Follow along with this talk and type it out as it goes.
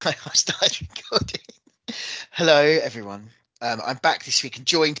I started recording. Hello, everyone. I'm back this week and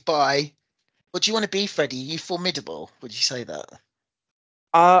joined by. What do you want to be, Freddie? You formidable? Would you say that?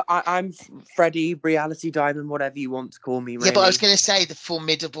 I'm Freddie, Reality Diamond, whatever you want to call me, Yeah, but I was really. going to say the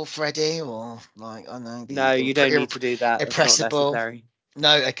formidable Freddie, or like I don't know No, the you don't need to do that. It's not impressible. necessary.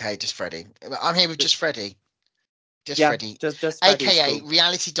 No, okay, just Freddie. I'm here with Just, just Freddie, just yeah, Freddie, just Freddie's aka cool.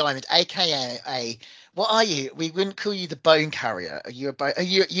 Reality Diamond, aka what are you? We wouldn't call you the bone carrier. Are you a bone?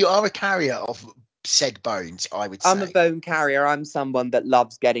 You are a carrier of said bones, I would I'm a say. bone carrier. I'm someone that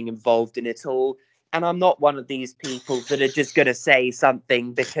loves getting involved in it all. And I'm not one of these people that are just going to say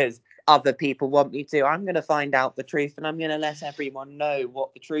something because other people want me to. I'm going to find out the truth and I'm going to let everyone know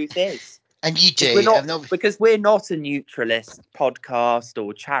what the truth is. And you Because we're do. not And no, because we're not a neutralist podcast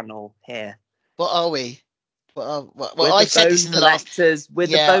or channel here. what are we? Well, We're I the said this bone in the last. collectors. We're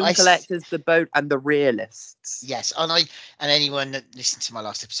the Yeah, bone collectors, the bone, and the realists. yes, and anyone that listened to my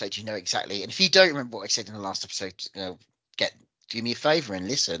last episode, you know exactly. And if you don't remember what I said in the last episode, get do me a favor and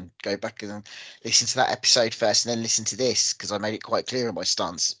listen. Go back and listen to that episode first, and then listen to this because I made it quite clear in my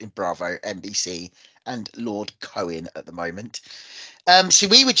stance in Bravo, NBC, and Lord Cohen at the moment. So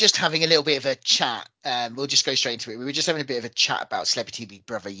we were just having a little bit of a chat. We'll just go straight into it. We were just having a bit of a chat about Celebrity Big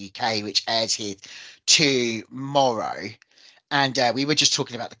Brother UK, which airs here tomorrow. And we were just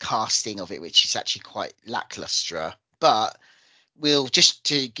talking about the casting of it, which is actually quite lackluster. But we'll just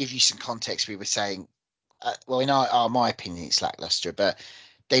to give you some context, we were saying, well, in my opinion, it's lackluster. But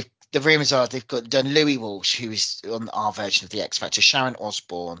the rumors are they've got done Louis Walsh, who is on our version of the X Factor, Sharon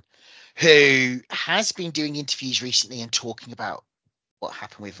Osbourne, who has been doing interviews recently and talking about what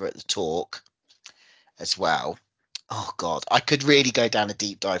happened with her at the talk as well. Oh God, I could really go down a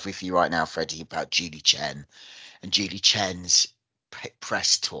deep dive with you right now, Freddie, about Julie Chen and Julie Chen's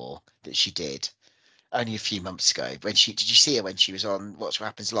press tour that she did only a few months ago. When she did you see her when she was on What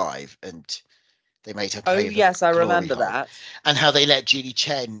Happens Live and they made her Oh play the yes, I glory remember hole, that. and how they let Julie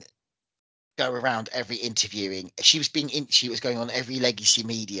Chen go around every interviewing. She was going on every legacy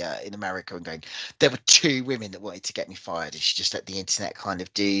media in America and going, there were two women that wanted to get me fired, and she just let the internet kind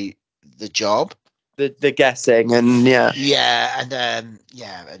of do the job. The guessing and yeah. Yeah, and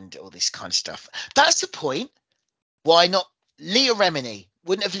yeah, and all this kind of stuff. That's the point. Why not Leah Remini?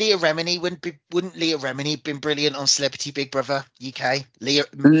 Wouldn't Leah Remini been brilliant on Celebrity Big Brother UK? Leah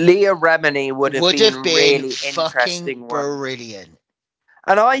Leah Remini would have would been have been really fucking interesting one. brilliant.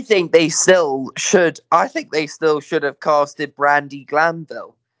 And I think they still should. I think they still should have casted Brandy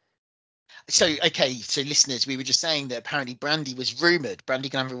Glanville. So okay, so listeners, we were just saying that apparently Brandy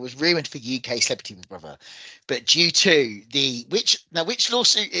Glanville was rumoured for UK Celebrity Big Brother, but due to the which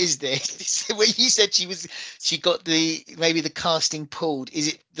lawsuit is this? Where you said she got the maybe the casting pulled? Is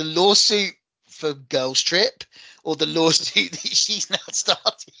it the lawsuit for Girls Trip or the lawsuit that she's now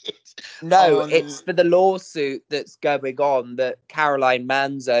started No, on? it's for the lawsuit that's going on that Caroline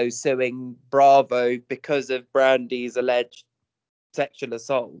Manzo suing Bravo because of Brandy's alleged sexual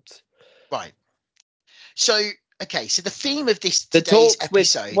assault. Right. So okay, so the theme of this The today's talks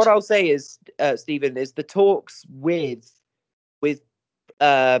with episode. what I'll say is, Stephen, is the talks with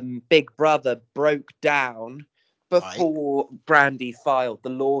Big Brother broke down Right. before Brandy filed the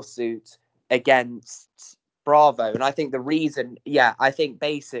lawsuit against Bravo. And I think the reason, yeah, I think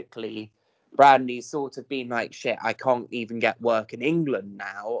basically Brandy's sort of been like, shit, I can't even get work in England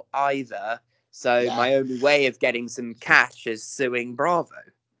now either. So Yeah. my only way of getting some cash is suing Bravo.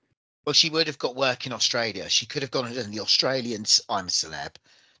 Well, she would have got work in Australia. She could have gone and done the Australians I'm a Celeb.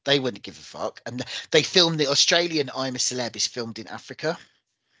 They wouldn't give a fuck. And they filmed the Australian I'm a Celeb is filmed in Africa.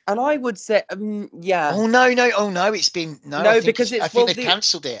 And I would say, yeah, Oh no, no, oh no, it's been no, no, because I it's, think well, they've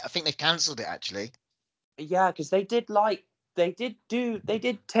cancelled it. I think they've cancelled it actually. yeah, because they did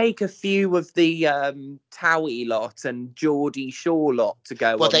take a few of the Towie lot and Geordie Shore lot to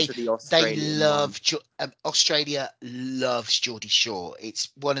go Well, on to the Australian one. Australia loves Geordie Shore. It's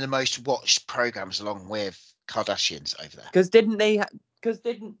one of the most watched programs along with Kardashians over there. Because didn't they? Because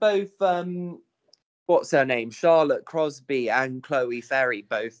didn't both what's her name, Charlotte Crosby and Chloe Ferry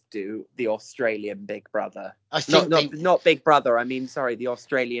both do the Australian Big Brother? I Not think not they not Big Brother. I mean, sorry, the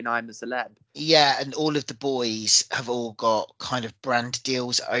Australian I'm a Celeb. Yeah, and all of the boys have all got kind of brand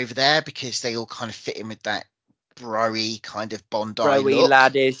deals over there because they all kind of fit in with that broy kind of Bondi Broy look.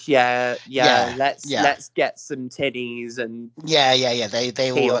 laddish, yeah, yeah. Yeah, yeah, Let's get some tinnies and yeah.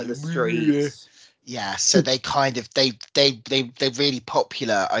 They all pee like, on the street. yeah. So they kind of they're really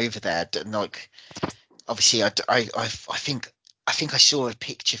popular over there. And like obviously, I think I think I saw a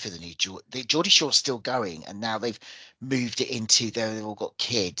picture for the new the Geordie Shore's still going, and now they've moved it into they've all got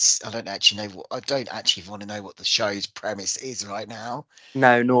kids. I don't actually want to know what the show's premise is right now.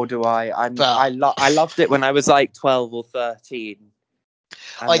 No, nor do I. But I loved it when I was like 12 or 13.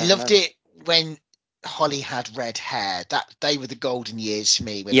 I And loved it when Holly had red hair. That they were the golden years for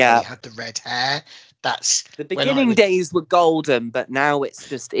me when Holly yeah, had the red hair. That's the when I beginning would. days were golden, but now it's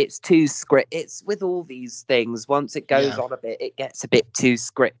too script. It's with all these things. Once it goes Yeah. on a bit, it gets a bit too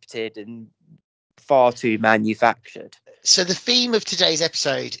scripted and far too manufactured. So the theme of today's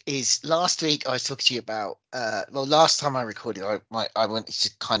episode is last week I was talking to you about last time I recorded I wanted to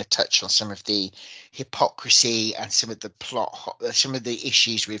kind of touch on some of the hypocrisy and some of the some of the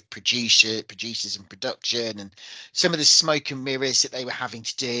issues with producers and production and some of the smoke and mirrors that they were having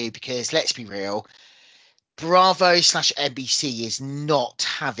to do because let's be real, Bravo slash NBC is not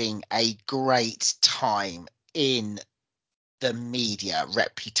having a great time in the media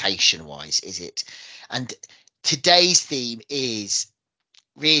reputation wise, is it? And today's theme is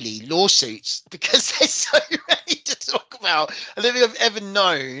really lawsuits because there's so many to talk about. I don't think I've ever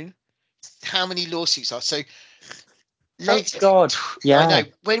known how many lawsuits are. So Oh let's, God, I know yeah.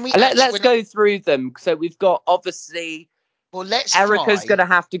 when we Let's go through them. So we've got obviously well, let's Erica's fly. going to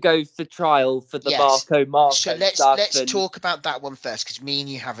have to go for trial for the Yes. So Marco stuff, let's and talk about that one first because me and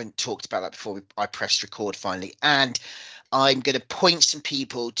you haven't talked about that before I pressed record finally, and I'm going to point some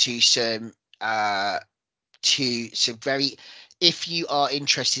people to some very if you are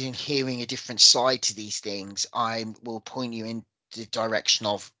interested in hearing a different side to these things, I will point you in the direction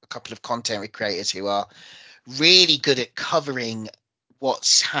of a couple of content creators who are really good at covering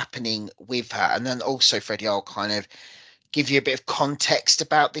what's happening with her. And then also, Freddie, I'll kind of give you a bit of context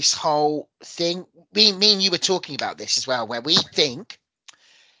about this whole thing. Me and you were talking about this as well, where we think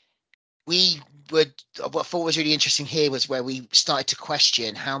we would what I thought was really interesting here was where we started to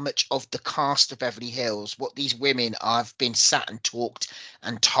question how much of the cast of Beverly Hills, what these women have been sat and talked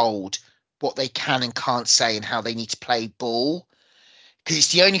and told what they can and can't say and how they need to play ball. Because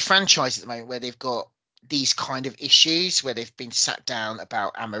it's the only franchise at the moment where they've got these kind of issues where they've been sat down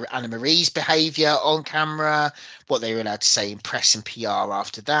about Anna Marie's behavior on camera, what they were allowed to say in press and PR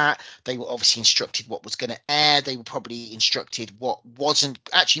after that. They were obviously instructed what was going to air. They were probably instructed what wasn't.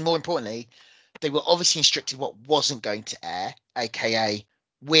 Actually, more importantly, they were obviously instructed what wasn't going to air, aka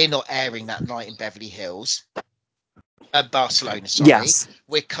we're not airing that night in Beverly Hills. Barcelona, sorry, yes,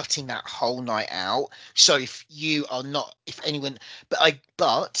 we're cutting that whole night out. So if you are not, if anyone,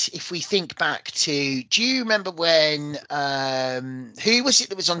 but if we think back to, do you remember when, who was it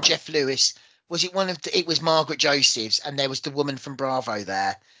that was on Jeff Lewis? Was it it was Margaret Josephs, and there was the woman from Bravo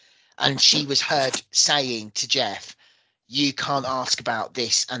there, and she was heard saying to Jeff, "You can't ask about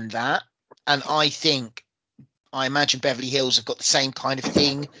this and that." And I imagine Beverly Hills have got the same kind of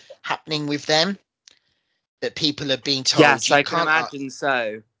thing happening with them that people are being told yes, you I can can't. imagine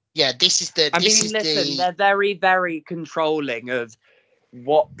so. Yeah, I this mean, is listen, the they're very, very controlling of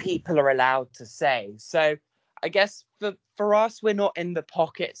what people are allowed to say. So I guess for us, we're not in the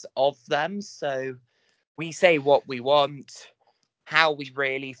pockets of them. So we say what we want, how we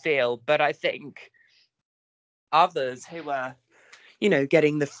really feel. But I think others who are,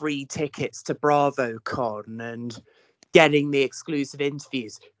 getting the free tickets to BravoCon and getting the exclusive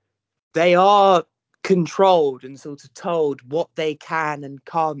interviews, they are controlled and sort of told what they can and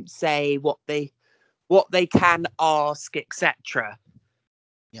can't say, what they can ask, etc.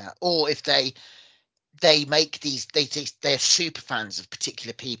 yeah, or if they make they're super fans of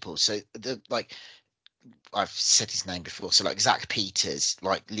particular people. So the like I've said his name before. So like Zach Peters,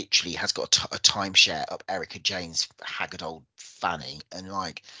 like literally has got a timeshare up Erica Jane's haggard old fanny, and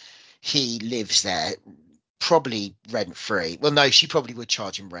like he lives there probably rent free. Well, no, she probably would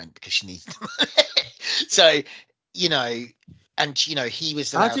charge him rent because she needs the money. So, you know, and he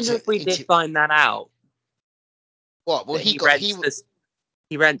was allowed Imagine to if we did into find that out, what? Well, that he got he.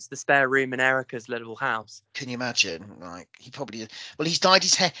 he rents the spare room in Erica's little house. Can you imagine? Like he probably well, he's dyed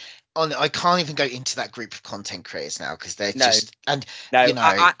his hair. On I can't even go into that group of content creators now because they're No, just and you no.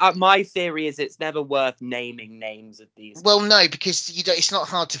 know My theory is it's never worth naming names of these well, people. no, because you don't. It's not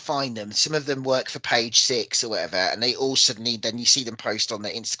hard to find them. Some of them work for Page Six or whatever, and they all suddenly then you see them post on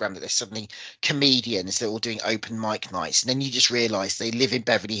their Instagram that they're suddenly comedians. They're all doing open mic nights, and then you just realise they live in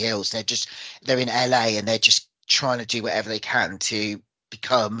Beverly Hills. They're in LA, and they're just trying to do whatever they can to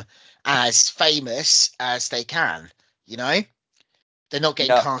become as famous as they can. You know, they're not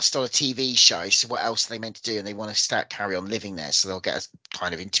getting No, cast on a TV show, so what else are they meant to do? And they want to start carry on living there, so they'll get a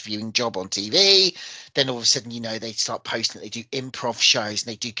kind of interviewing job on TV. Then all of a sudden, they start posting that they do improv shows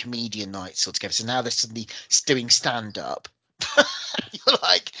and they do comedian nights all together. So now they're suddenly doing stand up.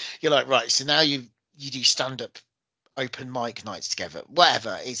 you're like, right, so now you do stand up open mic nights together,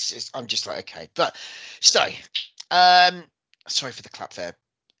 whatever. It's just, I'm just like, okay. But so, um, sorry for the clap there.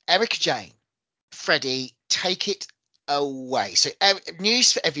 Erica Jane, Freddie, take it away. So,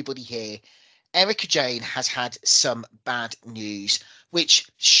 news for everybody here. Erica Jane has had some bad news, which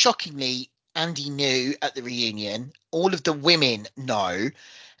shockingly Andy knew at the reunion. All of the women know,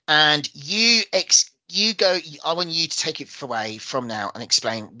 and you go. I want you to take it away from now and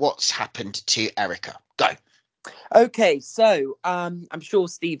explain what's happened to Erica. Go. Okay, so I'm sure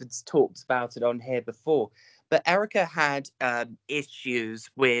Stephen's talked about it on here before, but Erica had issues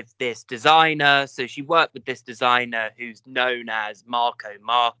with this designer. So she worked with this designer who's known as Marco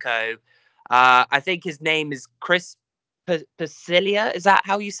Marco. I think his name is Chris Pasilia. Is that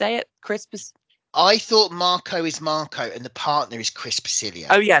how you say it? I thought Marco is Marco and the partner is Chris Pasilia.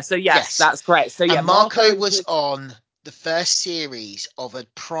 Oh yeah, so yes, Yes. that's correct. So yeah, And Marco Marco was was on the first series of a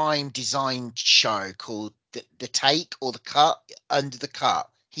Prime design show called the Take or the Cut, Under the Cut.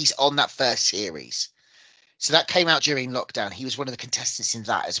 He's on that first series. So that came out during lockdown. He was one of the contestants in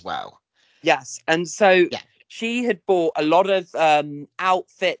that as well. yes, and so Yeah. she had bought a lot of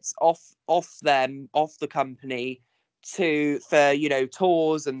outfits off the company to for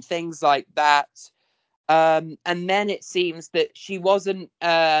tours and things like that. And then it seems that she wasn't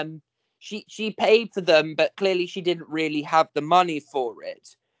she paid for them, but clearly she didn't really have the money for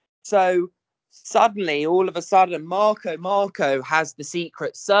it. So suddenly, all of a sudden, Marco has the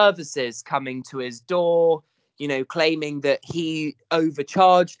secret services coming to his door, claiming that he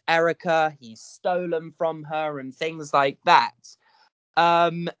overcharged Erica, he's stolen from her, and things like that.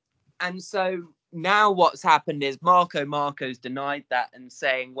 Um, and so now what's happened is Marco's denied that and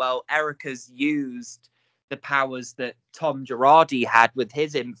saying, well, Erica's used the powers that Tom Girardi had with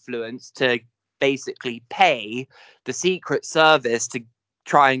his influence to basically pay the Secret Service to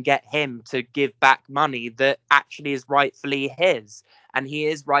try and get him to give back money that actually is rightfully his. And he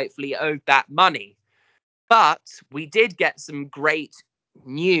is rightfully owed that money. But we did get some great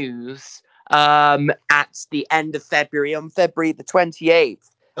news at the end of February, on February the 28th.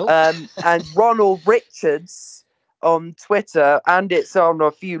 Oh. And Ronald Richards on Twitter, and it's on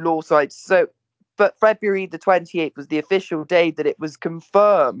a few law sites. So, but February the 28th was the official day that it was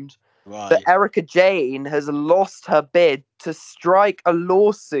confirmed that Right. Erica Jane has lost her bid to strike a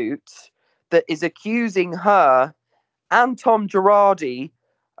lawsuit that is accusing her and Tom Girardi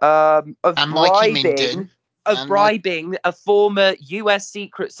And Mikey Minden of and Mike. bribing a former US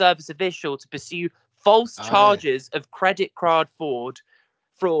Secret Service official to pursue false Oh. charges of credit card fraud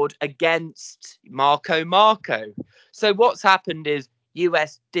against Marco Marco. So what's happened is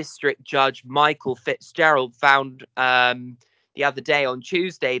US District Judge Michael Fitzgerald found the other day on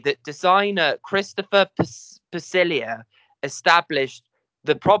Tuesday that designer Christopher Pasilia established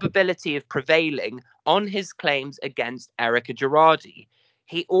the probability of prevailing on his claims against Erica Girardi.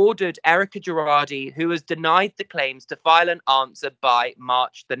 He ordered Erica Girardi, who has denied the claims, to file an answer by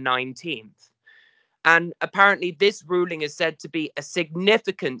March the 19th. And apparently, this ruling is said to be a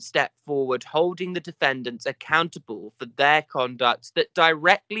significant step forward, holding the defendants accountable for their conduct that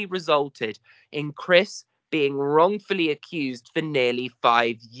directly resulted in Chris being wrongfully accused for nearly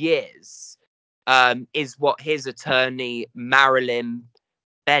 5 years, is what his attorney, Marilyn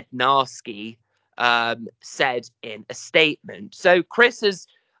Bednarski, said in a statement. So Chris has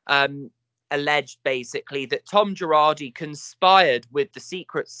alleged basically that Tom Girardi conspired with the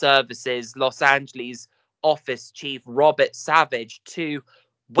Secret Service's Los Angeles office chief, Robert Savage, to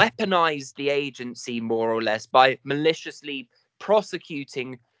weaponize the agency more or less by maliciously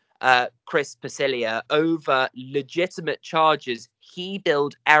prosecuting Chris Pasilia over legitimate charges he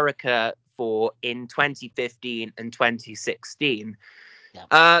billed Erica for in 2015 and 2016.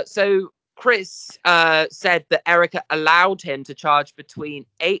 Yeah. So Chris said that Erica allowed him to charge between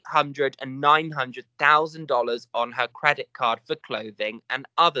 $800,000 and $900,000 on her credit card for clothing and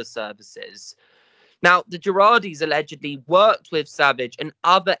other services. Now, the Girardis allegedly worked with Savage and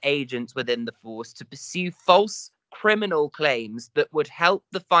other agents within the force to pursue false criminal claims that would help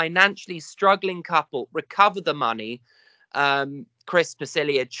the financially struggling couple recover the money Chris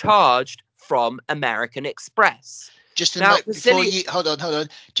Pasilia charged from American Express. Just a Now, moment before Pasilia, you hold on.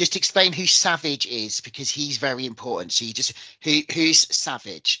 Just explain who Savage is because he's very important. So you just who's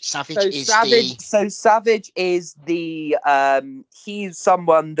Savage? Savage is the Savage is the he's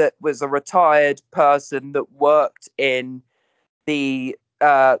someone that was a retired person that worked in the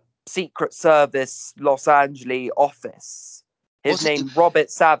Secret Service Los Angeles office. His wasn't name Robert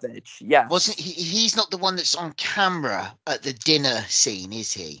Savage. wasn't Yes. he's not the one that's on camera at the dinner scene,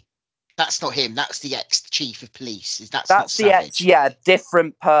 is he? That's not him. That's the ex-chief of police. That's not That's the Savage.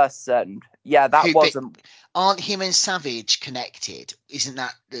 different person. Yeah, that But wasn't. aren't him and Savage connected? Isn't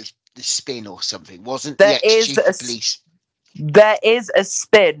that the spin or something? Wasn't the There is ex-chief of police? there is a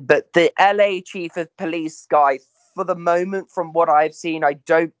spin, but the LA chief of police guy, for the moment, from what I've seen, I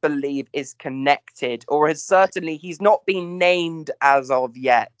don't believe is connected, or has Right. certainly he's not been named as of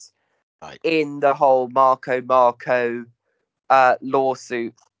yet Right. in the whole Marco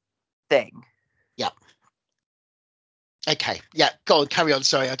lawsuit thing. Yeah. Okay. Yeah. Go on. Carry on.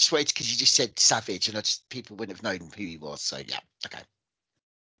 Sorry, I just waited because you just said Savage, and people wouldn't have known who he was. So yeah. Okay.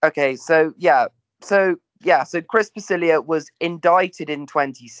 Okay, so Chris Pasilia was indicted in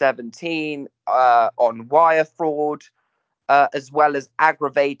 2017 on wire fraud, as well as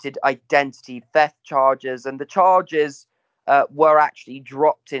aggravated identity theft charges, and the charges were actually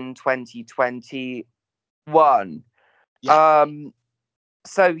dropped in 2021. Yeah. Um,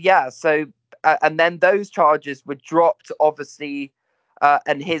 and then those charges were dropped, obviously,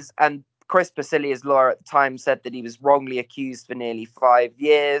 and Chris Pasilia's lawyer at the time said that he was wrongly accused for nearly 5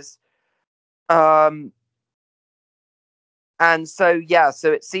 years. Um, and so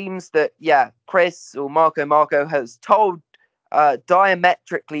it seems that Chris or Marco has told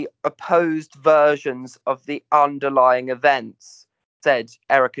diametrically opposed versions of the underlying events, said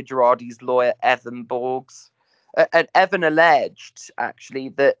Erica Girardi's lawyer Evan Borgs. And Evan alleged actually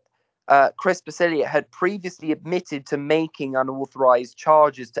that Chris Pasilia had previously admitted to making unauthorized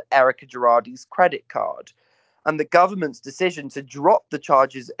charges to Erica Girardi's credit card. And the government's decision to drop the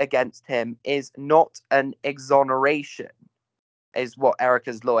charges against him is not an exoneration, is what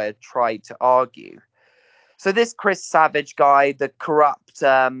Erica's lawyer tried to argue. So this Chris Savage guy, the corrupt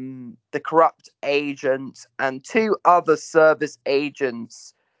agent, and two other service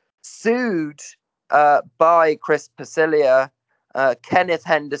agents sued by Chris Pasilia, Kenneth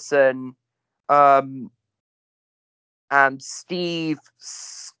Henderson, um, and Steve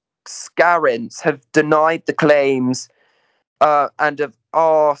Scarrins, have denied the claims and have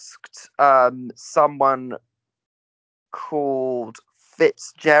asked someone called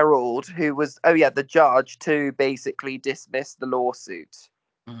Fitzgerald, who was the judge, to basically dismiss the lawsuit.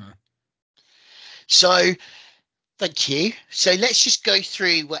 Mm. So thank you. So let's just go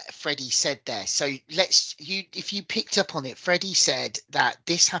through what Freddie said there. So if you picked up on it, Freddie said that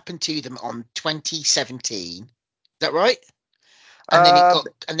this happened to them on 2017. Is that right? And then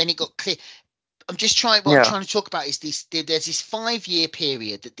Um, it got clear. I'm just trying. What I'm yeah, trying to talk about is this. There's this 5 year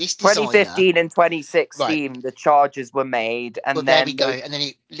period that this designer. 2015 and Right. 2016, the charges were made, Well, and there we then go. And then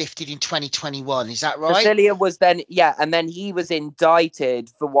it lifted in 2021. Is that right? Basilia was then and then he was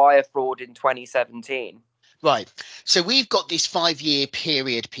indicted for wire fraud in 2017. Right. So we've got this 5 year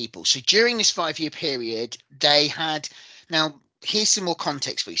period, people. So during this 5 year period, they had. Now, here's some more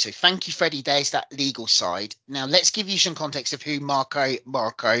context for you. So thank you, Freddie. There's that legal side. Now, let's give you some context of who Marco,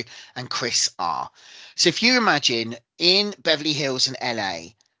 and Chris are. So if you imagine in Beverly Hills and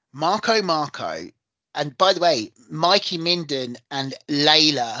LA, Marco, and by the way, Mikey Minden and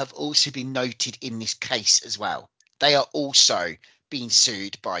Layla have also been noted in this case as well. They are also being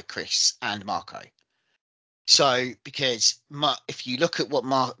sued by Chris and Marco. So, because if you look at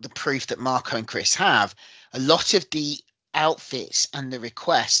the proof that Marco and Chris have, a lot of the outfits and the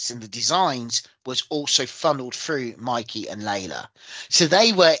requests and the designs was also funneled through Mikey and Layla. So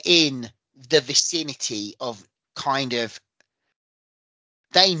they were in the vicinity of kind of,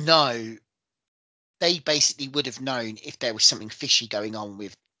 they know, they basically would have known if there was something fishy going on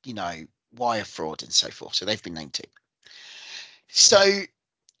with, wire fraud and so forth. So they've been named too. So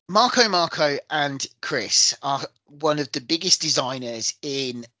Marco and Chris are one of the biggest designers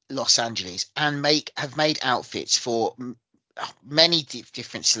in Los Angeles and have made outfits for many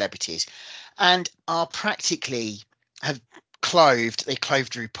different celebrities, and are practically have they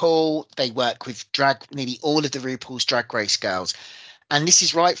clothed RuPaul. They work with nearly all of the RuPaul's Drag Race girls. And this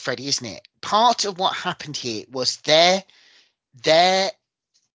is right, Freddie, isn't it? Part of what happened here was their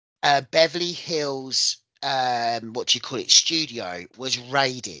Beverly Hills, what do you call it, studio was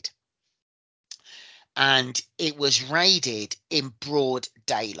raided, and it was raided in broad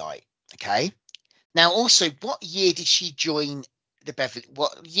daylight. Okay. Now, also, what year did she join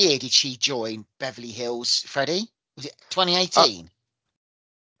What year did she join Beverly Hills, Freddie? Was it Uh, 2018?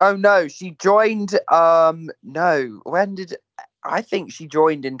 oh no, she joined. No, when did I think she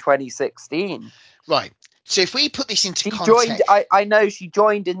joined in 2016? Right. So if we put this into She joined. context, I know she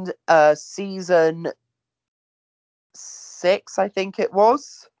joined in season 6, I think it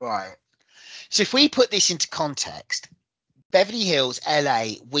was. right. So if we put this into context, Beverly Hills,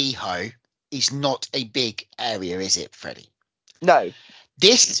 LA, WeHo is not a big area, is it, Freddie? No.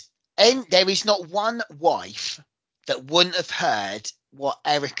 This And there is not one wife that wouldn't have heard what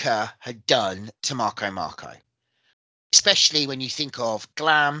Erica had done to Marco Marco, especially when you think of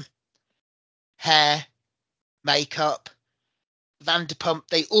glam, hair, makeup, Vanderpump.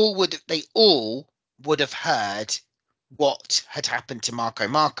 They all would have heard what had happened to Marco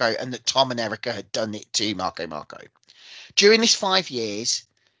Marco and that Tom and Erica had done it to Marco Marco. During this 5 years,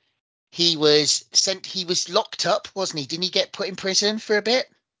 he was locked up, wasn't he? Didn't he get put in prison for a bit?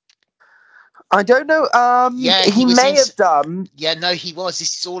 I don't know. Yeah, he He was in. may have done. Yeah, no, he was.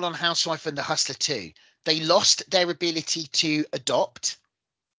 This is all on Housewife and the Hustler too. They lost their ability to adopt.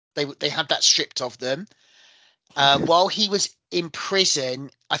 They had that stripped of them. While he was in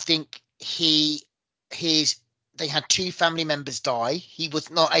prison, I think his they had two family members die. He was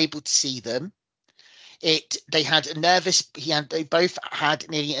not able to see them. They had a nervous they both had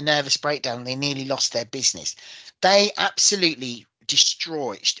nearly a nervous breakdown. They nearly lost their business. They absolutely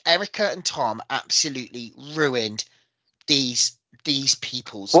destroyed. Erica and Tom absolutely ruined these these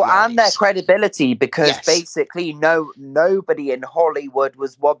people's Well, and their lives. credibility, because Yes, basically nobody in Hollywood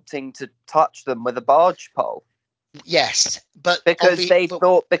was wanting to touch them with a barge pole, yes, because they but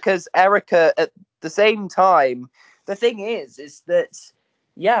thought, because Erica at the same time, the thing is that,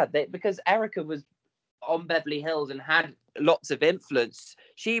 yeah, because Erica was on Beverly Hills and had lots of influence,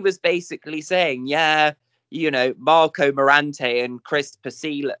 she was basically saying, yeah, Marco Morante and Chris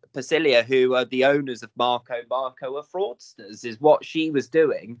Pasilia, who are the owners of Marco Marco, are fraudsters, is what she was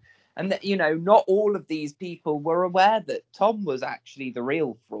doing. And that, not all of these people were aware that Tom was actually the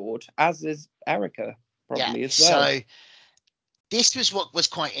real fraud, as is Erica yeah. probably as well. So this was what was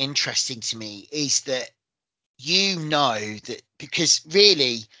quite interesting to me is that that because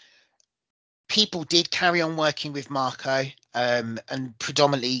really people did carry on working with Marco, and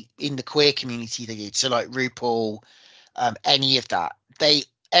predominantly in the queer community they did. So like RuPaul, any of that,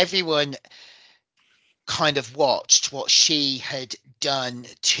 everyone kind of watched what she had done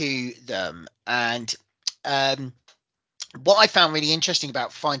to them. And um, what I found really interesting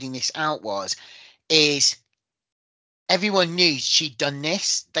about finding this out is everyone knew she'd done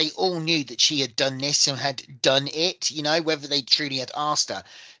this. They all knew that she had done this and had done it. Whether they truly had asked her,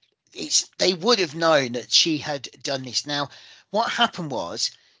 they would have known that she had done this. Now, what happened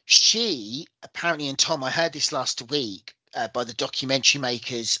was she apparently, and Tom, I heard this last week by the documentary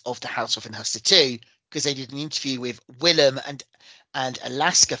makers of the House of and Hustler 2, because they did an interview with Willem and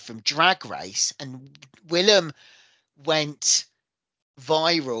Alaska from Drag Race, and Willem went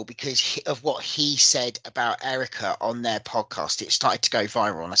viral because of what he said about Erica on their podcast. It started to go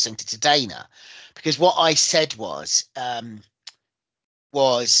viral, and I sent it to Dana because what I said was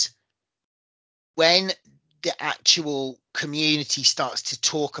when the actual community starts to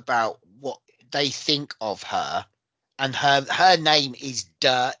talk about what they think of her, and her name is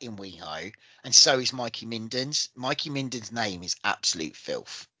Dirt in WeHo, and so is Mikey Minden's. Mikey Minden's name is absolute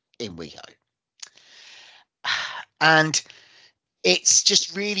filth in WeHo. And it's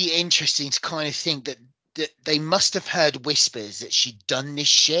just really interesting to kind of think that they must have heard whispers that she'd done this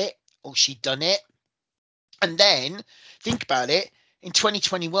shit or she'd done it. And then think about it, in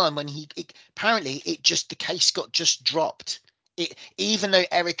 2021 when apparently it just the case got just dropped. Even though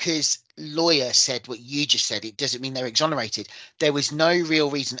Erica's lawyer said what you just said, it doesn't mean they're exonerated. There was no real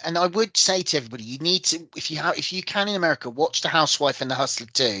reason. And I would say to everybody, you need to, if you can in America, watch The Housewife and The Hustler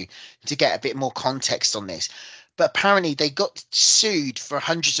 2 to get a bit more context on this. But apparently they got sued for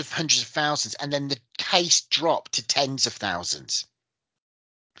hundreds of thousands, and then the case dropped to tens of thousands.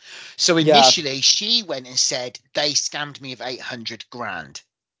 So Yeah, initially she went and said they scammed me of 800 grand.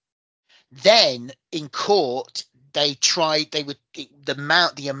 Then in court they would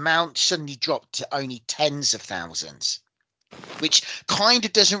the amount suddenly dropped to only tens of thousands, which kind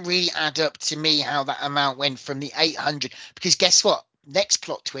of doesn't really add up to me how that amount went from the 800, because guess what? Next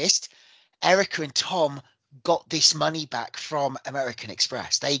plot twist, Erica and Tom got this money back from American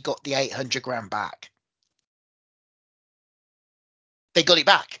Express. They got the 800 grand back. They got it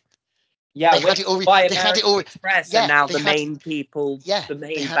back. yeah, They had which it is already. why They had it American already. Express are Yeah, now they had. Yeah, the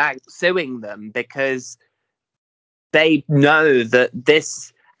they main had. bank suing them, because they know that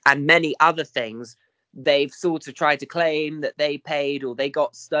this and many other things, they've sort of tried to claim that they paid or they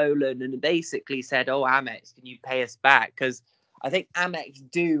got stolen, and basically said, "Oh, Amex, can you pay us back?" Because I think Amex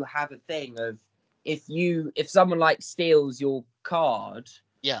do have a thing of, if someone like steals your card,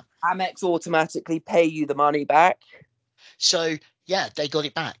 Yeah. Amex automatically pay you the money back. So yeah, they got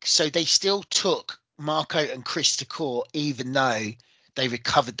it back. So they still took Marco and Chris to court, even though they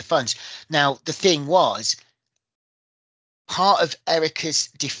recovered the funds. Now the thing was, part of Erica's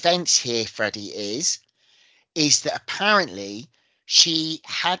defense here, Freddie, is that apparently she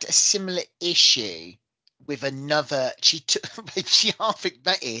had a similar issue with another. She took. She half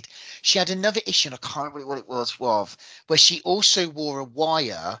admitted she had another issue, and I can't remember what it was. Where she also wore a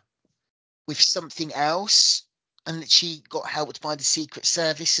wire with something else, and that she got helped by the Secret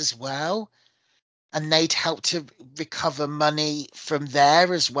Service as well, and they'd helped to recover money from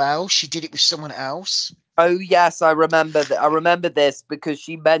there as well. She did it with someone else. Oh yes, I remember that. I remember this because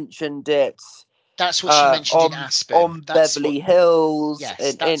she mentioned it That's what she mentioned in Aspen. on That's what. Beverly Hills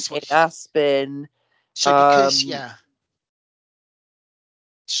Yes, that's in what. Aspen. So because Um, yeah,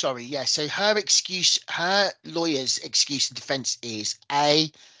 sorry, yeah. So her excuse, her lawyer's excuse and defense is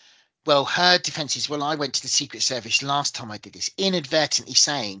a. Well, her defense is, well, I went to the Secret Service last time I did this, inadvertently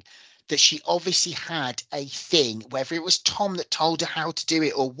saying that she obviously had a thing, whether it was Tom that told her how to do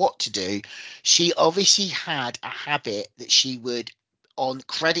it or what to do. She obviously had a habit that she would, on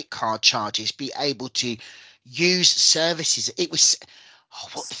credit card charges, be able to use services. It was, oh,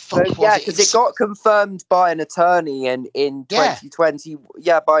 what the so fuck was yeah, it? It because it was, got confirmed by an attorney in yeah, 2020.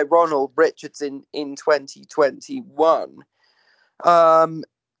 Yeah, by Ronald Richardson in 2021. Um,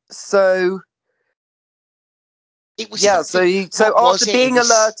 so it was yeah, so something. What after was it? It being was,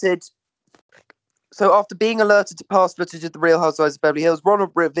 alerted. So after being alerted to past footage of the Real Housewives of Beverly Hills,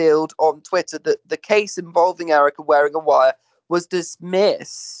 Ronald revealed on Twitter that the case involving Erica wearing a wire was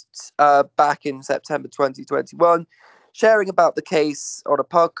dismissed back in September 2021. Sharing about the case on a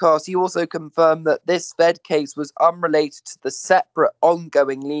podcast, he also confirmed that this Fed case was unrelated to the separate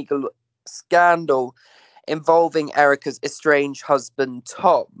ongoing legal scandal involving Erica's estranged husband,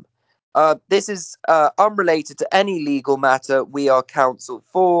 Tom. This is unrelated to any legal matter we are counsel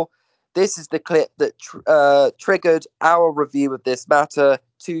for. This is the clip that triggered our review of this matter.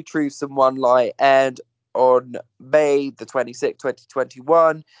 Two Truths and One Lie aired on May the 26th,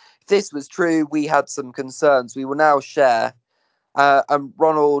 2021. If this was true, we had some concerns. We will now share. And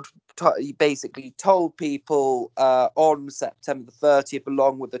Ronald basically told people on September the 30th,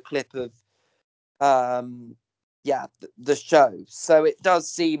 along with a clip of um, the show. So it does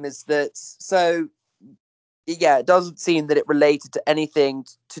seem as that. So yeah, it doesn't seem that it related to anything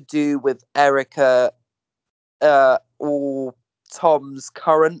to do with Erica or Tom's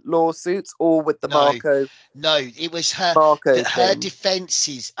current lawsuits or with the no, Marco no, it was her, Marco that her thing.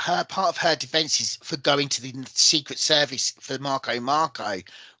 defenses, her part of her defenses for going to the Secret Service for Marco,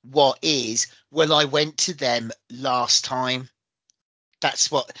 what is, well, I went to them last time. That's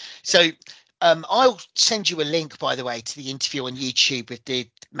what. So, I'll send you a link, by the way, to the interview on YouTube with the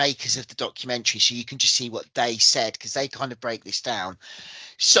makers of the documentary, so you can just see what they said, because they kind of break this down.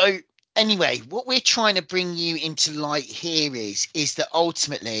 So, anyway, what we're trying to bring you into light here is that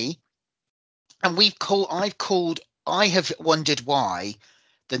ultimately, and I have wondered why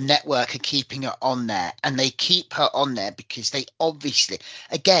the network are keeping her on there, and they keep her on there because they obviously,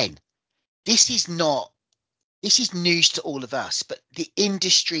 again, this is not, this is news to all of us, but the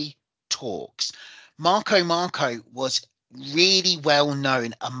industry talks. Marco was really well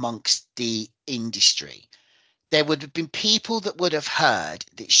known amongst the industry. There would have been people that would have heard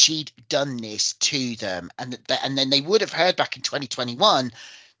that she'd done this to them, and then they would have heard back in 2021.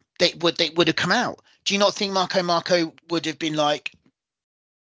 They would have come out. Do you not think Marco would have been like,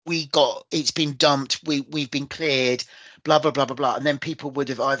 we got, it's been dumped, we've been cleared, blah blah blah blah blah, and then people would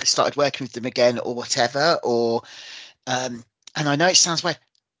have either started working with them again or whatever, or um, and I know it sounds weird.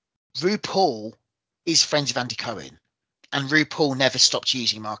 RuPaul is friends with Andy Cohen, and RuPaul never stopped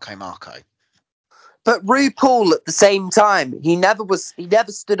using Marco. But RuPaul at the same time, he never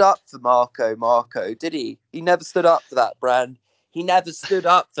stood up for Marco, did he? He never stood up for that brand. He never stood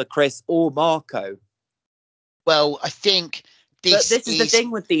up for Chris or Marco. Well, I think But this this is the is,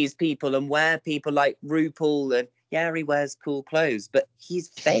 thing with these people and where people like RuPaul and yeah, he wears cool clothes, but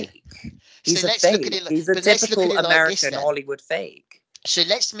he's yeah. fake. So He's a let's look at fake. it, He's a but let's look at typical it like this American then. Hollywood fake. So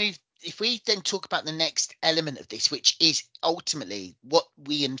let's move. If we then talk about the next element of this, which is ultimately what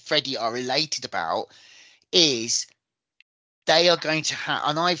we and Freddie are elated about, is they are going to have,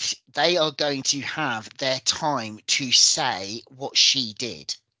 and they are going to have their time to say what she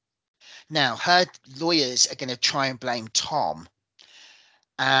did. Now, her lawyers are going to try and blame Tom,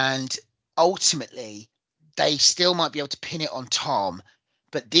 and ultimately, they still might be able to pin it on Tom,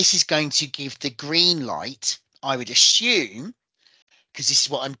 but this is going to give the green light, I would assume, because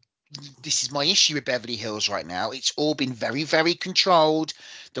this is my issue with Beverly Hills right now. It's all been very, very controlled.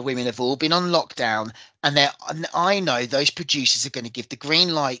 The women have all been on lockdown, and I know those producers are going to give the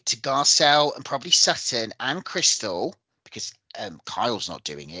green light to Garcelle and probably Sutton and Crystal, because Kyle's not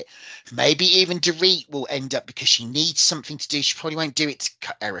doing it. Maybe even Dorit will end up, because she needs something to do. She probably won't do it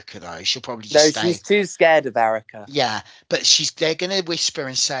to Erica though. She'll probably just No, stay. she's too scared of Erica. Yeah, but they're gonna whisper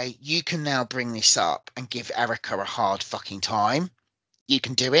and say, "You can now bring this up and give Erica a hard fucking time. You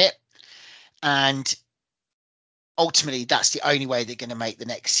can do it." And ultimately that's the only way they're going to make the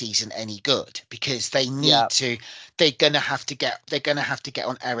next season any good, because they Yeah. need to. They're going to have to get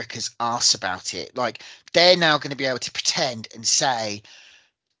on Erica's ass about it. Like, they're now going to be able to pretend and say,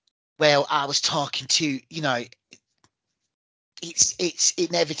 well, I was talking to, it's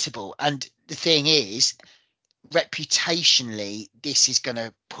inevitable. And the thing is, reputationally, this is going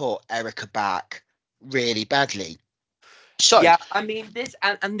to put Erica back really badly. So Yeah, I mean this,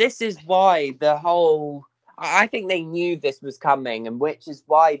 and this is why the whole. I think they knew this was coming, and which is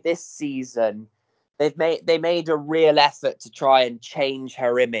why this season they made a real effort to try and change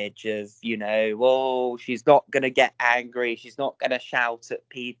her image of, oh, she's not gonna get angry, she's not gonna shout at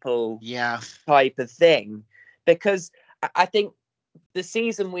people, yeah, type of thing, because I think the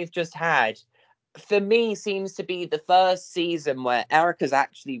season we've just had, for me, seems to be the first season where Erica's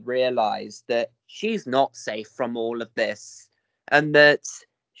actually realized that she's not safe from all of this, and that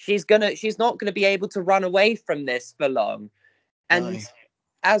she's not gonna be able to run away from this for long. no, And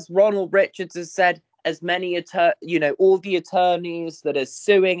as Ronald Richards has said, as many all the attorneys that are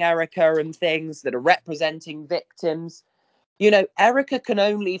suing Erica and things that are representing victims, Erica can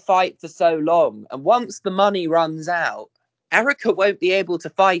only fight for so long, and once the money runs out, Erica won't be able to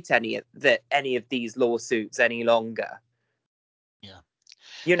fight any of these lawsuits any longer. yeah.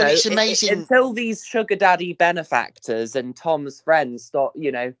 Well, it's amazing. Until these sugar daddy benefactors and Tom's friends start,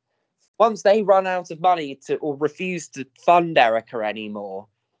 once they run out of money to or refuse to fund Erica anymore,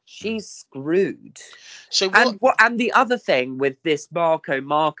 she's screwed. So And what? the other thing with this Marco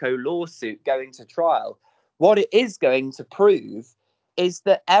lawsuit going to trial, what it is going to prove is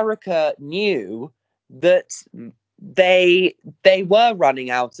that Erica knew that they were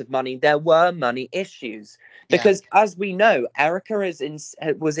running out of money. There were money issues Yeah, because, as we know, Erica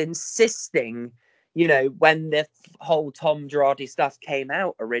was insisting, when the whole Tom Girardi stuff came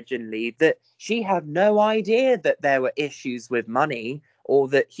out originally, that she had no idea that there were issues with money, or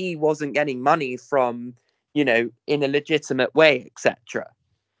that he wasn't getting money from, in a legitimate way, etc.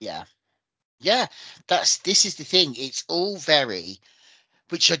 yeah, yeah. This is the thing. It's all very,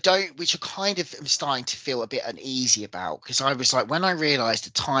 which I kind of am starting to feel a bit uneasy about, because I was like, when I realised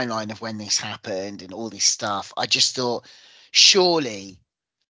the timeline of when this happened and all this stuff, I just thought, surely.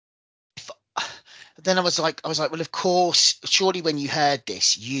 If, then I was like, well, of course, surely when you heard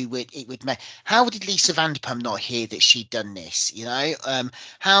this, it would make. How did Lisa Vanderpump not hear that she'd done this?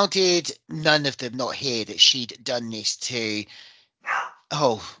 How did none of them not hear that she'd done this to?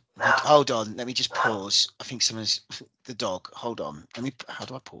 Oh, hold on. Let me just pause. I think someone's the dog. Hold on. How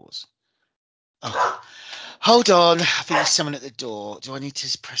do I pause? Oh, hold on. I think there's someone at the door. Do I need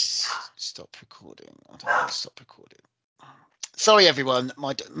to press stop recording? I don't want to stop recording. Sorry, everyone.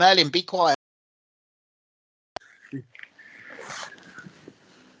 Merlin, be quiet.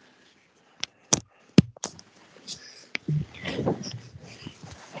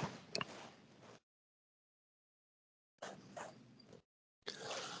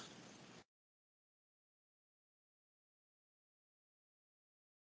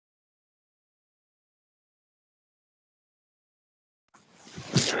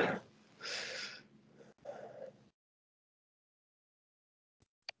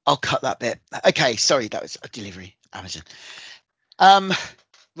 I'll cut that bit. Okay, sorry, that was a delivery, Amazon. Um,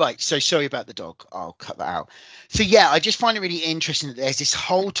 right. So sorry about the dog. I'll cut that out. So yeah, I just find it really interesting that there's this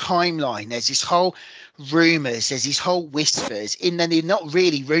whole timeline. There's this whole rumors. There's these whole whispers. And then they're not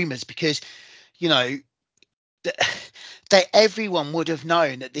really rumors, because you know that everyone would have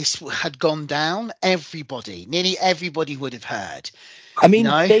known that this had gone down. Everybody, nearly everybody would have heard. I You mean,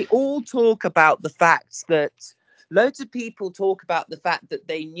 know. they all talk about the fact that loads of people talk about the fact that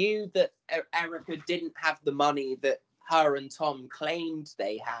they knew that Erica didn't have the money that her and Tom claimed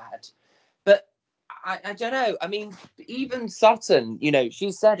they had. But I don't know. I mean, even Sutton,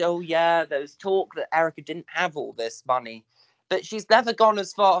 she said, oh, yeah, there was talk that Erica didn't have all this money. But she's never gone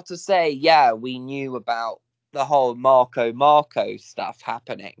as far to say, yeah, we knew about the whole Marco stuff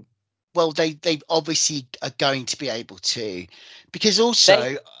happening. Well, they obviously are going to be able to, because They also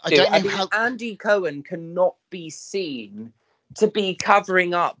I do. don't I know mean, how. Andy Cohen cannot be seen to be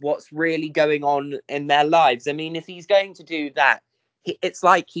covering up what's really going on in their lives. I mean, if he's going to do that, it's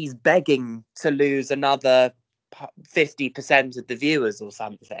like he's begging to lose another 50% of the viewers or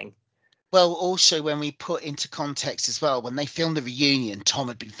something. Well, also when we put into context as well, when they filmed the reunion, Tom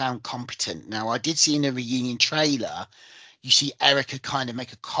had been found competent. Now, I did see in a reunion trailer, you see Erica kind of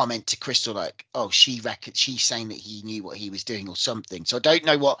make a comment to Crystal like, oh, she's saying that he knew what he was doing or something. So I don't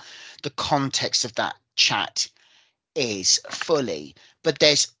know what the context of that chat is fully, but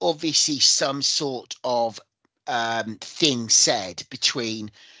there's obviously some sort of thing said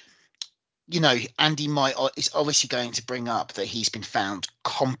between, Andy might is obviously going to bring up that he's been found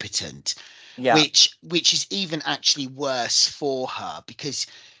competent, Yeah. which is even actually worse for her because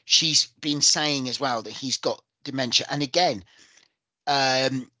she's been saying as well that he's got dementia. And again,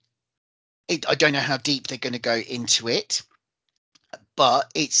 um, I don't know how deep they're going to go into it,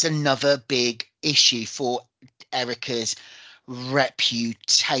 but it's another big issue for Erica's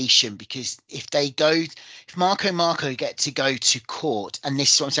reputation because if Marco get to go to court, and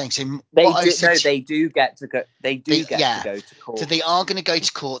this is what I'm saying. So They what I do. said No, to they do get to go. They they do get to yeah, go to so court. they are going to go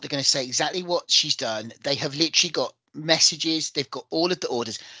to court. They're going to say exactly what she's done. They have literally got messages. They've got all of the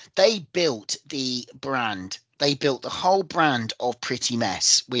orders. They built the brand. They built the whole brand of Pretty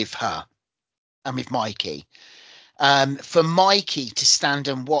Mess with her and with Mikey. For Mikey to stand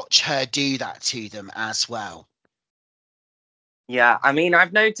and watch her do that to them as well. Yeah, I mean,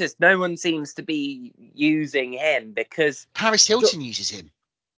 I've noticed no one seems to be using him because Paris Hilton uses him.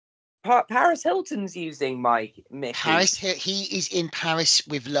 Paris Hilton's using Mickey. He is in Paris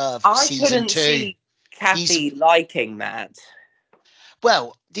with Love I season couldn't 2. see He's Kathy liking that.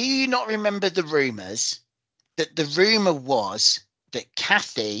 well. Do you not remember the rumors? That the rumor was that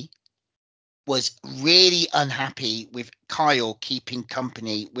Kathy was really unhappy with Kyle keeping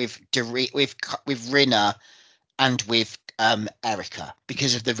company with Rinna and with Erica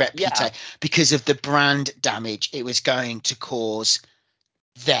because of the Yeah, reputation, because of the brand damage it was going to cause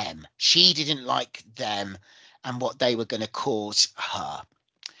them. She didn't like them and what they were going to cause her.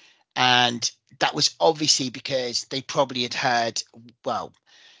 And that was obviously because they probably had heard, well,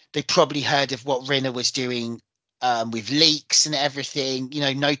 they probably heard of what Rinna was doing with leaks and everything.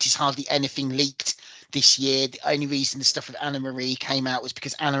 Notice hardly anything leaked this year. The only reason the stuff with Anna Marie came out was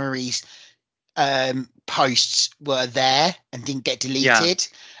because Anna Marie's posts were there and didn't get yeah, deleted.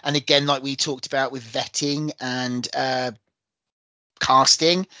 And again, like we talked about with vetting and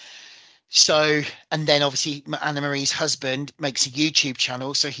casting. So, and then obviously Anna Marie's husband makes a YouTube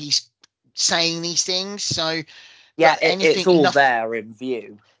channel, so he's saying these things. So, yeah. but It's anything, all nothing. there in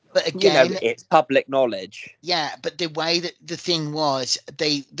view. But You know, again, it's public knowledge. yeah. But the way that the thing was,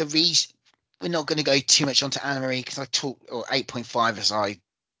 the reason we're not going to go too much onto Anna Marie because I talk or 8.5 as I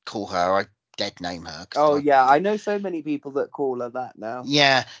call her, I dead name her because Oh I yeah, I know so many people that call her that now.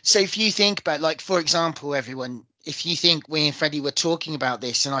 yeah. So if you think about, like, for example, everyone, if you think we and Freddie were talking about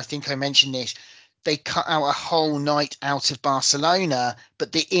this, and I think I mentioned this, they cut out a whole night out of Barcelona,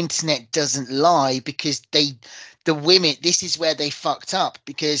 but the internet doesn't lie because the women, this is where they fucked up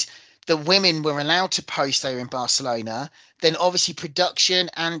because the women were allowed to post they were in Barcelona. Then obviously production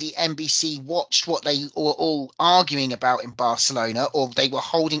and the NBC watched what they were all arguing about in Barcelona, or they were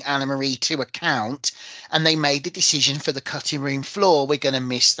holding Anna Marie to account and they made the decision for the cutting room floor, we're going to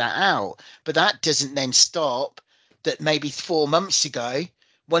miss that out. But that doesn't then stop that maybe 4 months ago,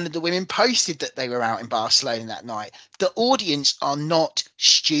 one of the women posted that they were out in Barcelona that night. The audience are not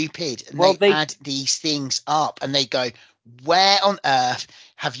stupid and Well, they they add these things up and they go, where on earth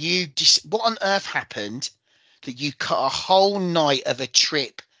have you just, what on earth happened that you cut a whole night of a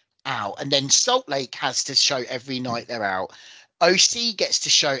trip out? And then Salt Lake has to show every night they're out. OC gets to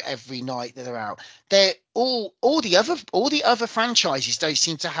show every night that they're out. They're all the other franchises don't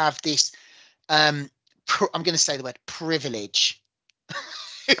seem to have this. I'm going to say the word privilege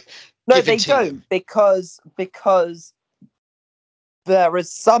no, given they to them. don't because there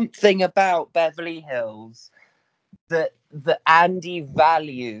is something about Beverly Hills that Andy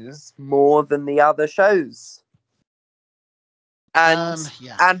values more than the other shows. And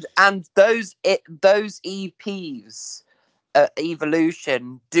Yeah. and those EPs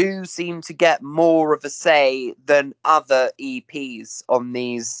Evolution do seem to get more of a say than other EPs on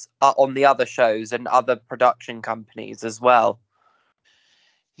these on the other shows and other production companies as well.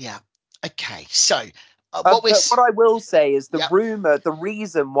 Yeah. Okay. So what we're But what I will say is yeah. the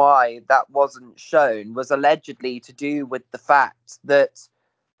reason why that wasn't shown was allegedly to do with the fact that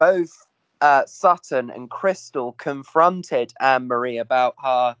both Sutton and Crystal confronted Anne Marie about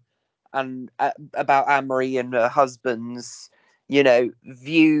her and about Anne Marie and her husband's,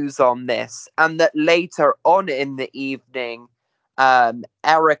 views on this, and that later on in the evening,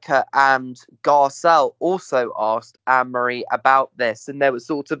 Erica and Garcelle also asked Anne Marie about this, and there was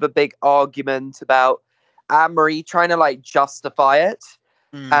sort of a big argument about Anne Marie trying to like justify it.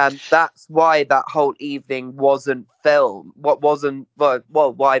 Mm, And that's why that whole evening wasn't filmed. What wasn't,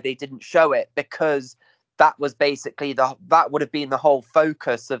 well, why they didn't show it, because that was basically that would have been the whole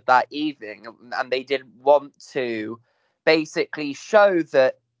focus of that evening, and they didn't want to basically show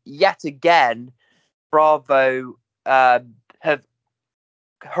that yet again Bravo have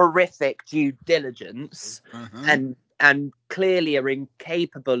horrific due diligence and clearly are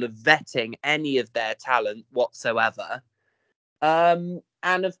incapable of vetting any of their talent whatsoever. And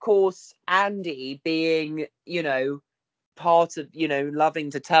of course, Andy being, part of, loving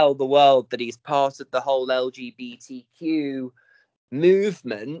to tell the world that he's part of the whole LGBTQ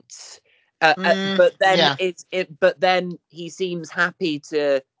movement. But then but then he seems happy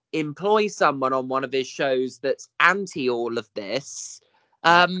to employ someone on one of his shows that's anti all of this.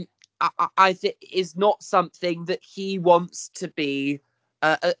 I think is not something that he wants to be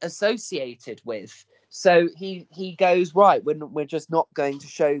associated with. So he goes, right, we're just not going to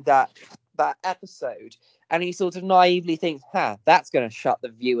show that episode. And he sort of naively thinks, that's going to shut the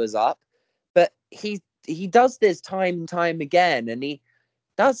viewers up. But he does this time and time again, and he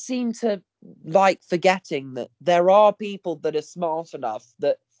does seem to like forgetting that there are people that are smart enough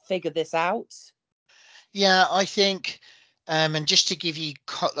that figure this out. Yeah, I think, and just to give you,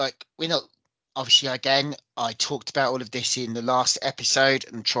 like, we're not, obviously, again, I talked about all of this in the last episode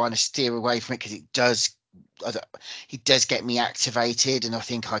and trying to steer away from it because it does get me activated, and I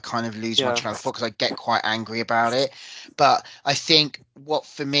think I kind of lose my train of thought because I get quite angry about it. But I think what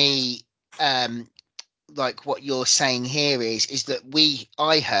for me, like what you're saying here is that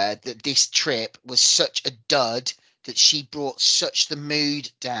I heard that this trip was such a dud that she brought such the mood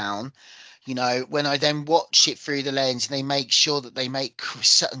down. When I then watch it through the lens and they make sure that they make Chris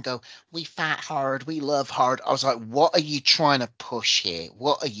Sutton go, we fat hard, we love hard. I was like, what are you trying to push here?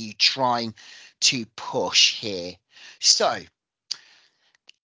 What are you trying to push here? So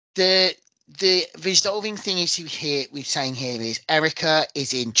the resolving thing is we're saying here is Erica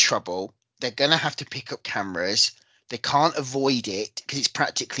is in trouble. They're gonna have to pick up cameras. They can't avoid it because it's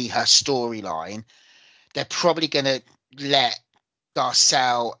practically her storyline. They're probably gonna let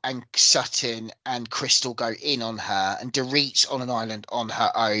Garcelle and Sutton and Crystal go in on her, and Dorit's on an island on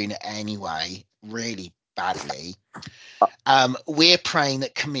her own anyway, really badly. We're praying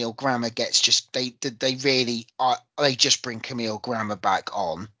that Camille Grammer gets they just bring Camille Grammer back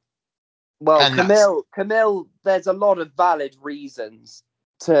on. Well, Camille, there's a lot of valid reasons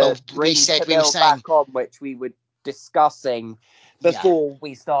to bring Camille back on, which we were discussing before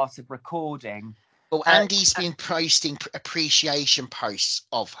we started recording. Well, Andy's been posting appreciation posts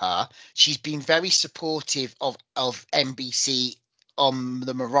of her. She's been very supportive of NBC on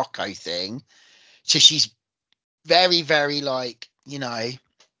the Morocco thing. So she's very, very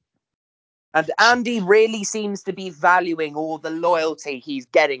And Andy really seems to be valuing all the loyalty he's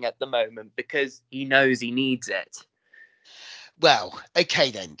getting at the moment because he knows he needs it. Well,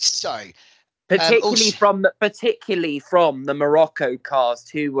 okay then. So particularly from the Morocco cast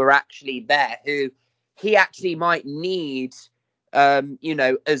who were actually there, who he actually might need,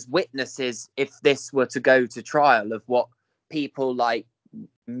 as witnesses if this were to go to trial, of what people like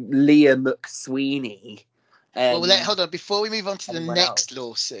Leah McSweeney. Hold on before we move on to the next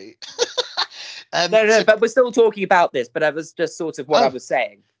lawsuit. No, but we're still talking about this. But that was just sort of what I was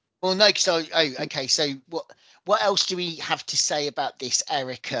saying. Well, no, okay. So what else do we have to say about this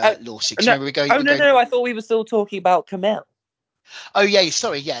Erica lawsuit? No, I thought we were still talking about Camille. Oh yeah,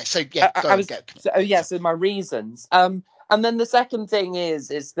 sorry, yeah. So yeah, so my reasons. And then the second thing is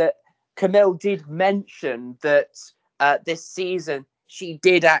that Camille did mention that this season she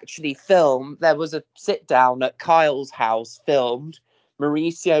did actually film. There was a sit down at Kyle's house filmed.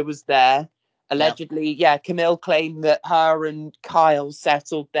 Mauricio was there. Allegedly, Camille claimed that her and Kyle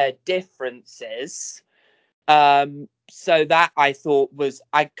settled their differences. So that I thought was,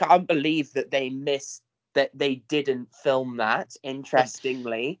 I can't believe that they didn't film that,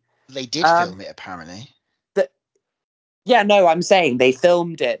 interestingly. They did film it, apparently. I'm saying they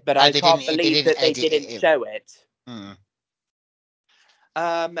filmed it, but I can't believe that they didn't show it.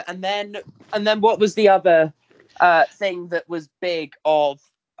 And then what was the other thing that was big of...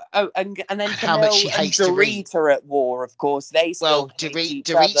 and then Camille and Dorit are at war, of course. They still hate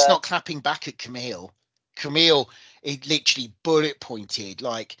each other. Dorit's not clapping back at Camille. Camille, it literally bullet pointed,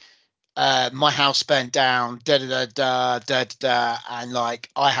 like, my house burnt down, da da da da da da, and like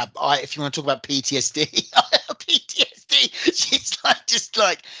if you want to talk about PTSD, I have PTSD. She's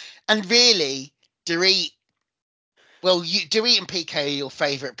and really, Dorit. Well, Dorit and PK are your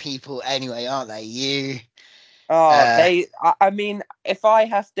favourite people anyway, aren't they? I mean, if I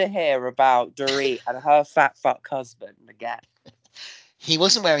have to hear about Dorit and her fat fuck husband again. He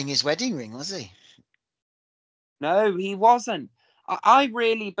wasn't wearing his wedding ring, was he? No, he wasn't. I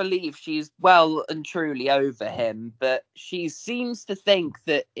really believe she's well and truly over him, but she seems to think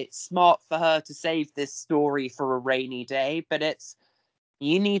that it's smart for her to save this story for a rainy day. But it's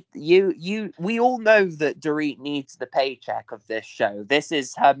we all know that Dorit needs the paycheck of this show. This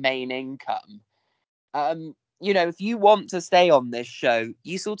is her main income. If you want to stay on this show,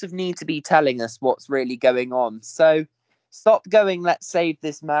 you sort of need to be telling us what's really going on. So stop going, let's save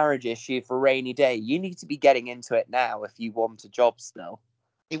this marriage issue for a rainy day. You need to be getting into it now if you want a job still.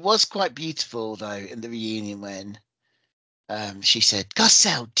 It was quite beautiful though in the reunion when she said,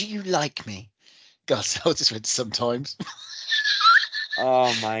 "Garcelle, do you like me?" Garcelle just went sometimes,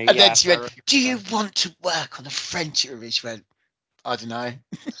 Oh my, and then yeah, she went, very "Do you funny. want to work on a friendship with me?" She went, "I don't know."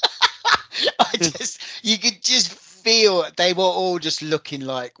 You could just feel they were all just looking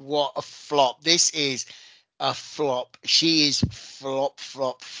like, "What a flop! This is a flop. She is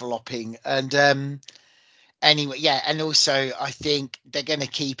flopping." And anyway, yeah, and also I think they're going to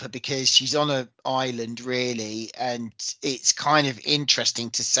keep her because she's on an island, really, and it's kind of interesting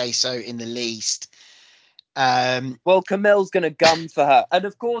to say so in the least. Well, Camille's going to gun for her, and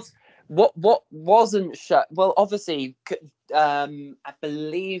of course, what wasn't shut? Well, obviously, I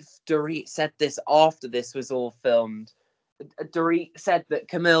believe Dorit said this after this was all filmed. Dorit said that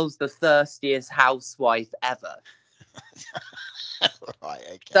Camille's the thirstiest housewife ever. Right,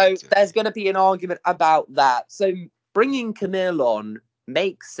 okay, So there's going to be an argument about that. So bringing Camille on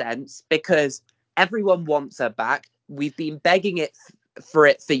makes sense because everyone wants her back. We've been begging for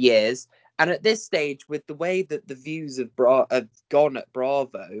it for years. And at this stage, with the way that the views have gone at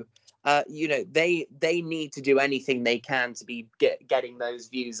Bravo, they need to do anything they can to be getting those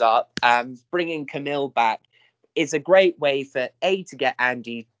views up. Bringing Camille back is a great way for to get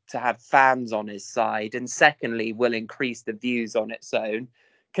Andy to have fans on his side, and secondly, will increase the views on its own.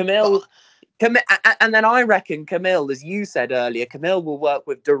 but Camille, and then I reckon Camille, as you said earlier, Camille will work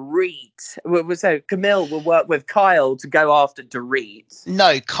with Dorit. So Camille will work with Kyle to go after Dorit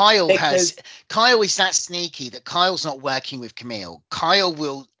no, because Kyle is that sneaky that Kyle's not working with Camille. Kyle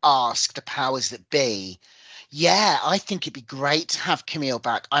will ask the powers that be. Yeah, I think it'd be great to have Camille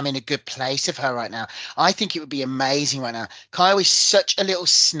back. I'm in a good place of her right now. I think it would be amazing right now. Kyle is such a little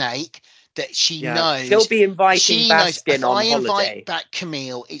snake that yeah, she'll be inviting she knows Baskin if on I invite holiday. back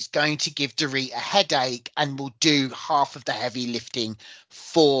Camille, it's going to give Dorit a headache and will do half of the heavy lifting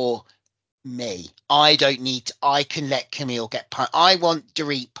for me. I don't need to, I can let Camille get punished. I want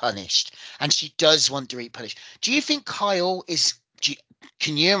Dorit punished. And she does want Dorit punished. Do you think Kyle is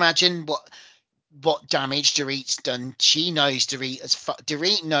can you imagine what damage Dorit's done? She knows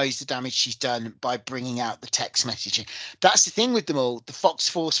Dorit knows the damage she's done by bringing out the text messaging. That's the thing with them all. The Fox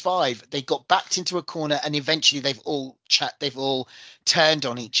Force 5, they got backed into a corner and eventually they've all turned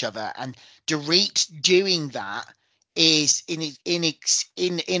on each other. And Dorit doing that is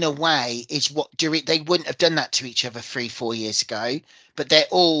in a way is what Dorit they wouldn't have done that to each other 3 4 years ago, but they're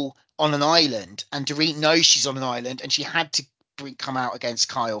all on an island and Dorit knows she's on an island and she had to come out against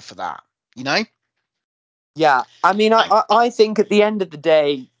Kyle for that, you know. Yeah, I mean, I think at the end of the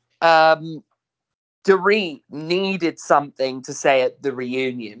day, Dorit needed something to say at the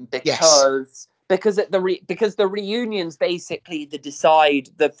reunion Yes. because because the reunion's basically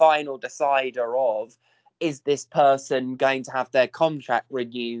the final decider of, is this person going to have their contract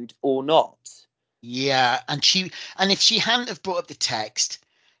renewed or not? Yeah, and if she hadn't have brought up the text,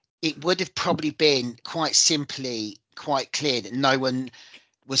 it would have probably been quite simply quite clear that no one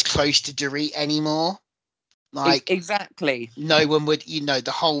was close to Dorit anymore. Like Exactly. no one would,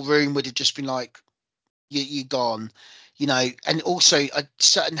 the whole room would have just been like, you gone, and also a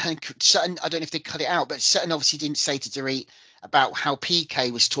certain I don't know if they cut it out, but certain obviously didn't say to Dorit about how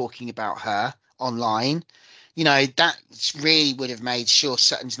PK was talking about her online. That really would have made sure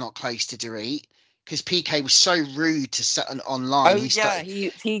Sutton's not close to Dorit because PK was so rude to Sutton online. Oh yeah,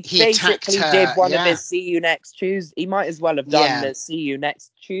 he He attacked basically did her. one of Yeah. his "See you next Tuesday." He might as well have done Yeah. the "See you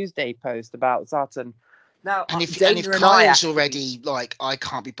next Tuesday" post about Sutton. Now, And if Dana and I Kyle's actually, already like, I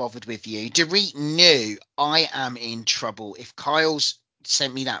can't be bothered with you, Dorit knew I am in trouble. If Kyle's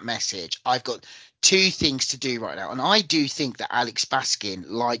sent me that message, I've got two things to do right now. And I do think that Alex Baskin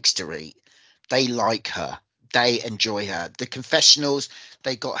likes Dorit. They like her. They enjoy her. The confessionals,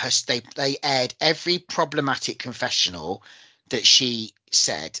 they got her, they aired every problematic confessional that she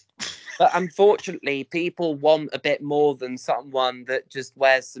said. but unfortunately, people want a bit more than someone that just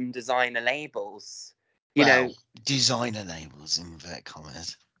wears some designer labels. You know, Well, designer labels in inverted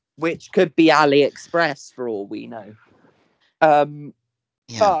commas. which could be AliExpress for all we know. Um,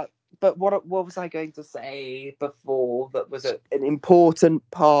 Yeah. but what was I going to say before that was an important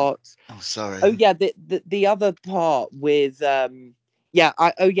part? Oh, sorry. Oh yeah, the other part with Yeah,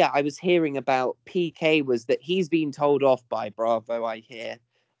 I was hearing about PK was that he's been told off by Bravo, I hear,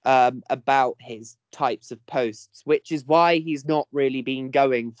 about his types of posts, which is why he's not really been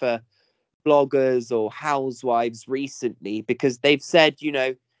going for bloggers or housewives recently, because they've said,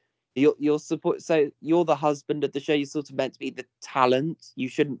 you're support, so you're the husband of the show, you're sort of meant to be the talent. You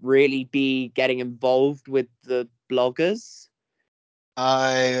shouldn't really be getting involved with the bloggers.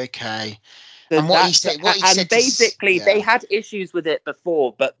 Oh, okay. So And that's what he and said to, basically they yeah. had issues with it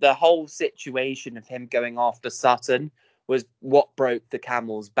before, but the whole situation of him going after Sutton was what broke the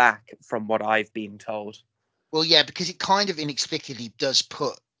camel's back, from what I've been told. Well, yeah, because it kind of inexplicably does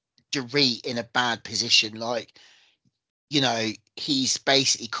put Dorit in a bad position. Like, he's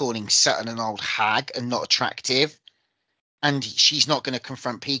basically calling Sutton an old hag and not attractive. And she's not going to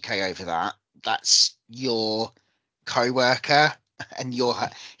confront PK over that. That's your co-worker, and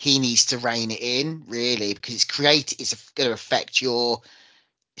he needs to rein it in, really, because it's going to affect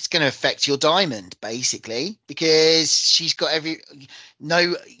your diamond, basically, because she's got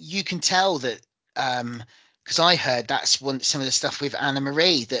no, you can tell that, because I heard that's some of the stuff with Anna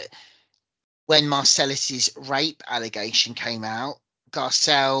Marie, that when Marcellus's rape allegation came out,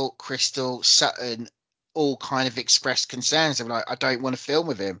 Garcelle, Crystal, Sutton all kind of expressed concerns. They were like, I don't want to film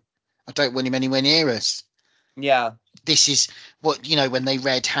with him. I don't want him anywhere near us. Yeah. This is what, when they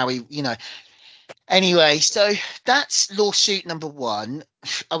read how anyway, so that's lawsuit number one.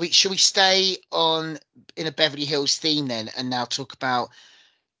 Shall we stay on in a Beverly Hills theme then, and now talk about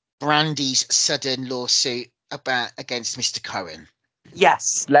Brandy's sudden lawsuit against Mr. Cohen?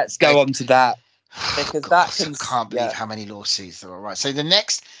 Yes, let's go Okay. on to that, because God, that I can, can't believe yeah. how many lawsuits there are. Right. So the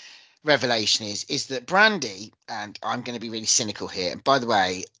next revelation is that Brandy, and I'm going to be really cynical here. And by the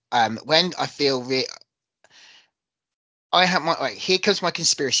way, when I feel I have my right, here comes my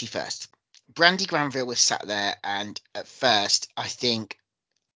conspiracy first. Brandy Granville was sat there, and at first, I think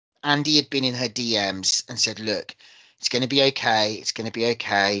Andy had been in her DMs and said, "Look, it's going to be okay. It's going to be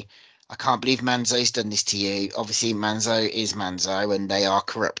okay. I can't believe Manzo's done this to you. Obviously, Manzo is Manzo, and they are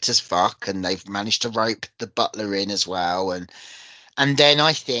corrupt as fuck, and they've managed to rope the butler in as well." And then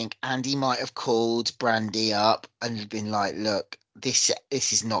I think Andy might have called Brandy up and been like, "Look, this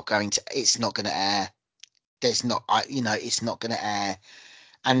is not going to. It's not going to air. There's not. it's not going to air."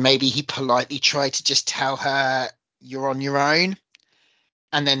 And maybe he politely tried to just tell her, "You're on your own."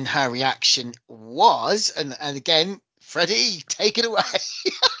 And then her reaction was, and again, Freddie, take it away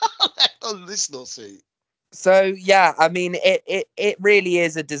on this lawsuit. So yeah, I mean it really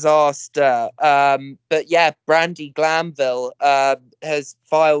is a disaster. But yeah, Brandy Glanville has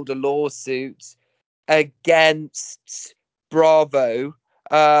filed a lawsuit against Bravo.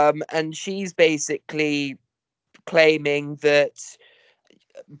 And she's basically claiming that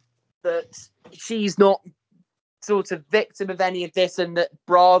she's not sort of victim of any of this, and that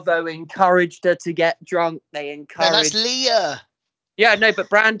Bravo encouraged her to get drunk. They No, that's encouraged. Leah. Yeah, no, but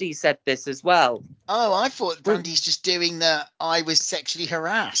Brandy said this as well. Oh, I thought Well, Brandy's just doing the I was sexually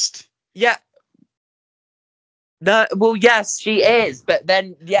harassed. yeah, no, well, yes, she is. But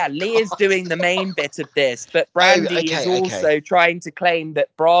then, yeah, Lee is God. doing the main bit of this. But Oh, Brandy is okay, okay. also trying to claim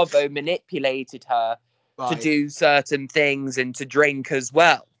that Bravo manipulated her to Right. do certain things and to drink as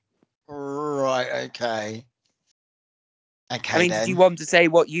well. Right, okay. I Okay mean, did you then. want to say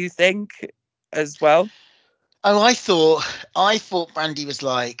what you think as well? Oh, I thought Brandy was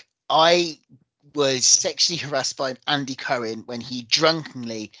like, I was sexually harassed by Andy Cohen when he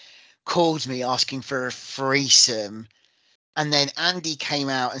drunkenly called me asking for a threesome. And then Andy came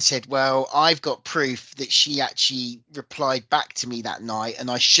out and said, "Well, I've got proof that she actually replied back to me that night, and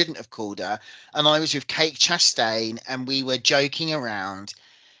I shouldn't have called her. And I was with Kate Chastain, and we were joking around,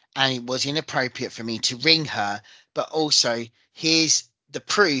 and it was inappropriate for me to ring her. But also, here's the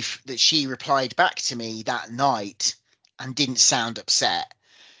proof that she replied back to me that night and didn't sound upset."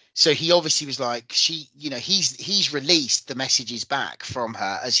 So he obviously was like, he's released the messages back from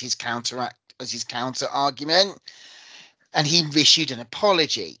her as his counter argument, and he issued an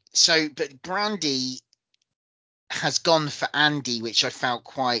apology. So, but Brandy has gone for Andy, which I found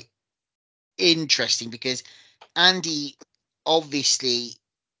quite interesting, because Andy obviously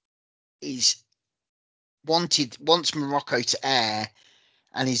is wants Morocco to air,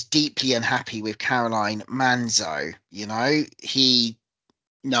 and is deeply unhappy with Caroline Manzo. He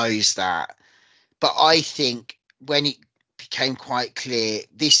knows that. But I think when it became quite clear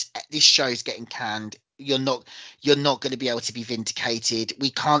this show's getting canned, you're not going to be able to be vindicated.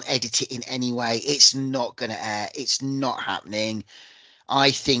 We can't edit it in any way. It's not going to air. It's not happening. I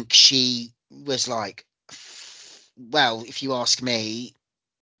think she was like, well, if you ask me,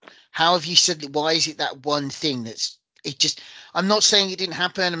 how have you said, why is it that one thing that's it just I'm not saying it didn't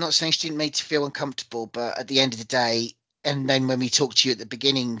happen. I'm not saying she didn't make you feel uncomfortable, but at the end of the day, and then when we talked to you at the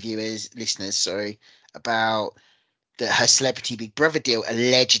beginning, listeners, sorry, about that her Celebrity Big Brother deal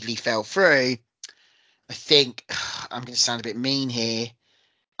allegedly fell through, I think I'm going to sound a bit mean here.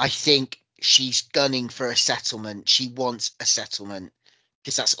 I think she's gunning for a settlement. She wants a settlement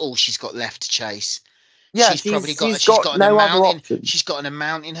because that's all she's got left to chase. Yeah, She's she's got got an no other amount in option. she's got an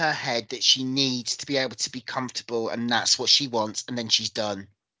amount in her head that she needs to be able to be comfortable, and that's what she wants, and then she's done.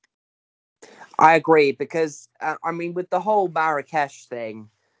 I agree because I mean, with the whole Marrakesh thing,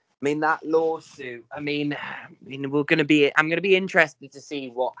 I mean that lawsuit. We're going to be. I'm going to be interested to see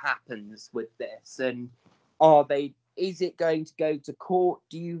what happens with this, and are they? Is it going to go to court?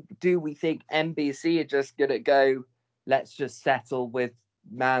 Do we think NBC are just going to go? Let's just settle with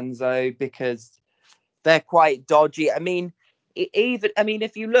Manzo because they're quite dodgy. I mean,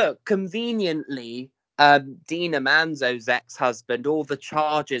 if you look conveniently, Dina Manzo's ex-husband, all the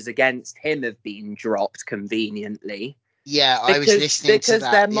charges against him have been dropped conveniently Yeah, I was because listening to they're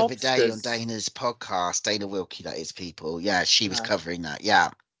that the other day on mobsters. Dana's podcast, Dana Wilkie, that is people. Yeah, she was Yeah. covering that. Yeah,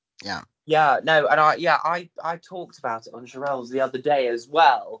 yeah, Yeah, no, and I talked about it on Sherelle's the other day as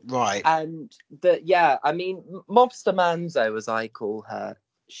well, right. and that yeah, I mean, Mobster Manzo, as I call her,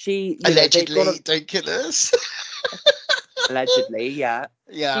 she, they've got Allegedly, a don't kill us. allegedly, yeah,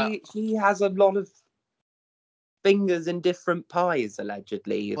 Yeah. she has a lot of fingers in different pies,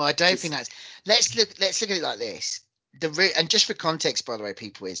 allegedly. Well, I don't think Just that's. Let's look at it like this. And just for context, by the way,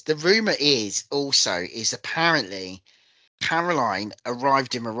 people, is the rumor is apparently Caroline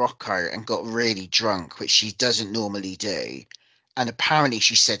arrived in Morocco and got really drunk, which she doesn't normally do. And apparently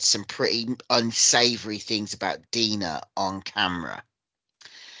she said some pretty unsavory things about Dina on camera.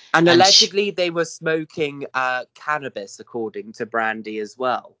 and And allegedly they were smoking cannabis, according to Brandy as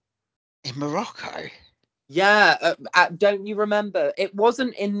well. in Morocco. Yeah, don't you remember? It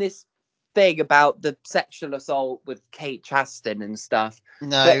wasn't in this thing about the sexual assault with Kate Chaston and stuff,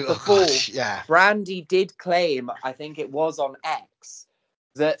 No, but oh God, before yeah. Brandy did claim, I think it was on X,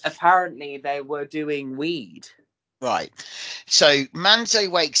 that apparently they were doing weed. Right. So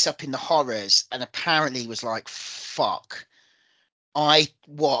Manzo wakes up in the horrors and apparently was like, fuck. I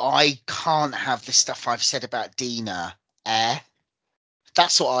can't have the stuff I've said about Dina air.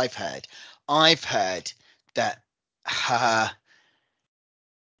 That's what I've heard. I've heard that her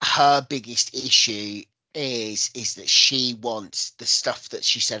her biggest issue is that she wants the stuff that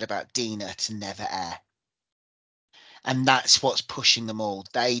she said about Dina to never air. And that's what's pushing them all.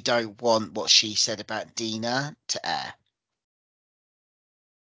 They don't want what she said about Dina to air.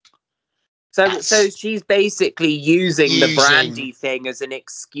 So That's she's basically using the using, Brandy thing as an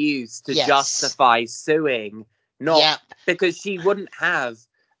excuse to yes. justify suing, not Yep. because she wouldn't have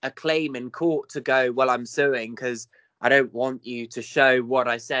a claim in court to go, well, I'm suing because I don't want you to show what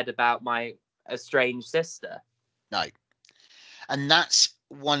I said about my estranged sister. No. And that's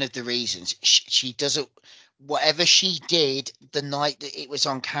one of the reasons she doesn't, whatever she did the night that it was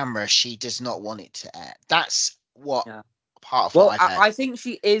on camera, she does not want it to air. That's what Yeah. part of what Well, I've I, heard. I think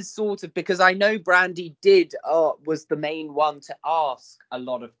she is sort of because I know Brandy did was the main one to ask a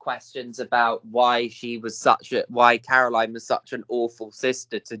lot of questions about why Caroline was such an awful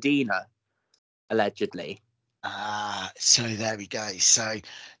sister to Dina, allegedly. So there we go. So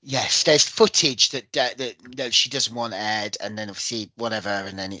yes, there's footage that she doesn't want aired, and then obviously whatever,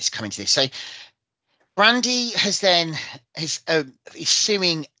 and then it's coming to this. So Brandy has then is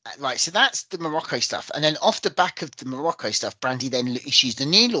suing, right. So that's the Morocco stuff, and then off the back of the Morocco stuff, Brandy then issues the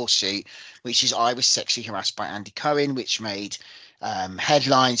new lawsuit, which is I was sexually harassed by Andy Cohen, which made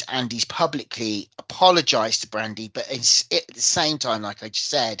headlines. Andy's publicly apologized to Brandy, but at the same time, like I just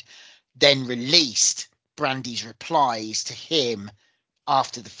said, then released Brandy's replies to him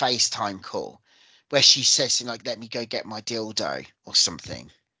after the FaceTime call, where she says something like, "Let me go get my dildo" or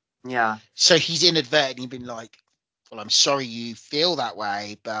something. Yeah. So he's inadvertently been like, "Well, I'm sorry you feel that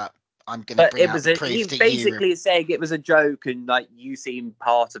way, but I'm going to But bring out the he proof that you." basically is saying it was a joke and like you seem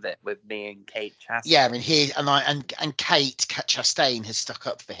part of it with me and Kate Yeah, Chaston. and he and Kate Chastain has stuck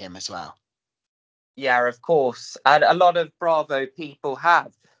up for him as well. Yeah, of course. And a lot of Bravo people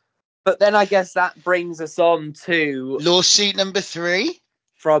have. But then I guess that brings us on to Lawsuit number 3.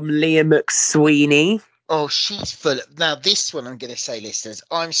 from Leah McSweeney. Oh, she's full of, now this one I'm going to say, listeners,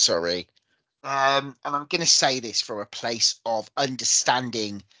 I'm sorry. And I'm going to say this from a place of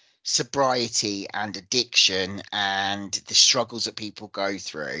understanding sobriety and addiction and the struggles that people go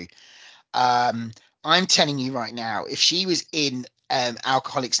through. Um, I'm telling you right now, if she was in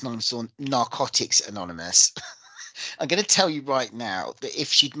Alcoholics Anonymous or Narcotics Anonymous, I'm going to tell you right now that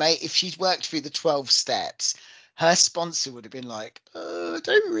if she'd worked through the 12 steps, her sponsor would have been like, I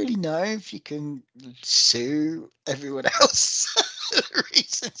don't really know if you can sue everyone else for the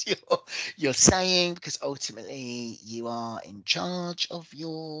reasons you're saying, because ultimately you are in charge of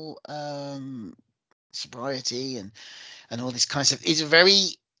your sobriety and all this kind of stuff. It's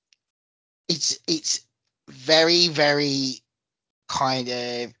very, very kind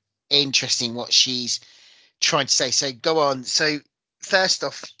of interesting what she's trying to say. So go on. So first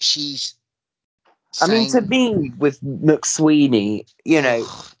off, she's I mean, to saying, me, with McSweeney, you know,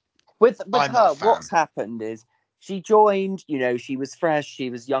 oh, with I'm not a her, fan. what's happened is she joined. You know, she was fresh. She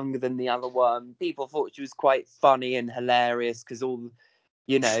was younger than the other one. People thought she was quite funny and hilarious because all,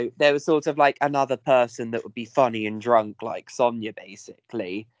 you know, there was sort of like another person that would be funny and drunk, like Sonia,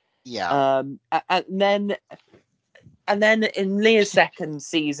 basically. Yeah. And then in Leah's second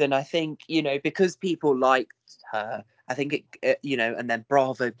season, I think, you know, because people liked her, I think you know, and then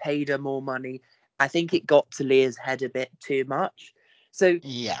Bravo paid her more money. I think it got to Leah's head a bit too much. So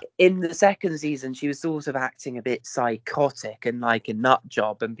Yeah. in the second season, she was sort of acting a bit psychotic and like a nut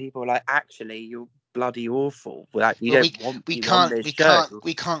job, and people were like, actually, you're bloody awful. Like, we Well, don't want you on this show.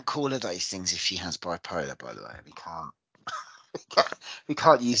 we can't call her those things if she has bipolar. By the way, we can't we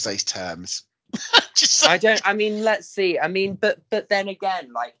can't use those terms. Just I don't. I mean, let's see. I mean, but then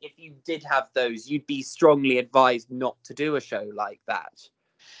again, like if you did have those, you'd be strongly advised not to do a show like that.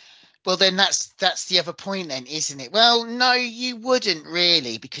 well, then that's the other point, then, isn't it? Well, no, you wouldn't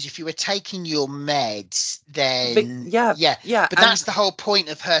really, because if you were taking your meds, But then yeah, yeah. yeah, But and that's the whole point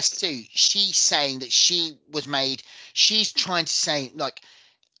of her suit. She's saying that she was made. She's trying to say, like,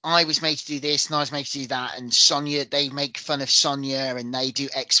 I was made to do this and I was made to do that, and Sonia, they make fun of Sonia and they do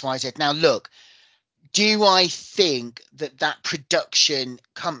X, Y, Z. Now, look, do I think that that production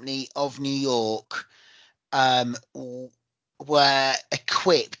company of New York um, were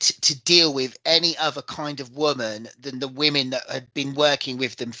equipped to deal with any other kind of woman than the women that had been working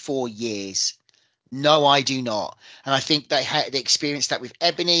with them for years? No, I do not. And I think they experienced that with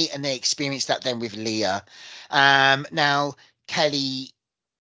Ebony, and they experienced that then with Leah. Now Kelly,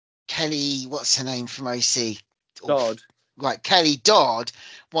 what's her name from OC? Oof. God, Right, Kelly Dodd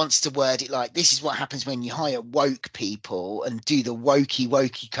wants to word it like, this is what happens when you hire woke people and do the wokey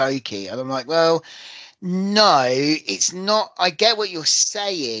cokey. And I'm like, well, no, it's not. I get what you're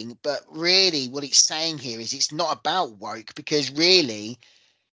saying, but really what it's saying here is it's not about woke, because really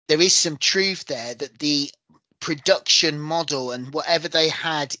there is some truth there that the production model and whatever they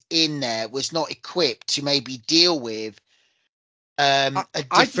had in there was not equipped to maybe deal with I,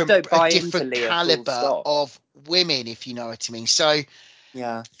 I just don't a buy into different Leah full caliber stop. of women, if you know what I mean. So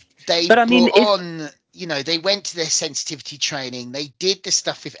Yeah, they but I mean, brought if on, they went to their sensitivity training, they did the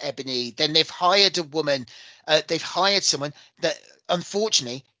stuff with Ebony, then they've hired a woman, they've hired someone that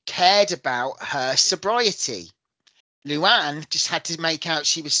unfortunately cared about her sobriety. Luann just had to make out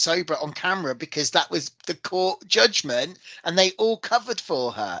she was sober on camera because that was the court judgment, and they all covered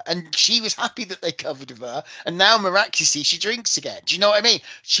for her, and she was happy that they covered for her. And now miraculously she drinks again. Do you know what I mean?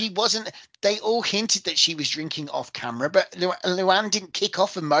 She wasn't. They all hinted that she was drinking off camera, but Luann didn't kick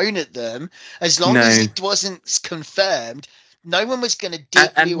off and moan at them. As long as no, it wasn't confirmed, no one was going to dig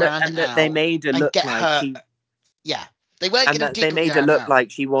Luann and that they out made her and look get like her. she Yeah, they weren't and going to that they dig made her Luann look out.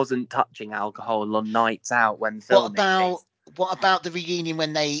 like she wasn't touching alcohol on nights out when What filming. about what about the reunion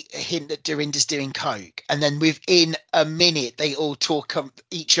when they hint that Dorinda's doing coke, and then within a minute they all talk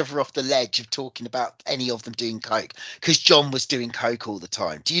each other off the ledge of talking about any of them doing coke because John was doing coke all the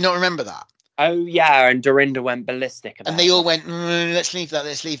time. Do you not remember that? Oh yeah, and Dorinda went ballistic And they about all that. went, let's leave that,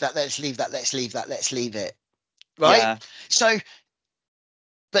 let's leave that, let's leave that, let's leave that, let's leave it. Right? Yeah. So,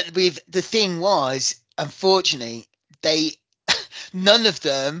 but with the thing was, unfortunately, they none of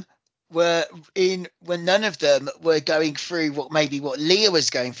them were in when none of them were going through what Leah was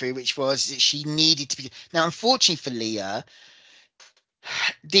going through, which was that she needed to be. Now, unfortunately for Leah,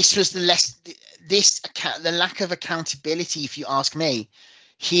 this was the lack of accountability, if you ask me.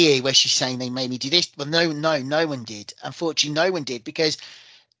 Here, where she's saying they made me do this, well, no one did. Unfortunately, no one did, because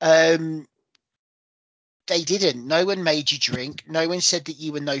um, they didn't. No one made you drink. No one said that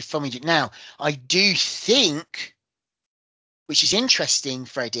you were no fun with it. Now, I do think, which is interesting,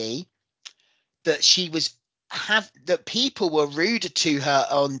 Freddie, that she was have that people were ruder to her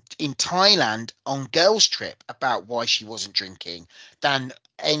on in Thailand on girls trip about why she wasn't drinking than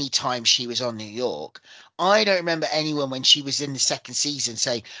any time she was on New York. I don't remember anyone when she was in the second season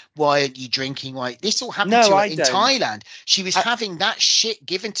saying, why aren't you drinking? Why this all happened No, to her I in don't. Thailand. She was I, having that shit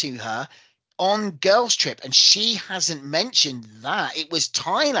given to her on girls trip, and she hasn't mentioned that. It was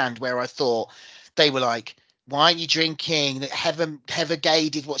Thailand where I thought they were like, why are you drinking? That Heather Gay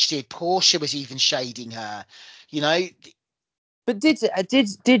did what she did. Portia was even shading her. You know, But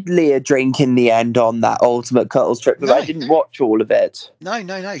did Leah drink in the end on that ultimate cuddles trip? Because I no, didn't watch all of it.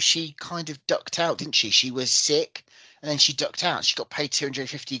 no. She kind of ducked out, didn't she? She was sick, and then she ducked out. She got paid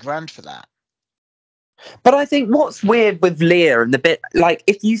 250 grand for that. But I think what's weird with Leah and the bit, like,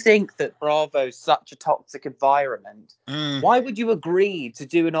 if you think that Bravo's such a toxic environment, Mm. why would you agree to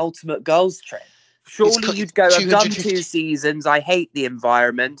do an ultimate girls trip? It's Surely you'd go, I've done 2 250. seasons. I hate the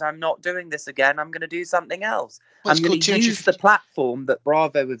environment. I'm not doing this again. I'm going to do something else. Well, I'm it's going called to use the 250. platform that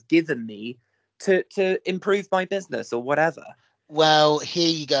Bravo have given me to improve my business or whatever. Well, here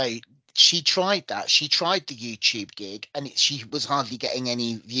you go. She tried that. She tried the YouTube gig, and she was hardly getting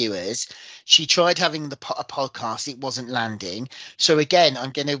any viewers. She tried having a podcast. It wasn't landing. So again,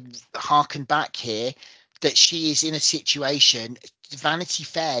 I'm going to harken back here that she is in a situation. Vanity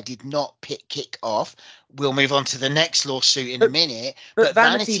Fair did not kick off. We'll move on to the next lawsuit in a But minute. but But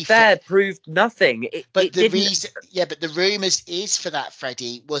Vanity Vanity Fair. Fair proved nothing. But It the didn't. reason, yeah, but the rumors is for that,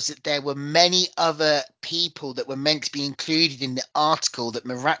 Freddie, was that there were many other people that were meant to be included in the article that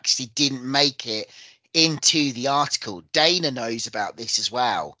miraculously didn't make it into the article. Dana knows about this as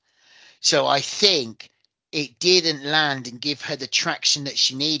well. So I think it didn't land and give her the traction that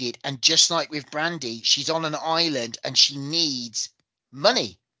she needed. And just like with Brandy, she's on an island and she needs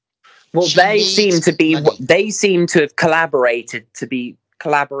money. Well, She needs money. they seem to have collaborated to be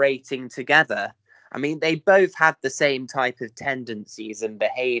collaborating together. I mean, they both had the same type of tendencies and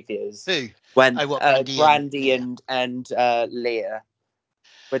behaviors Who? when Oh, what, Brandy and Brandy Leah? and Leah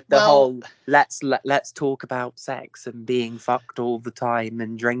with the Well, whole let's talk about sex and being fucked all the time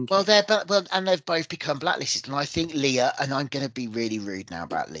and Well, drinking. and they've both become blacklisted. And I think Leah, and I'm going to be really rude now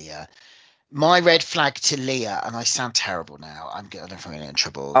about Leah. My red flag to Leah, and I sound terrible now. I don't know if I'm going to get in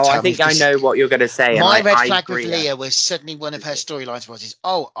trouble. Oh, I Tell me think if I this. know what you're going to say, and My red I flag with agree. Leah was suddenly one of her storylines is,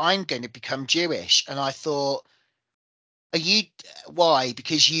 oh, I'm going to become Jewish, and I thought, are you? Why?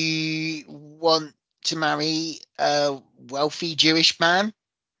 Because you want to marry a wealthy Jewish man,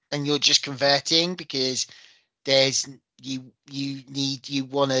 and you're just converting because there's you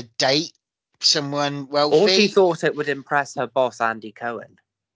want to date someone Or she wealthy. thought it would impress her boss, Andy Cohen.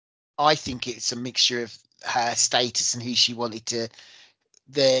 I think it's a mixture of her status and who she wanted to,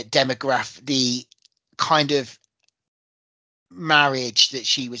 the demographic, the kind of marriage that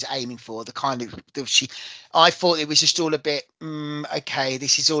she was aiming for, the kind of I thought it was just all a bit okay,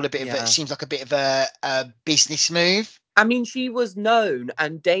 this is all a bit of it Yeah. seems like a bit of a business move. I mean, she was known,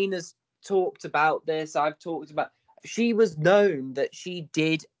 and Dana's talked about this. I've talked about. She was known that she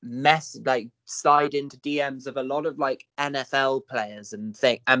did slide into DMs of a lot of like NFL players and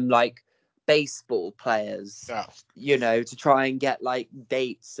like baseball players, Yeah. to try and get like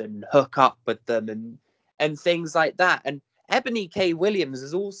dates and hook up with them and things like that. And Ebony K. Williams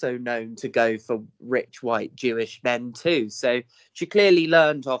is also known to go for rich white Jewish men too. So she clearly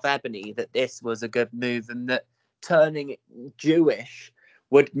learned off Ebony that this was a good move and that turning Jewish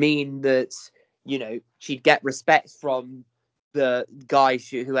would mean that she'd get respect from the guy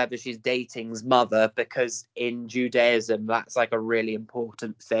whoever she's dating's mother, because in Judaism that's like a really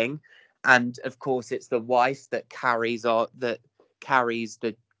important thing, and of course it's the wife that carries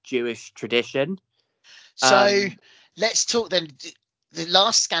the Jewish tradition. So let's talk then. The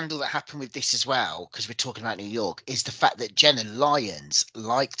last scandal that happened with this as well, because we're talking about New York, is the fact that Jenna Lyons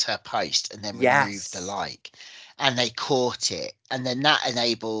liked her post and then removed the Yes. like, and they caught it, and then that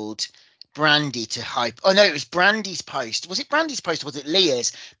enabled Brandy to hype. Oh no, it was Brandy's post. Was it Brandy's post or was it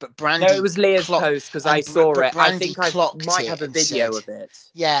Leah's? But No, it Brandy was Leah's clocked post because I saw but it. I Brandy think I clocked might it have a and said, video of it.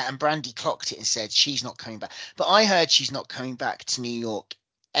 yeah, and Brandy clocked it and said she's not coming back. But I heard she's not coming back to New York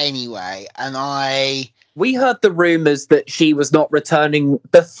anyway, and We heard the rumors that she was not returning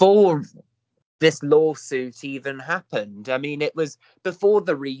before this lawsuit even happened. I mean, it was before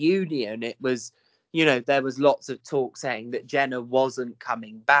the reunion. It was, there was lots of talk saying that Jenna wasn't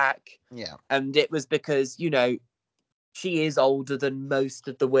coming back. yeah. And it was because, she is older than most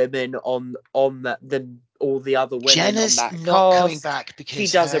of the women on that than all the other women on Jenna's that not coming cast. back She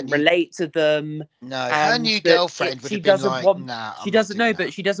because doesn't relate to them, her and new that girlfriend would she have been doesn't like, want. nah, She I'm not doesn't doing know, that.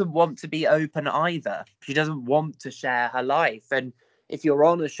 but she doesn't want to be open either. She doesn't want to share her life. And if you're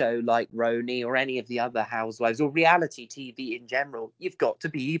on a show like Roni or any of the other housewives or reality TV in general, you've got to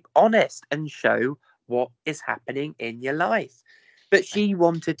be honest and show what is happening in your life. But she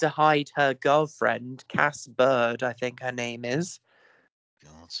wanted to hide her girlfriend, Cass Bird, I think her name is.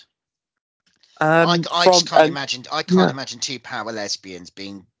 God. I just From can't imagine. I can't yeah. imagine two power lesbians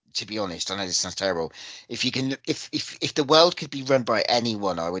being. To be honest, I know this sounds terrible. If you can, if the world could be run by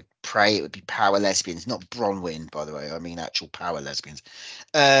anyone, I would pray it would be power lesbians, not Bronwyn, by the way. I mean actual power lesbians.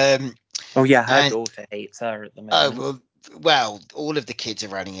 Um, Oh yeah, her And daughter hates her at the oh moment. well, all of the kids are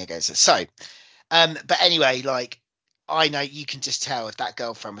running against her. So, but anyway, like I know you can just tell if that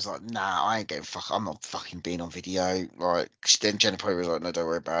girlfriend was like, nah, I ain't getting I'm not fucking being on video. Like then Jenna probably was like, no, don't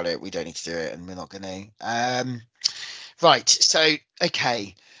worry about it. We don't need to do it, and we're not gonna. Right. So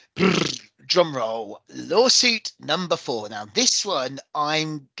okay. Drum roll. Lawsuit number 4. Now, this one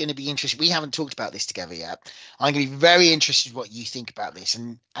I'm going to be interested. We haven't talked about this together yet. I'm going to be very interested what you think about this.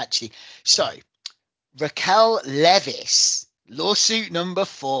 And actually, so Raquel Levis, lawsuit number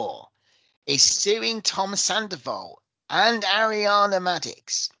 4, is suing Tom Sandoval and Ariana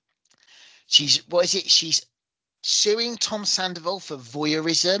Madix. What is it? She's suing Tom Sandoval for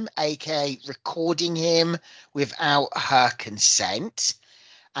voyeurism, aka recording him without her consent,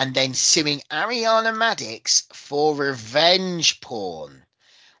 and then suing Ariana Madix for revenge porn.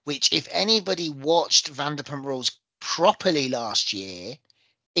 Which, if anybody watched Vanderpump Rules properly last year,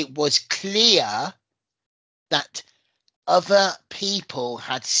 it was clear that other people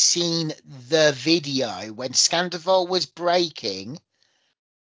had seen the video when Scandival was breaking.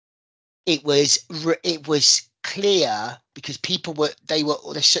 It was clear because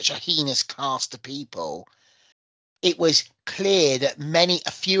there's such a heinous cast of people. It was clear that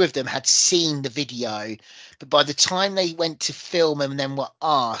a few of them had seen the video, but by the time they went to film and then were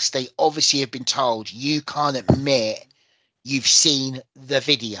asked, they obviously had been told you can't admit you've seen the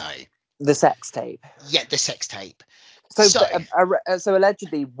video, The sex tape. yet the sex tape. So, So so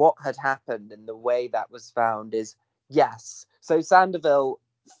allegedly, what had happened and the way that was found is yes. So Sandoval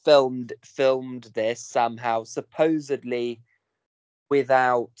filmed this somehow, supposedly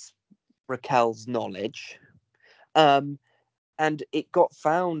without Raquel's knowledge, um, and it got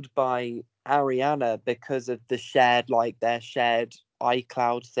found by Ariana because of their shared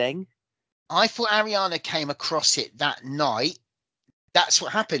iCloud thing. I thought Ariana came across it that night. That's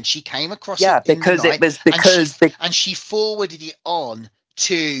what happened. She came across it Yeah, in the because it night, was and she because the and she forwarded it on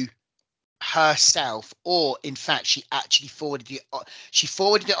to herself, or in fact she forwarded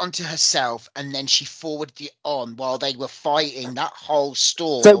it onto herself, and then she forwarded it on while they were fighting that whole so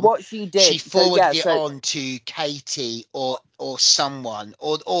storm. what she She did. So forwarded yeah, it so on to Katie or someone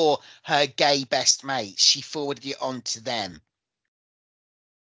or her gay best mates. She forwarded it on to them.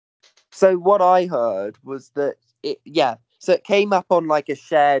 So what I heard was that so it came up on like a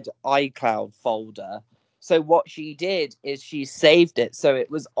shared iCloud folder. So what she did is she saved it so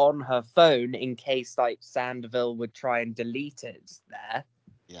it was on her phone in case like Sandville would try and delete it there.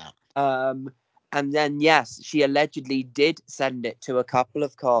 Yeah. Um and then yes, she allegedly did send it to a couple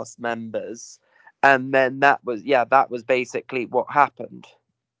of cast members, and then that was basically what happened.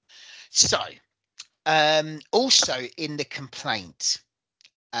 So also in the complaint,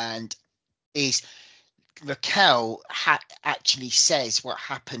 and is Raquel actually says what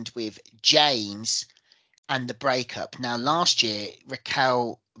happened with James and the breakup. Now, last year,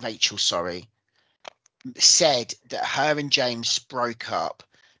 Rachel, sorry, said that her and James broke up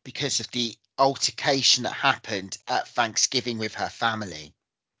because of the altercation that happened at Thanksgiving with her family,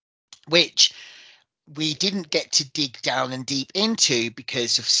 which we didn't get to dig down and deep into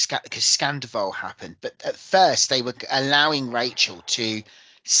because Scandival happened. But at first, they were allowing Rachel to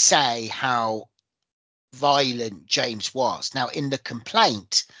say how violent James was. Now, in the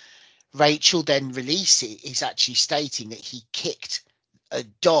complaint, Rachel then is actually stating that he kicked a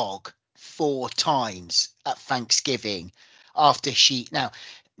dog 4 times at Thanksgiving after she now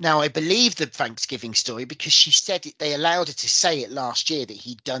I believe the Thanksgiving story because she said it, they allowed her to say it last year that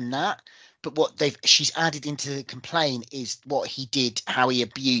he'd done that. But what she's added into the complaint is what he did, how he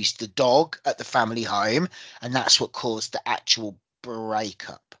abused the dog at the family home, and that's what caused the actual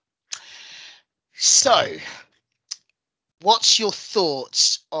breakup. So what's your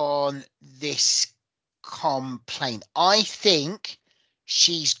thoughts on this complaint? I think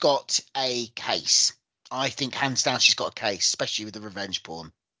she's got a case. I think hands down she's got a case, especially with the revenge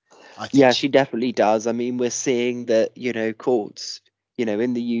porn. I think Yeah, she, she definitely does. I mean, we're seeing that, courts,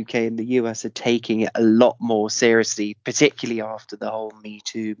 in the UK and the US are taking it a lot more seriously, particularly after the whole Me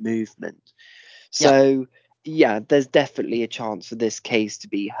Too movement. yeah. So, yeah, there's definitely a chance for this case to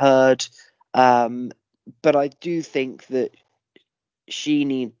be heard. Um, but I do think that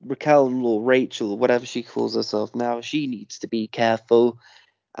Raquel or Rachel, whatever she calls herself now, she needs to be careful,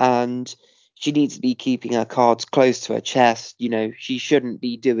 and she needs to be keeping her cards close to her chest. She shouldn't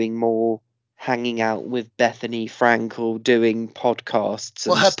be doing more hanging out with Bethany Frankel doing podcasts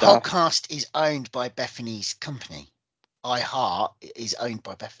Well, and her stuff. podcast is owned by Bethany's company. iHeart is owned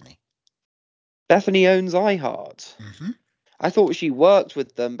by Bethany. Bethany owns iHeart. Hmm. I thought she worked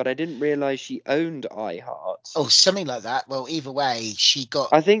with them, but I didn't realize she owned iHeart. Oh, something like that. Well, either way,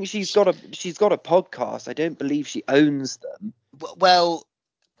 I think she's got a podcast. I don't believe she owns them. well,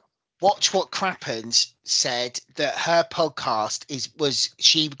 Watch What Crappens said that her podcast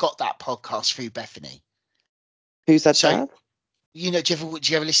she got that podcast through Bethany. Who said So that? do you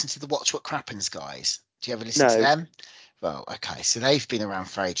ever listen to the Watch What Crappens guys? Do you ever listen to No. them? Well, okay, so they've been around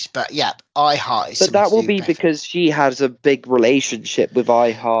for ages, but yeah, iHeart is But something that to will do with be Bethany. because she has a big relationship with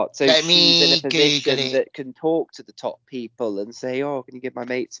iHeart, so Let she's in a me Google position it. that can talk to the top people and say, "Oh, can you give my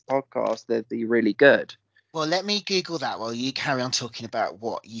mates a podcast? They'd be really good." Well, let me Google that while you carry on talking about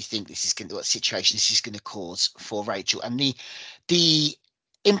what you think what situation this is going to cause for Rachel and the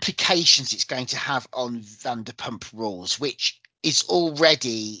implications it's going to have on Vanderpump Rules, which is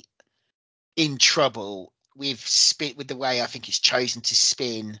already in trouble with the way I think it's chosen to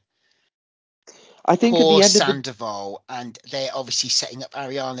spin I think at poor the end of the Sandoval, and they're obviously setting up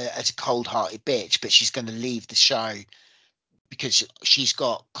Ariana as a cold-hearted bitch, but she's going to leave the show because she's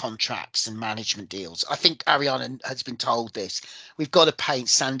got contracts and management deals. I think Ariana has been told this. We've got to paint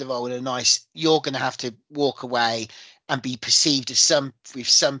Sandoval in a nice. You're going to have to walk away and be perceived as with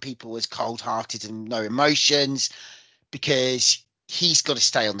some people as cold-hearted and no emotions because he's got to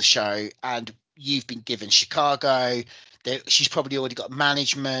stay on the show, and you've been given Chicago. She's probably already got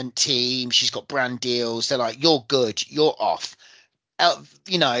management team. She's got brand deals. They're like, you're good, you're off.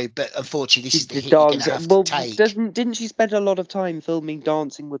 But unfortunately, this is the the hit you're going to dogs, have to well, take. didn't she spend a lot of time filming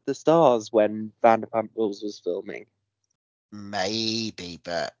Dancing with the Stars when Vanderpump Rules was filming? Maybe,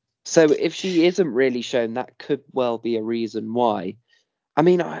 but So if she isn't really shown, that could well be a reason why. I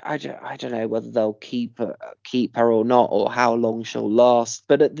mean, I don't know whether they'll keep her or not, or how long she'll last.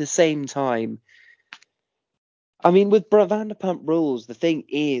 But at the same time, I mean, with Vanderpump Rules, the thing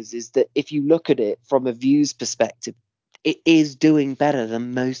is that if you look at it from a views perspective, it is doing better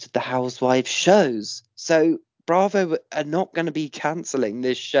than most of the Housewives shows. So Bravo are not going to be cancelling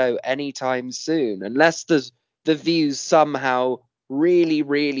this show anytime soon, unless the views somehow really,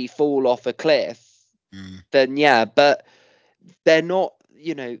 really fall off a cliff. mm, Then yeah, but they're not.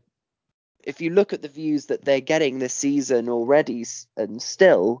 You know, if you look at the views that they're getting this season already, and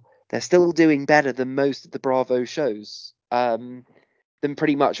still they're still doing better than most of the Bravo shows, than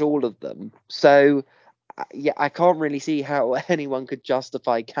pretty much all of them. So yeah, I can't really see how anyone could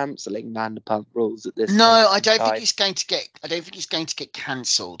justify cancelling Vanderpump Rules at this no, moment I in don't think time. it's going to get. I don't think it's going to get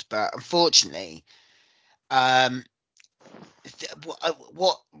cancelled. But unfortunately, um,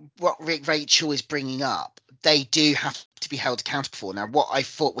 what Rachel is bringing up, they do have to be held accountable for. Now, what I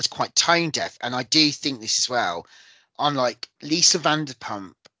thought was quite tone deaf, and I do think this as well. I'm like Lisa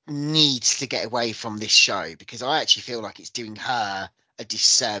Vanderpump needs to get away from this show because I actually feel like it's doing her a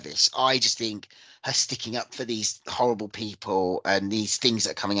disservice. I just think her sticking up for these horrible people and these things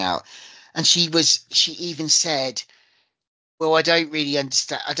that are coming out. And she even said, well, I don't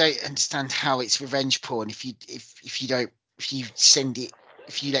understand how it's revenge porn if you don't if you send it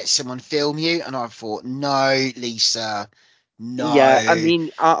if you let someone film you. And I thought, no, Lisa, Yeah, I no,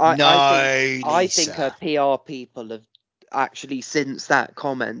 mean, no, I think her Lisa. PR people have actually since that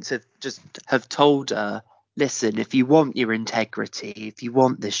comment have told her, listen, if you want your integrity, if you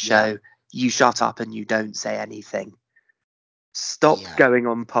want this Yeah, show, you shut up and you don't say anything. Stop yeah. going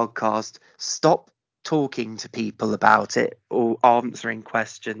on podcast. Stop talking to people about it or answering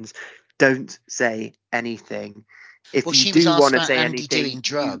questions. Don't say anything. If Well, you she was do asked want to about say Andy anything, doing you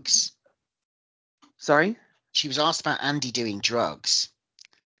drugs. sorry. She was asked about Andy doing drugs.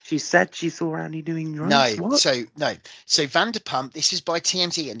 She said she saw Andy doing drugs. No, What? so Vanderpump. This was by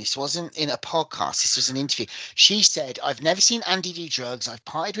TMZ, and this wasn't in a podcast. This was an interview. She said, "I've never seen Andy do drugs. I've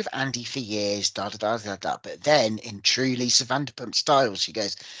partied with Andy for years." Da da da da da. But then, in true Lisa Vanderpump style, she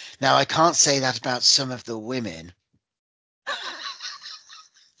goes, "Now I can't say that about some of the women."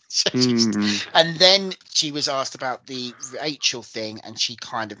 So Hmm. and then she was asked about the Rachel thing, and she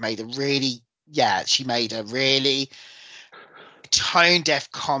kind of made a really, yeah, she made a really tone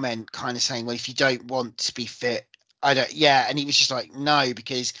deaf comment, kind of saying, "Well, if you don't want to be fit, I don't." Yeah, and he was just like, "No,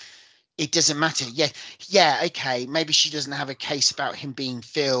 because it doesn't matter." Yeah, yeah, okay, maybe she doesn't have a case about him being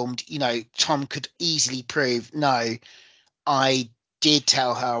filmed. Tom could easily prove, no, I did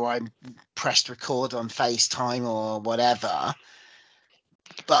tell her I pressed record on FaceTime or whatever.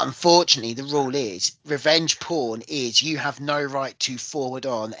 But unfortunately, the rule is revenge porn is you have no right to forward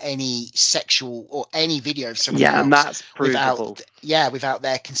on any sexual or any video of somebody Yeah, and else that's provable. without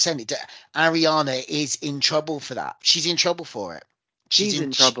their consent. Ariana is in trouble for that. She's in trouble for it. She's She's in,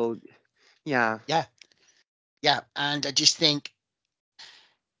 in trouble. Yeah. yeah, yeah. And I just think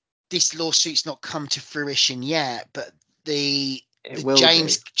this lawsuit's not come to fruition yet, but It the will do.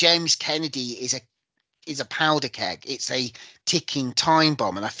 James Kennedy is a powder keg. It's a ticking time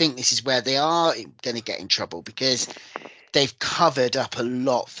bomb, and I think this is where they are going to get in trouble because they've covered up a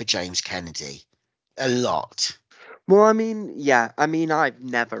lot for James Kennedy, a lot. Well, I mean, yeah, I mean, I've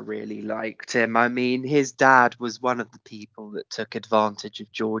never really liked him. I mean, his dad was one of the people that took advantage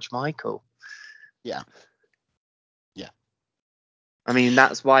of George Michael. Yeah, yeah. I mean,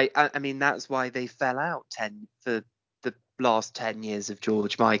 that's why. I mean, that's why they fell out for the last 10 years of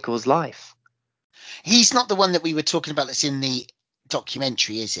George Michael's life. He's not the one that we were talking about that's in the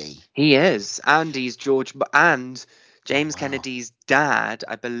documentary, is he? He is, and and Oh James wow. Kennedy's dad,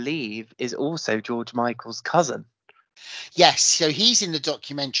 I believe, is also George Michael's cousin. Yes, so he's in the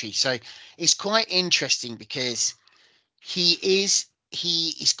documentary. So it's quite interesting because he is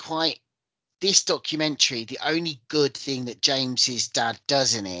quite this documentary, the only good thing that James's dad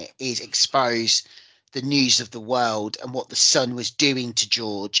does in it is expose the news of the world and what the son was doing to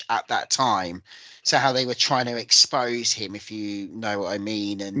George at that time. So how they were trying to expose him, if you know what I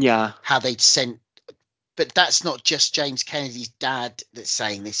mean, and Yeah, how they'd sent. But that's not just James Kennedy's dad that's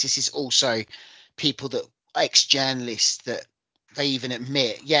saying this. This is also people that ex-journalists that they even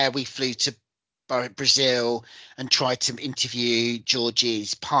admit, yeah, we flew to Brazil and tried to interview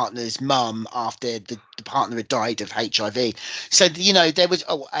George's partner's mum after the partner had died of HIV. So, there was,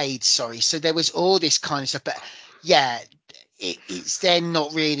 AIDS, sorry. So there was all this kind of stuff. But yeah, it's then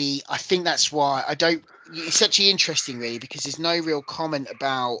not really, I think that's why I don't, it's such interesting, really, because there's no real comment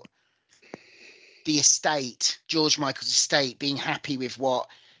about the estate, George Michael's estate, being happy with what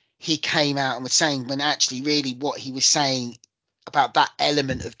he came out and was saying, when actually, really, what he was saying about that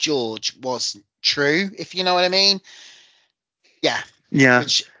element of George was true, if you know what I mean. Yeah. yeah,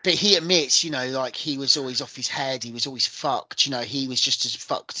 But he admits, like he was always off his head. He was always fucked. He was just as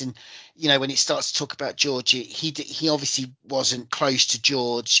fucked. And when it starts to talk about George, he obviously wasn't close to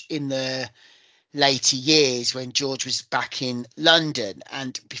George in the later years when George was back in London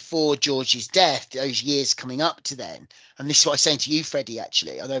and before George's death, those years coming up to then. And this is what I was saying to you, Freddie,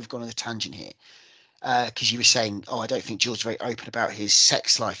 actually. I know I've gone on a tangent here because you were saying, I don't think George very open about his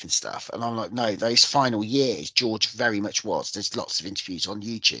sex life and stuff. And I'm like, no, those final years, George very much was. There's lots of interviews on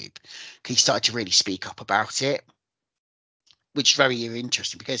YouTube. He started to really speak up about it, which is very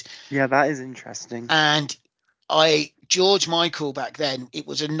interesting because, yeah. That is interesting. and George Michael back then, it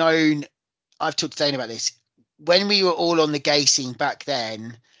was a known, I've talked to Dane about this. When we were all on the gay scene back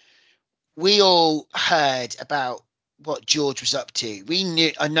then, we all heard about what George was up to. We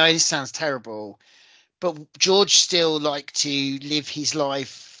knew, I know this sounds terrible, but George still liked to live his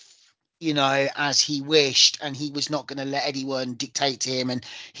life, as he wished, and he was not going to let anyone dictate to him. And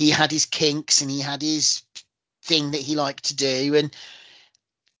he had his kinks and he had his thing that he liked to do. And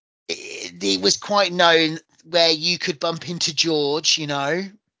it was quite known where you could bump into George,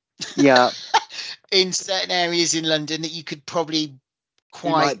 Yeah, in certain areas in London that you could probably he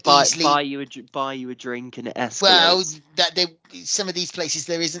quite might easily. buy you a drink and it Well, escalates. that they some of these places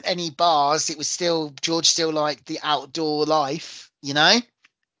there isn't any bars. It was still George still liked the outdoor life.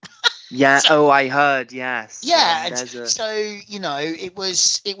 Yeah. So Oh, I heard. Yes. yeah, and There's a. so it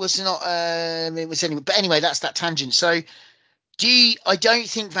was not it was anyway. But anyway, that's that tangent. So I don't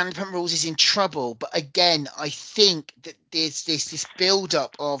think Vanderpump Rules is in trouble, but again, I think that there's this build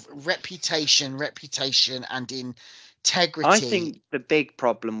up of reputation, and I integrity. think the big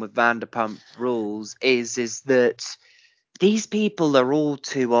problem with Vanderpump Rules is that these people are all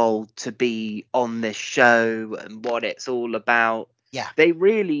too old to be on this show and what it's all about. Yeah. They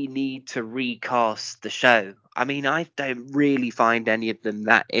really need to recast the show. I mean, I don't really find any of them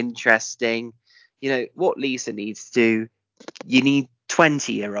that interesting. What Lisa needs to do, you need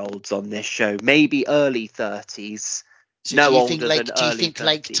 20-year-olds on this show, maybe early 30s, So no older than do you early think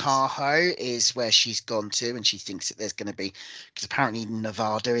Lake 30s. Tahoe is where she's gone to, and she thinks that there's going to be, because apparently in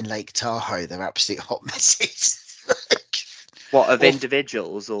Nevada in Lake Tahoe they're absolute hot messes. What, of or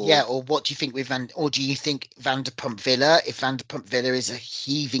individuals Yeah, or. or what do you think or do you think Vanderpump Villa, if Vanderpump Villa is a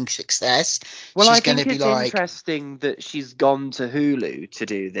heaving success, Well, I she's going to think be it's like, interesting that she's gone to Hulu to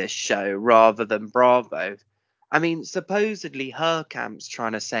do this show rather than Bravo. I mean, supposedly her camp's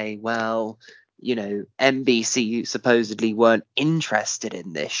trying to say, well, NBC supposedly weren't interested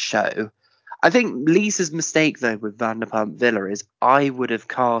in this show. I think Lisa's mistake, though, with Vanderpump Villa is I would have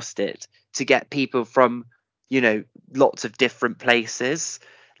cast it to get people from, lots of different places,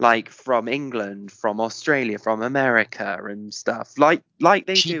 like from England, from Australia, from America, and stuff, like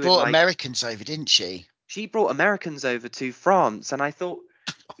they she do in brought like Americans over, didn't she? she brought Americans over to France, and I thought,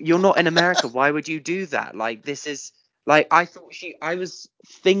 you're not in America. Why would you do that? Like, this is like I thought I was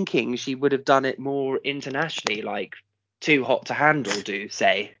thinking she would have done it more internationally, like Too Hot to Handle do,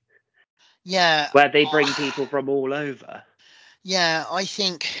 say, Yeah. where they bring people from all over. Yeah, I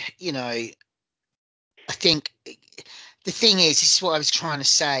think, I think the thing is, this is what I was trying to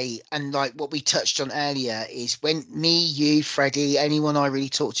say, and like what we touched on earlier is when me, you, Freddie, anyone I really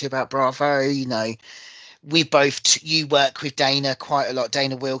talk to about Bravo, we both you work with Dana quite a lot,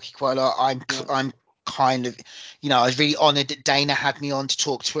 Dana Wilkie quite a lot. Yeah. I'm kind of, I was really honoured that Dana had me on to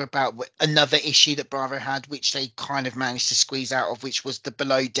talk to her about another issue that Bravo had, which they kind of managed to squeeze out of, which was the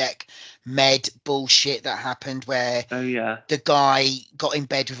below deck med bullshit that happened where Oh yeah. the guy got in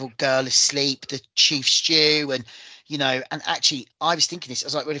bed with a girl asleep, the chief stew, and and actually I was thinking this, I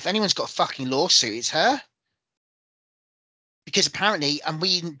was like, well, if anyone's got a fucking lawsuit, it's her. Because apparently, and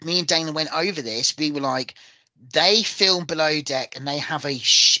me and Dana went over this, we were like, they film below deck and they have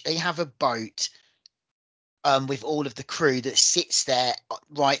a boat with all of the crew that sits there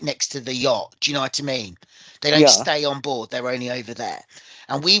right next to the yacht. Do you know what I mean? They don't Yeah. stay on board, they're only over there.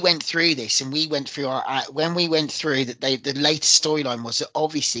 And we went through this, and we went through when we went through that, the latest storyline was that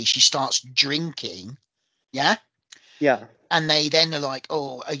obviously she starts drinking, yeah, Yeah. and they then are like,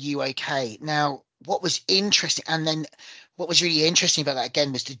 oh, are you okay? Now what was interesting, and then what was really interesting about that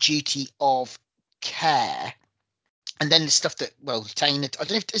again was the duty of care, and then the stuff that, well, Dana, I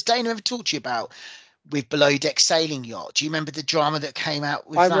don't know if has Dana ever talked to you about with below deck sailing yacht. Do you remember the drama that came out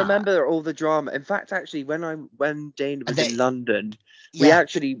with I that? remember all the drama. In fact, actually, when Dana And was they, in London, we yeah,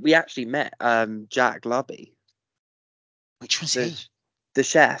 actually met Jack Lubby, which one's the he? the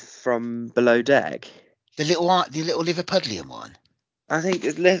chef from Below Deck. The little Liverpudlian one. I think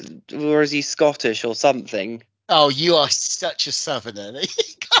or is he Scottish or something? Oh, you are such a southerner.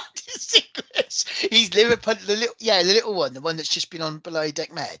 You can't distinguish. He's Liverpool, the little one, the one that's just been on below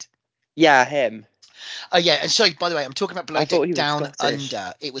deck med. Yeah, him. Oh yeah, and sorry, by the way, I'm talking about I below thought he deck was down Scottish.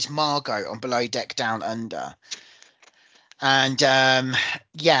 under. It was Margot on below deck down under, and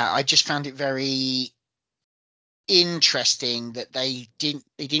yeah, I just found it very interesting that they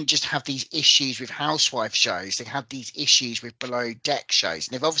didn't just have these issues with housewife shows, they had these issues with below deck shows,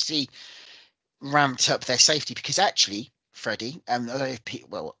 and they've obviously ramped up their safety because actually, Freddie, I don't know if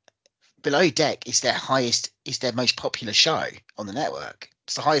well, below deck is their most popular show on the network.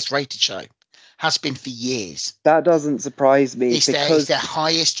 It's the highest rated show, has been for years. That doesn't surprise me It's their because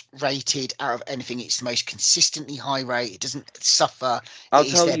highest rated out of anything. It's the most consistently high rate. It doesn't suffer. I'll It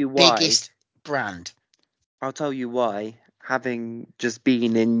is tell their you why. biggest brand. I'll tell you why. Having just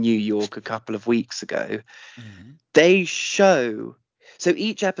been in New York a couple of weeks ago, Mhm. they show. So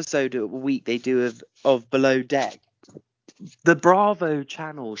each episode a week they do of Below Deck. The Bravo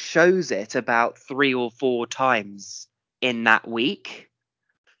channel shows it about 3 or 4 times in that week,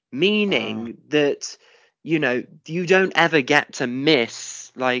 Wow. meaning that you don't ever get to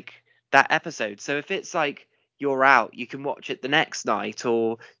miss like that episode. So if it's like you're out, you can watch it the next night,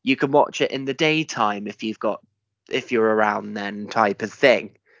 or you can watch it in the daytime if you're around then, type of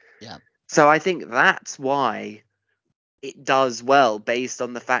thing. Yeah. So I think that's why it does well, based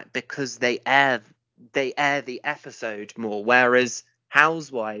on the fact because they air the episode more, whereas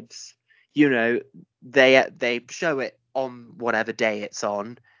Housewives, they show it on whatever day it's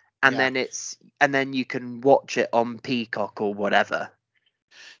on, and Yeah. then you can watch it on Peacock or whatever.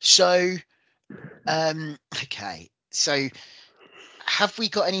 So, okay. So, have we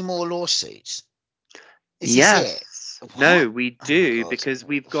got any more lawsuits? Is this it? Yes. What? No, we Oh my do, god. because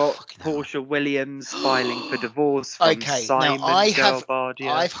we've got Fucking Portia Williams filing for hell. divorce from Okay. Now Simon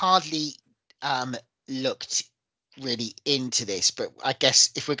Galbadia. I've hardly looked really into this, but I guess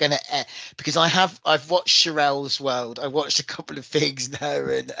if we're gonna because I've watched Sherelle's World. I watched a couple of things now,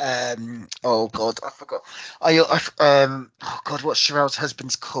 and oh god, I forgot. Oh god, what's Sherelle's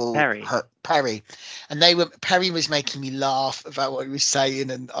husband's called? Perry. Perry, and Perry was making me laugh about what he was saying,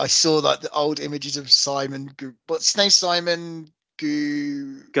 and I saw like the old images of what's his name, Simon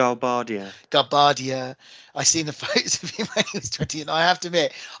Galbadia. Garbadia. I seen the photos of him when he was 20, and I have to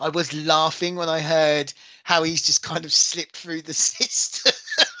admit, I was laughing when I heard how he's just kind of slipped through the system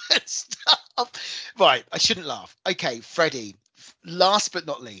and stuff. Right, I shouldn't laugh. Okay, Freddie, last but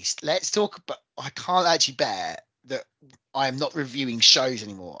not least, let's talk about. I can't actually bear that I am not reviewing shows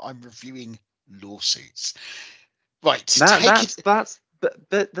anymore. I'm reviewing lawsuits. Right, to That take that's but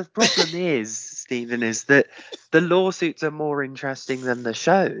the problem is, Stephen, is that the lawsuits are more interesting than the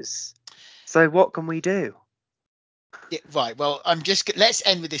shows. So what can we do? right. Well, let's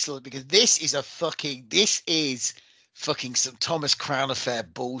end with this little because this is fucking some Thomas Crown affair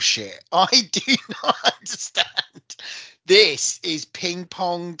bullshit. I do not understand. This is ping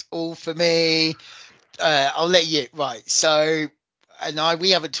ponged all for me. I'll let you. Right. So we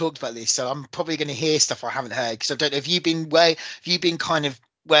haven't talked about this, so I'm probably going to hear stuff I haven't heard, because I don't know. Have you been kind of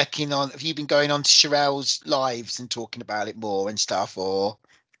working on? Have you been going on to Sherelle's lives and talking about it more and stuff, or?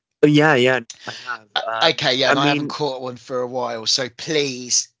 Yeah, yeah, I have. Okay, yeah, I and I haven't mean, caught one for a while, so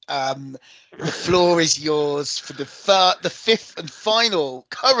please, the floor is yours for the fifth and final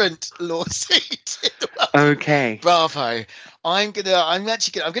current lawsuit in the world of okay. Bravo. I'm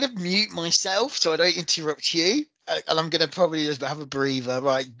gonna mute myself so I don't interrupt you, and I'm gonna probably just have a breather.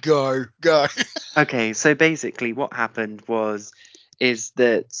 Right, go. Okay, so basically what happened is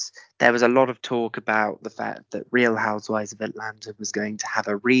that there was a lot of talk about the fact that Real Housewives of Atlanta was going to have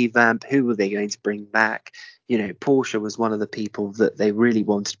a revamp. Who were they going to bring back? You know, Portia was one of the people that they really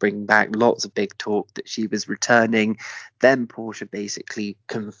wanted to bring back. Lots of big talk that she was returning. Then Portia basically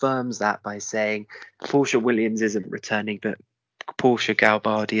confirms that by saying Portia Williams isn't returning, but Portia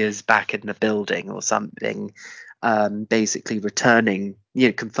Galbadia is back in the building or something, basically returning,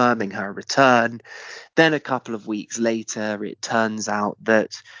 confirming her return. Then a couple of weeks later, it turns out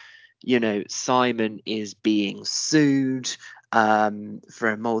that, Simon is being sued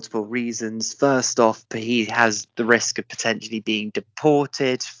for multiple reasons. First off, he has the risk of potentially being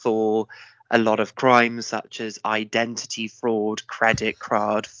deported for a lot of crimes such as identity fraud, credit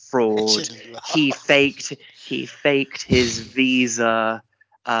card I fraud. shouldn't He laugh. faked his visa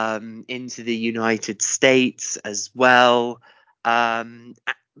into the United States as well.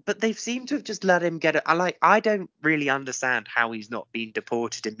 But they've seemed to have just let him get it. I don't really understand how he's not been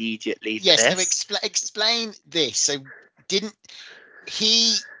deported immediately for Yes, no, this. explain this. So, didn't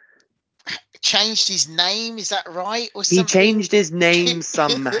he changed his name? Is that right, or He something? changed his name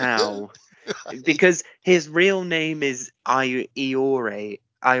somehow Right. because his real name is Iore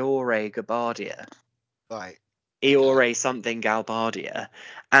Gabardia. Right. Okay. Iore something Galbadia.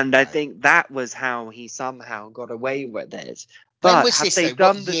 And I Right. think that was how he somehow got away with it. When But was have this they though? What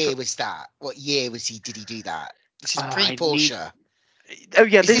done the year was that? What year was he? Did he do that? This is Oh, pre I need. Porsche. Oh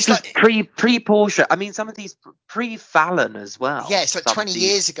yeah, Is this this was like? pre Porsche. I mean, some of these pre Fallon as Yeah, well. it's like Some of 20 these.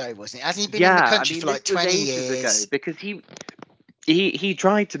 years ago, wasn't it? Hasn't he been in the Yeah, I country mean, for this like was 20 ages ago years? because he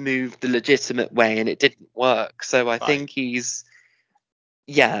tried to move the legitimate way and it didn't work. So I Right. think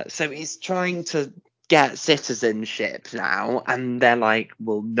so he's trying to get citizenship now, and they're like,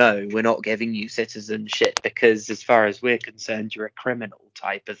 well, no, we're not giving you citizenship because, as far as we're concerned, you're a criminal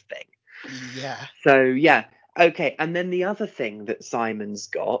type of thing. Yeah. So yeah, okay. And then the other thing that Simon's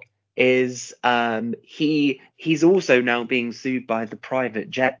got is he's also now being sued by the private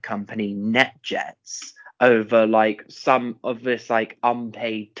jet company NetJets over like some of this like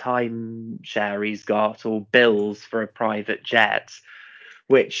unpaid timeshare he's got or bills for a private jet,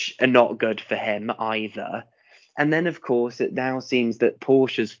 which are not good for him either. And then, of course, it now seems that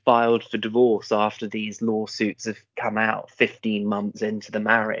Portia's filed for divorce after these lawsuits have come out 15 months into the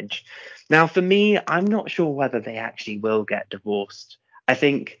marriage. Now, for me, I'm not sure whether they actually will get divorced. I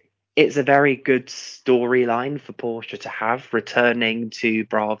think it's a very good storyline for Portia to have returning to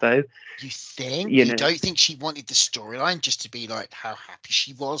Bravo. You think? You You know, don't think she wanted the storyline just to be like how happy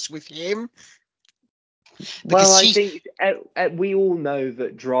she was with him? well, Because I she's, think we all know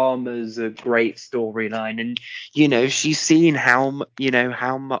that drama's a great storyline, and she's seen how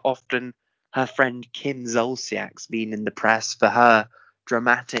often her friend Kim Zolciak's been in the press for her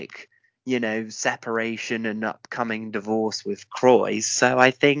dramatic, separation and upcoming divorce with Croy. So I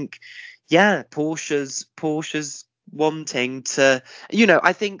think, yeah, Portia's wanting to,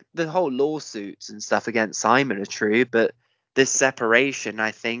 I think the whole lawsuits and stuff against Simon are true, but this separation,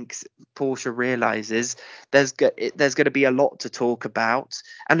 I think Portia realizes there's going to be a lot to talk about.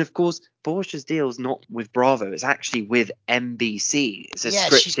 And of course, Portia's deal's not with Bravo, it's actually with NBC. It's a yeah,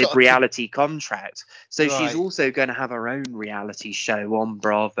 she's scripted got a reality contract. So she's right. also going to have her own reality show on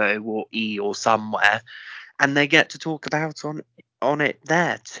Bravo or E or somewhere, and they get to talk about on it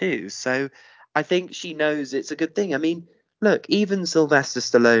there too. So I think she knows it's a good thing. I mean, look, even Sylvester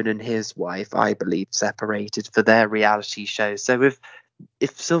Stallone and his wife, I believe, separated for their reality show. So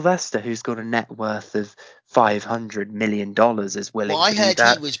if Sylvester, who's got a net worth of $500 million, is Well, willing I to do heard he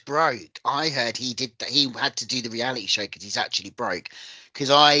that, was broke. I heard he did that. He had to do the reality show because he's actually broke.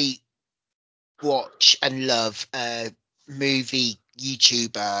 Because I watch and love movie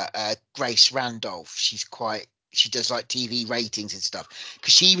YouTuber Grace Randolph. She does like TV ratings and stuff.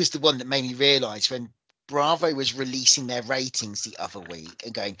 Because she was the one that made me realise when Bravo was releasing their ratings the other week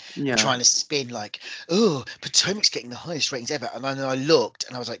and going and yeah, trying to spin like, oh, Potomac's getting the highest ratings ever. And then I looked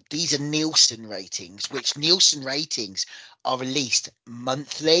and I was like, these are Nielsen ratings, which Nielsen ratings are released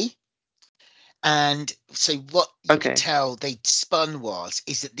monthly. And so what you could Okay. tell they spun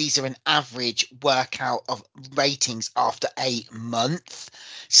is that these are an average workout of ratings after a month.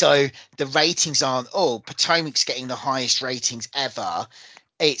 So the ratings aren't, oh, Potomac's getting the highest ratings ever.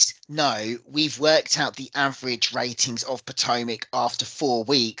 It's no, we've worked out the average ratings of Potomac after 4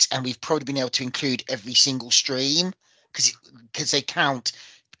 weeks, and we've probably been able to include every single stream because they count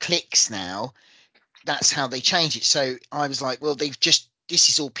clicks now. That's how they change it. So I was like, well, this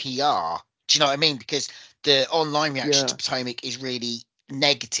is all PR. Do you know what I mean? Because the online reaction to Yeah. Potomac is really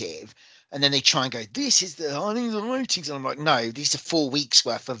negative, and then they try and go, this is the ratings, and I'm like, no, these are 4 weeks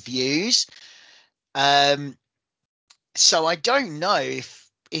worth of views. Um, so I don't know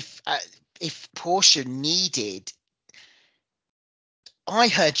if Portia needed. I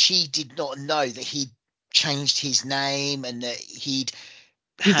heard she did not know that he'd changed his name and that he'd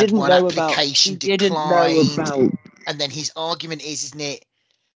She had didn't one know about. application She didn't know declined. about. And then his argument is, isn't it?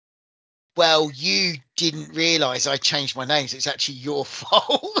 Well, you didn't realise I changed my name, so it's actually your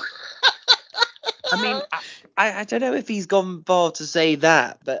fault. I mean, I don't know if he's gone far to say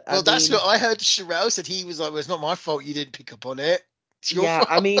that, but I Well, that's mean, what I heard. Sherelle said he was like, "Well, it's not my fault you didn't pick up on it. It's your yeah. fault."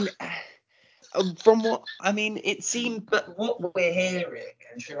 I mean, from what I mean, it seemed. But what we're hearing,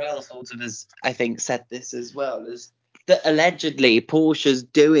 and Sherelle sort of has, I think, said this as well, is that allegedly Portia's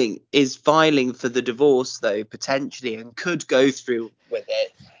is filing for the divorce, though potentially, and could go through with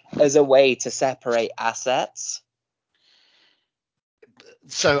it as a way to separate assets.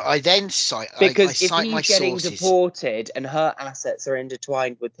 So I then cite I Because if cite my he's getting sources, deported and her assets are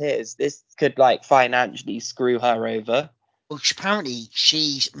intertwined with his, this could like financially screw her over. which apparently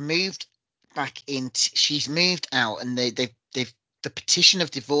she's moved out, and they've the petition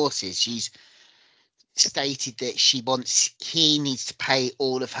of divorces. She's stated that he needs to pay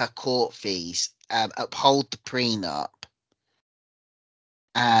all of her court fees, uphold the prenup,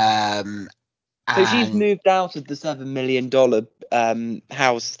 um, So she's and moved out of the $7 million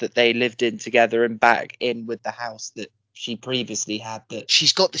house that they lived in together and back in with the house that she previously had. That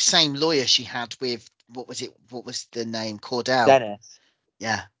she's got the same lawyer she had with what was it? What was the name? Cordell. Dennis,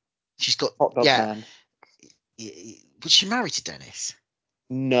 Yeah, she's got. hot dog Yeah, man. was she married to Dennis?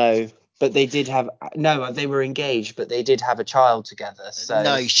 No, but they did have no. They were engaged, but they did have a child together. So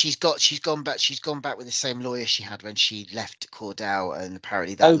No, she's gone back with the same lawyer she had when she left Cordell, and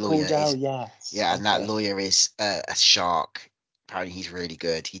apparently that oh, lawyer is Cordell, yes, yeah, and that okay. lawyer is a shark. Apparently he's really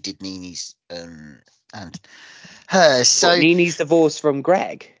good. He did Nini's and hers. What So Nini's divorce from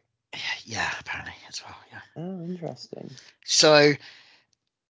Greg? yeah, apparently as well. Yeah. Oh, interesting. So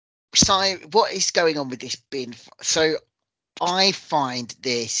what is going on with this bin? So I find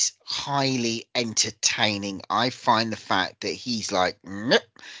this highly entertaining. I find the fact that he's like, nope,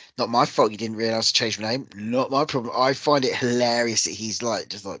 not my fault you didn't realize to change my name. Not my problem. I find it hilarious that he's like,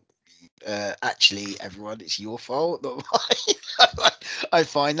 just like, actually, everyone, it's your fault, not mine. I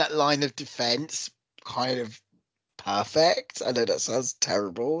find that line of defense kind of perfect. I know that sounds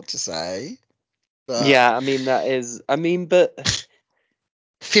terrible to say, but Yeah, I mean that is. I mean, but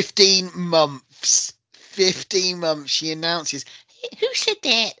 15 months. 15 months. She announces, who said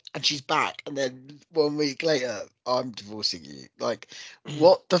that? And she's back. And then 1 week later, I'm divorcing you. Like,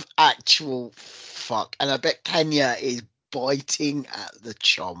 what the actual fuck? And I bet Kenya is biting at the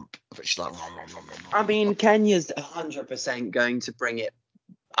chomp. But she's like, nom, nom, nom, nom, I nom, nom. mean, Kenya's 100% going to bring it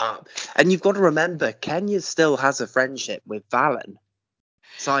up, and you've got to remember, Kenya still has a friendship with Valen,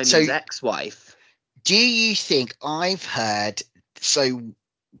 So, Simon's ex-wife. do you think I've heard? So,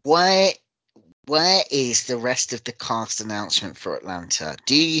 where where is the rest of the cast announcement for Atlanta?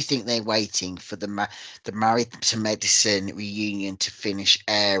 Do you think they're waiting for the Married to Medicine reunion to finish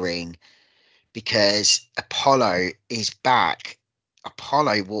airing because Apollo is back?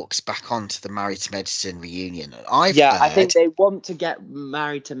 Apollo walks back onto the Married to Medicine reunion. I've Yeah, I heard. think they want to get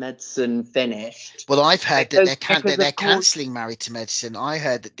Married to Medicine finished Well, I've heard that because they're of course, cancelling Married to Medicine. I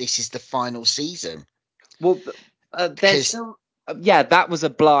heard that this is the final season well, there's because still yeah, that was a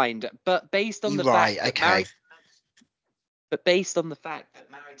blind, but based on you're the right. fact that Okay.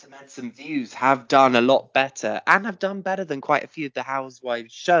 Married to Medicine views have done a lot better and have done better than quite a few of the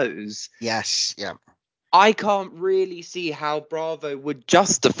Housewives shows. Yes. Yeah. I can't really see how Bravo would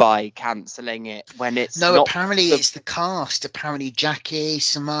justify cancelling it when it's No, not apparently the. it's the cast. Apparently Jackie,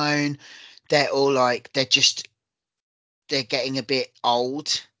 Simone, they're all like they're getting a bit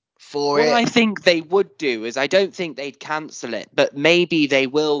old for What it. I think they would do is I don't think they'd cancel it, but maybe they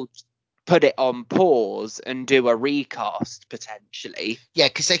will put it on pause and do a recast potentially. Yeah,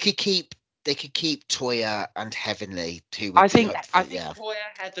 because they could keep Toya and Heavenly, who I would be think up for I think yeah. Toya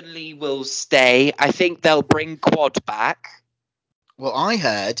Heavenly will stay. I think they'll bring Quad back. Well,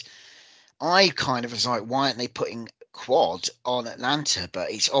 I kind of was like, why aren't they putting Quad on Atlanta?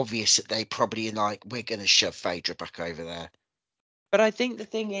 But it's obvious that they probably are like, we're going to shove Phaedra back over there. But I think the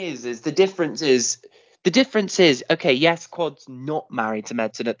thing is the difference is okay. Yes, Quad's not married to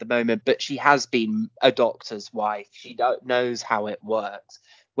Medicine at the moment, but she has been a doctor's wife. She knows how it works.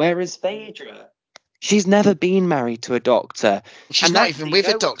 Whereas Phaedra, she's never been married to a doctor, She's and not even actually, with a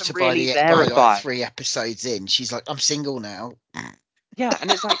no one can doctor by really by like verify. 3 episodes in. She's like, I'm single now. Yeah, and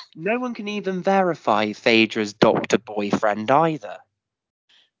it's like no one can even verify Phaedra's doctor boyfriend either.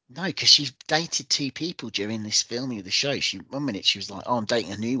 No, because she's dated 2 people during this filming of the show. She 1 minute she was like, "Oh, I'm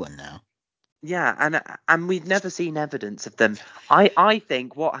dating a new one now." Yeah, and we've never seen evidence of them. I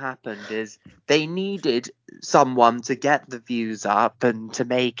think what happened is they needed someone to get the views up and to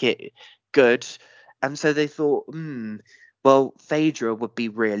make it good, and so they thought, well, Phaedra would be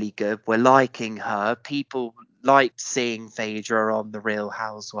really good. We're liking her. People liked seeing Phaedra on the Real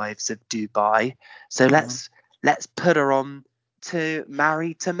Housewives of Dubai, so Mm. let's put her on to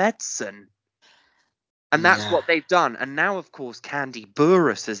Marry to Medicine. And that's Yeah, what they've done. And now, of course, Candy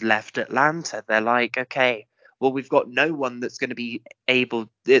Burris has left Atlanta. They're like, okay, well, we've got no one that's going to be able,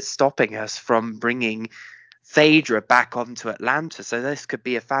 it's stopping us from bringing Phaedra back onto Atlanta. So this could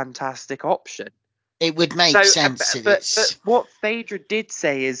be a fantastic option. it would make So, sense that but it's. what Phaedra did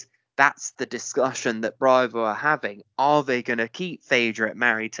say is that's the discussion that Bravo are having. Are they going to keep Phaedra at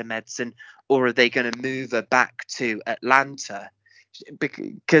Married to Medicine, or are they going to move her back to Atlanta?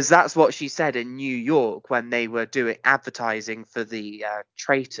 Because that's what she said in New York when they were doing advertising for the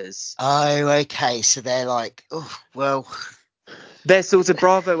traitors. Oh, okay. So they're like, oh, well, They're sort of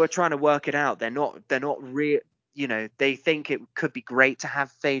Bravo are trying to work it out. They're not real. You know, they think it could be great to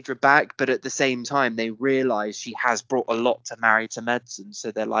have Phaedra back, but at the same time, they realize she has brought a lot to Marry to Medicine.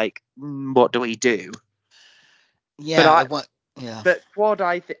 So they're like, what do we do? But yeah, I, they want, yeah. but Quad,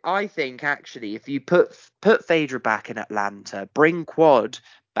 I think actually, if you put Phaedra back in Atlanta, bring Quad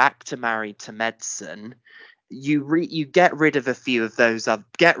back to Married to Medicine, you get rid of a few of those.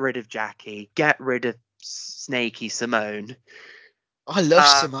 Get rid of Jackie. Get rid of Snaky Simone. I love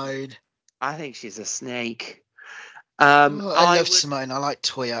Um, Simone. I think she's a snake. Oh, I I love would. Simone. I like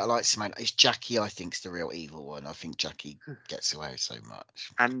Toya. I like Simone. It's Jackie. I think's the real evil one. I think Jackie gets away with so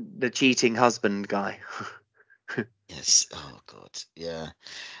much. And the cheating husband guy. Yes. Oh God. Yeah.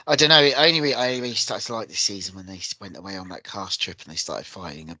 I don't know. I only really started to like this season when they went away on that cast trip and they started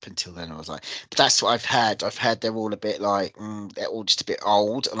fighting. Up until then, I was like, but that's what I've heard. I've heard they're all a bit like they're all just a bit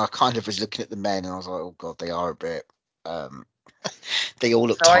old, and I kind of was looking at the men and I was like, oh God, they are a bit. Um, they all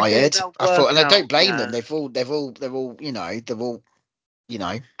look So I think tired. they'll I thought, work and I out. don't blame them. Yeah. They're all, you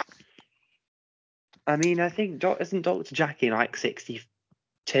know. I mean, I think isn't Doctor Jackie like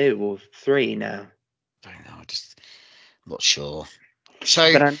 62 or 3 now? I don't know. I'm not sure.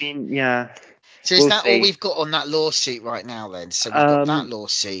 So, But I mean, yeah, so is we'll that all see. we've got on that lawsuit right now? Then, so we've got that Um,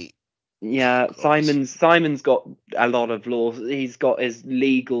 lawsuit. Oh yeah, God. Simon's got a lot of laws. He's got his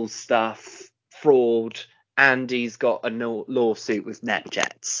legal stuff, fraud, and he's got a lawsuit with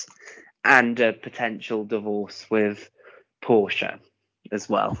NetJets and a potential divorce with Porsche as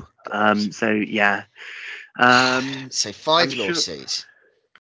well. Oh God. So yeah, So I'm five sure. lawsuits.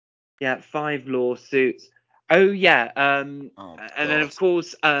 Yeah, 5 lawsuits. Oh yeah, Oh and then God. of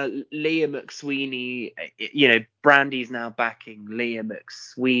course, Leah McSweeney. Brandy's now backing Leah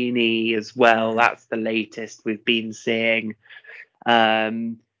McSweeney as well. That's the latest we've been seeing.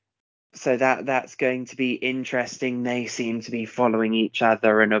 Um, so that's going to be interesting. They seem to be following each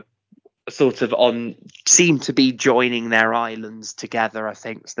other and a sort of seem to be joining their islands together. I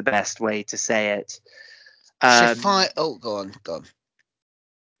think is the best way to say it. So Um, five. Oh, go on, go on.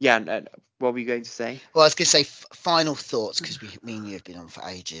 yeah, no, what were you going to say? Well, I was going to say final thoughts because me and you have been on for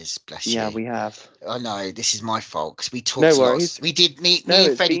ages. Bless Yeah, you. we have. I know this is my fault because we No talked a lot. worries. We did. Me No, and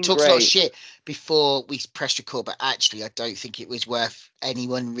it's Freddie been talked a lot of great. shit before we pressed record, but actually, I don't think it was worth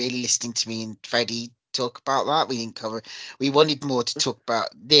anyone really listening to me and Freddie talk about that. We didn't cover. We wanted more to talk about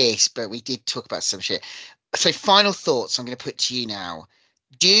this, but we did talk about some shit. So, final thoughts. I'm going to put to you now.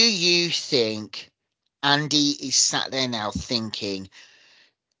 Do you think Andy is sat there now thinking,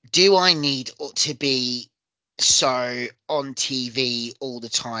 do I need to be so on TV all the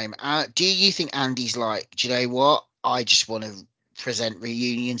time? Do you think Andy's like, do you know what? I just want to present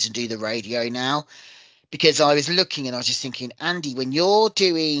reunions and do the radio now? Because I was looking and I was just thinking, Andy, when you're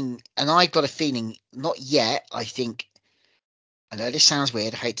doing, and I've got a feeling, not yet, I think, I know this sounds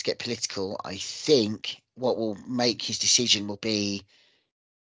weird, I hate to get political. I think what will make his decision will be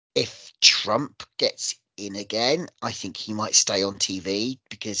if Trump gets in again, I think he might stay on TV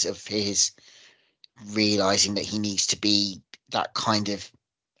because of his realizing that he needs to be that kind of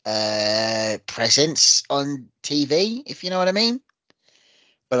presence on TV, if you know what I mean.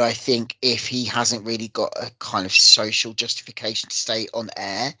 But I think if he hasn't really got a kind of social justification to stay on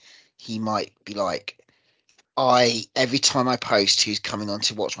air, he might be like, I every time I post who's coming on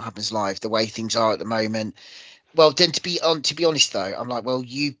to Watch What Happens Live, the way things are at the moment. Well, then to be honest though, I'm like, well,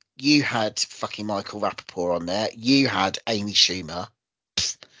 you had fucking Michael Rappaport on there, you had Amy Schumer,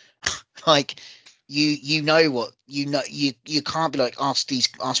 like you know what you can't be like ask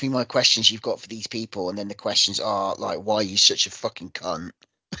me my questions you've got for these people, and then the questions are like, why are you such a fucking cunt?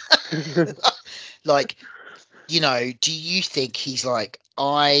 Like, do you think he's like,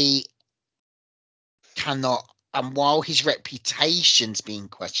 I cannot, and while his reputation's being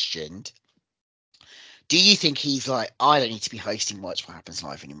questioned, do you think he's like, I don't need to be hosting Watch What Happens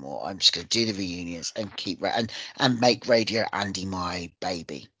Live anymore? I'm just going to do the reunions and and make Radio Andy my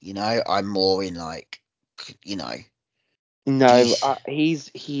baby. I'm more in like, you know, do you, No,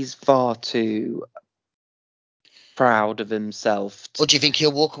 he's far too proud of himself. or do you think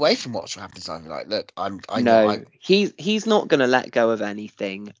he'll walk away from Watch What Happens Live? Like, look, I know, No, he's not going to let go of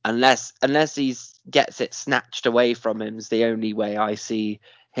anything unless he's gets it snatched away from him. Is the only way I see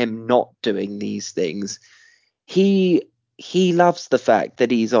him not doing these things. He he loves the fact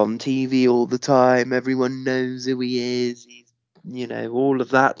that he's on TV all the time. Everyone knows who he is. He's all of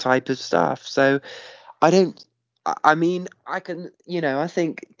that type of stuff. So I don't. I mean, I can. I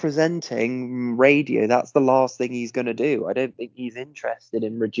think presenting radio. That's the last thing he's going to do. I don't think he's interested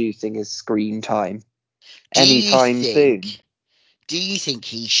in reducing his screen time do you anytime soon. think do you think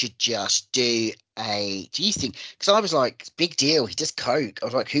he should just do you think, because I was like, big deal, he does coke. I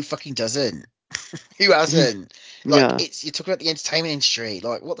was like, who fucking doesn't? Who hasn't? Like, Yeah. you're talking about the entertainment industry.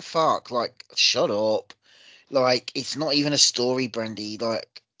 Like, what the fuck? Like, shut up. Like, it's not even a story, Brandy.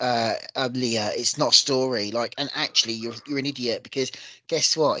 Like, Leah, it's not a story. Like, and actually, you're an idiot, because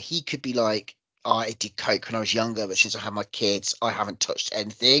guess what? He could be like, I did coke when I was younger, but since I had my kids, I haven't touched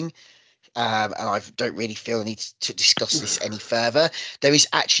anything. And I don't really feel the need to discuss this any further. There is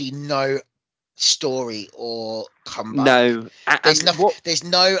actually no story or comeback. No, There's and no, what? there's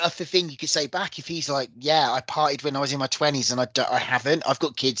no other thing you could say back if he's like, yeah, I partied when I was in my 20s and I haven't. I've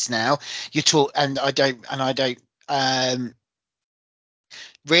got kids now. You talk, and I don't. Um,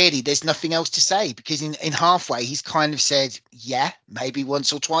 Really, there's nothing else to say, because in halfway he's kind of said, yeah, maybe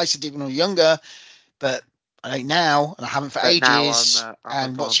once or twice I did when I was younger, but I don't now, and I haven't for But now I'm ages. I'm a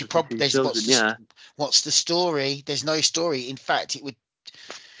And what's father your to problem? two There's children. Yeah, what's the story? There's no story. In fact, it would.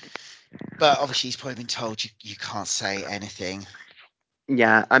 But obviously, he's probably been told you can't say anything.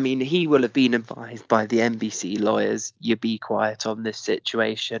 yeah. I mean, he will have been advised by the NBC lawyers. You be quiet on this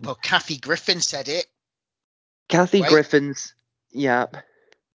situation. Well, Kathy Griffin said it. Kathy Wait, Griffin's. Yeah,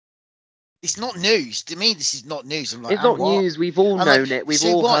 it's not news to me. This is not news. I'm like, it's and not what? news. We've all I'm like, known it. We've so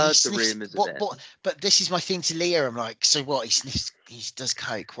all what? He heard the sniffs rumors of what? it. What? But this is my thing to Leah. I'm like, so what? He sniffs. He does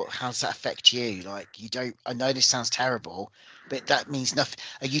coke. What? How does that affect you? Like, you don't. I know this sounds terrible, but that means nothing.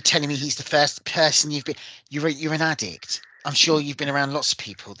 Are you telling me he's the first person you've been? You're an addict. I'm sure you've been around lots of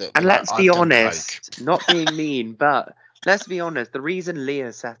people that were And like, let's be I've done coke. honest, not being mean, but let's be honest, the reason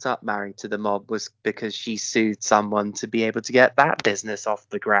Leah set up Married to the Mob was because she sued someone to be able to get that business off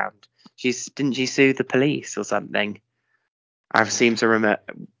the ground. Didn't she sue the police or something? I seem to remember.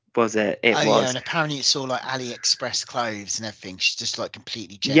 Was it? It Oh yeah, was. and apparently it's all like AliExpress clothes and everything. She's just like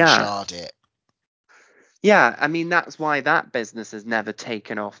completely Jen Yeah. Shard it. Yeah, I mean that's why that business has never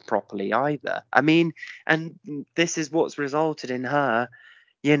taken off properly either. I mean, and this is what's resulted in her,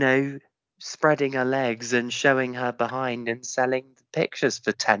 you know, spreading her legs and showing her behind and selling the pictures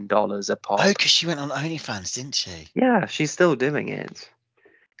for $10 a Oh, pop. because she went on OnlyFans, didn't she? Yeah, she's still doing it.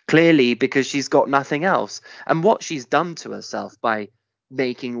 Clearly because she's got nothing else. And what she's done to herself by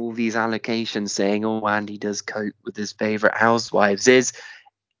making all these allocations saying, oh, Andy does cope with his favorite housewives is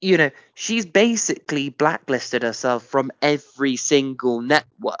she's basically blacklisted herself from every single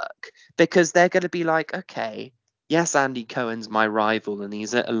network because they're going to be like, okay, yes, Andy Cohen's my rival and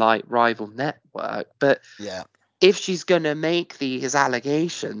he's at a like rival network, but Yeah. if she's going to make these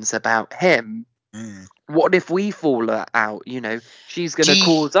allegations about him, Mm. what if we fall out? She's going Do to you,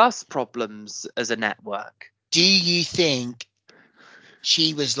 cause us problems as a network. do you think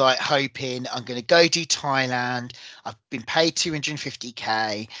she was like hoping, I'm going to go do Thailand. I've been paid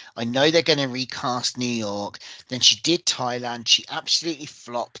 250K. I know they're going to recast New York. Then she did Thailand. She absolutely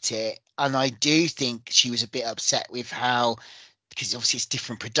flopped it. And I do think she was a bit upset with how, because obviously it's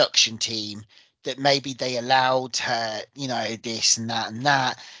different production team, that maybe they allowed her, this and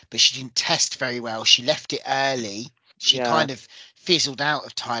that, but she didn't test very well. She left it early. She Yeah, kind of fizzled out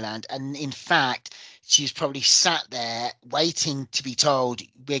of Thailand. And in fact, she was probably sat there waiting to be told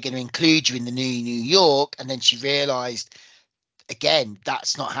we're going to include you in the New York, and then she realised again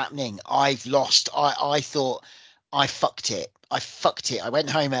that's not happening. I've lost. I thought I fucked it. I fucked it. I went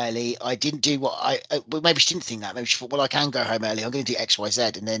home early. I didn't do what I. Well, maybe she didn't think that. Maybe she thought, well, I can go home early. I'm going to do X, Y, Z.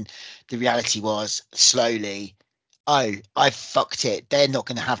 And then the reality was slowly, oh, I fucked it. They're not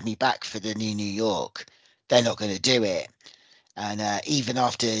going to have me back for the New York. They're not going to do it. And even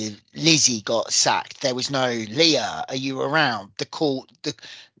after Lizzie got sacked, there was no Leah. Are you around?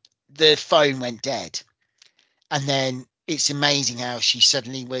 The phone went dead, and then it's amazing how she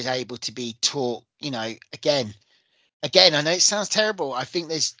suddenly was able to be taught. Again. I know it sounds terrible. I think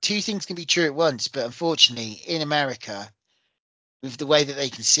there's two things can be true at once, but unfortunately, in America, with the way that they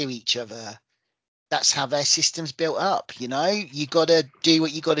can sue each other, that's how their system's built up. You got to do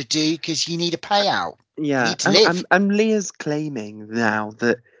what you got to do because you need a payout. You Yeah, need to live. and Leah's claiming now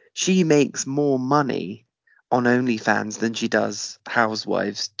that she makes more money on OnlyFans than she does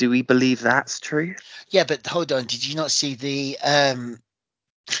Housewives. Do we believe that's true? Yeah, but hold on. Did you not see the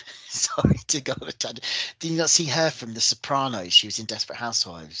sorry to go on a tangent. Did you not see her from The Sopranos? She was in Desperate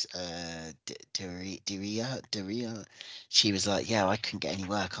Housewives. Daria. She was like, yeah, I couldn't get any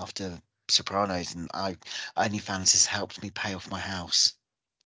work after Sopranos, and I OnlyFans has helped me pay off my house.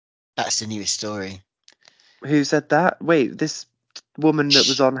 That's the newest story. Who said that? Wait, this woman that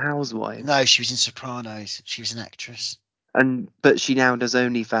was Sh on No, Housewives, she was in Sopranos. She was an actress. and but she now does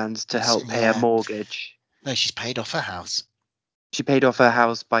OnlyFans to help pay a Yeah. mortgage. No, she's paid off her house. She paid off her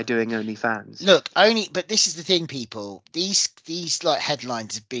house by doing OnlyFans. Look, but this is the thing, people. These like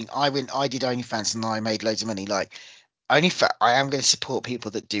headlines of being I did OnlyFans and I made loads of money. Like I am going to support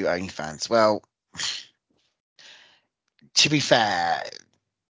people that do OnlyFans. Well, to be fair,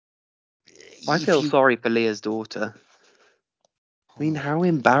 I if feel you sorry for Leah's daughter. I mean, oh, how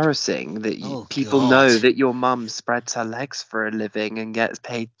embarrassing that oh people god. know that your mum spreads her legs for a living and gets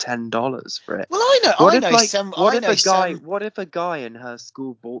paid $10 for it. Well, What I if, know like, some I know some. what if a guy in her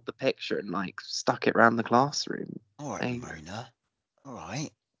school bought the picture and like stuck it around the classroom? All right, Hey, Ramona. All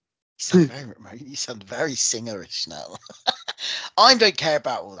right. You sound very singerish now. I don't care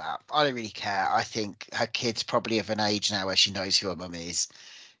about all that. I don't really care. I think her kid's probably of an age now where she knows who her mum is.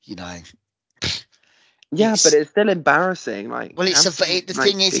 You know, yeah, but it's it's still embarrassing. Like, well, have some the like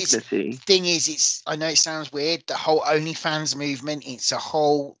thing is, dignity. it's. I know it sounds weird. The whole OnlyFans movement. It's a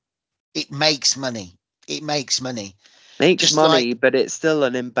whole. It makes money. It makes money. Makes Just like money, but it's still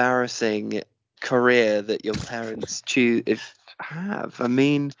an embarrassing career that your parents choose if have. I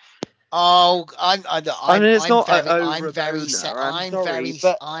mean, oh, I mean, it's not oh Ramona. I'm sorry,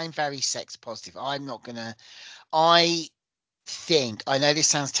 but I'm very sex positive. I'm not gonna. I think I know this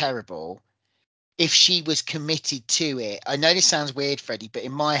sounds terrible. If she was committed to it, I know this sounds weird, Freddie, but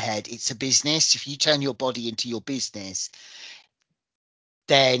in my head, it's a business. If you turn your body into your business,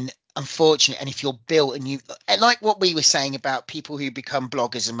 then unfortunately, and if you're built and like what we were saying about people who become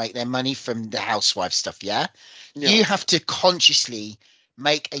bloggers and make their money from the housewife stuff, yeah, yeah, you have to consciously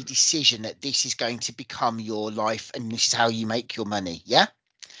make a decision that this is going to become your life and this is how you make your money, yeah.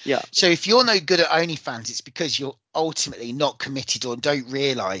 yeah. So if you're no good at OnlyFans, it's because you're ultimately not committed or don't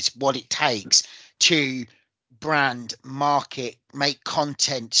realize what it takes to brand, market, make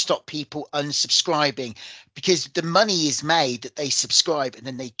content, stop people unsubscribing because the money is made that they subscribe and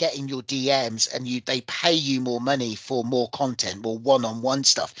then they get in your DMs and they pay you more money for more content, more one-on-one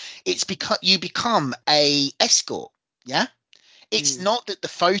stuff. It's because you become a escort. Yeah. It's Mm. not that the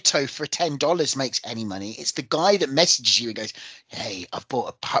photo for $10 makes any money. It's the guy that messages you and goes, "Hey, I've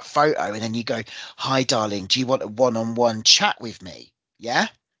bought a photo," and then you go, "Hi, darling, do you want a one-on-one chat with me?" Yeah,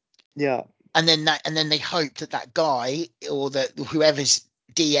 Yeah, and then they hope that that guy or that whoever's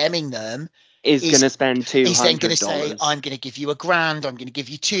DMing them is is gonna spend two is then going to hundred say, dollars. "I'm going to give you $1,000. I'm going to give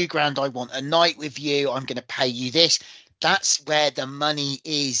you $2,000. I want a night with you. I'm going to pay you this." That's where the money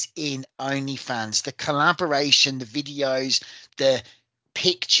is in OnlyFans. The collaboration, the videos, the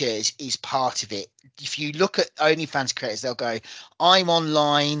pictures is part of it. If you look at OnlyFans creators, they'll go, "I'm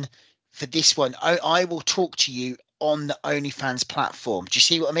online for this one. I will talk to you on the OnlyFans platform." Do you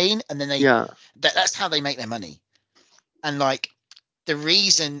see what I mean? And then Yeah. that's how they make their money. And like the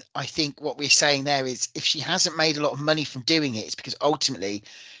reason I think what we're saying there is if she hasn't made a lot of money from doing it, it's because ultimately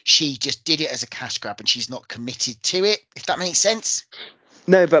she just did it as a cash grab and she's not committed to it, if that makes sense.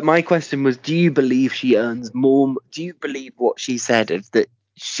 No, but my question was, do you believe she earns more? Do you believe what she said is that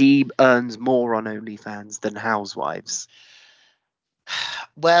she earns more on OnlyFans than Housewives?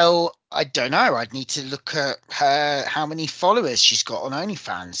 Well, I don't know. I'd need to look at her, how many followers she's got on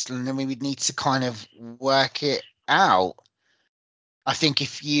OnlyFans, and then we would need to kind of work it out. I think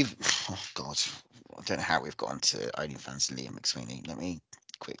if you've, oh God, I don't know how we've got onto OnlyFans and Liam McSweeney. Let me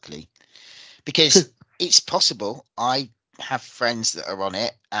quickly, because it's possible. I have friends that are on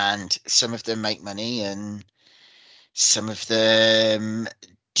it, and some of them make money, and some of them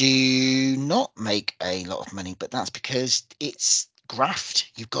do not make a lot of money. But that's because it's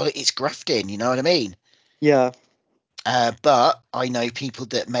graft. You've got it. It's grafting. You know what I mean? Yeah. But I know people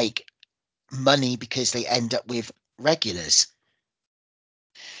that make money because they end up with regulars.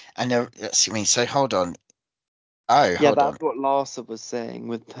 And let's see, I mean, so hold on. Oh, Yeah, hold on. that's what Larsa was saying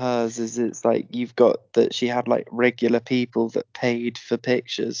with hers, is it's like you've got that she had like regular people that paid for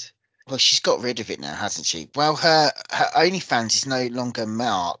pictures. Well, she's got rid of it now, hasn't she? Well, her OnlyFans is no longer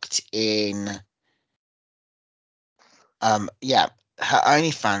marked in. Yeah, her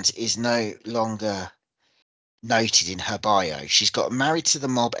OnlyFans is no longer noted in her bio. She's got Married to the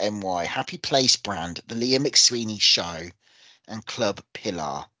Mob NY, Happy Place brand, the Leah McSweeney Show, and Club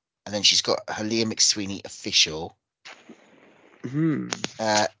Pillar. And then she's got her Leah McSweeney official. Hmm.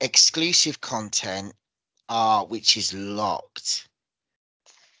 Exclusive content, which is locked.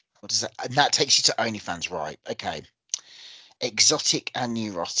 What does that? And that takes you to OnlyFans, right? Okay. Exotic and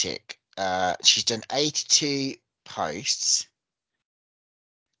neurotic. She's done 82 posts.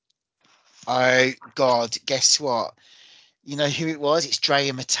 Oh God, guess what? You know who it was? It's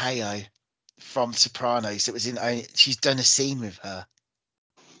Drea Matteo from Sopranos. That was in. She's done a scene with her.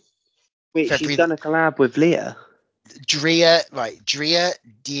 Wait, she's February. done a collab with Leah. Drea, right? Drea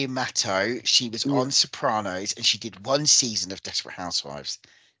D'Amato. She was Yeah. on Sopranos, and she did one season of Desperate Housewives.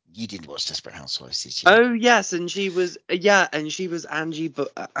 You didn't watch Desperate Housewives, did you? Oh yes, and she was Angie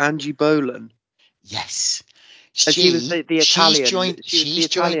Bolan, Yes. and she was She the she's Italian. joined She was the she's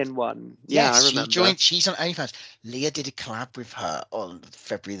joined Italian one. Yeah, I yes, she remember. joined she's on OnlyFans. Leah did a collab with her on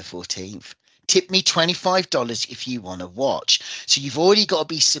February the 14th. Tip me $25 if you want to watch. So you've already got to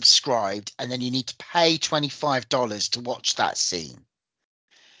be subscribed, and then you need to pay $25 to watch that scene.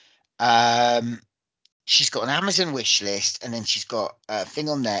 Um she's got an Amazon wish list, and then she's got a thing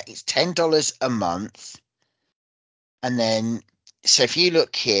on there. It's $10 a month. And then so if you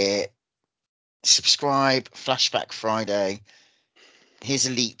look here, subscribe, Flashback Friday. Here's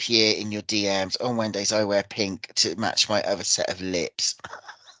a leap year in your DMs. On Wednesdays, I wear pink to match my other set of lips.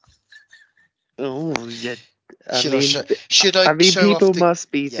 Oh yeah. I Should I mean, show? Should I I mean, show off people the?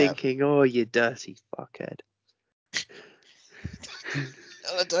 must be Yeah, thinking, "Oh, you dirty fuckhead."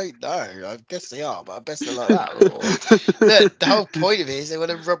 I don't know. I guess they are, but I guess they're like that. Or the whole point of it is they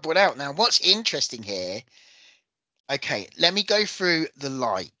want to rub one out. Now, what's interesting here? Okay, let me go through the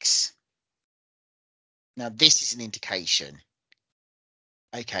likes. Now, this is an indication.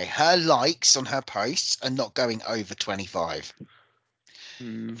 Okay, her likes on her posts are not going over 25.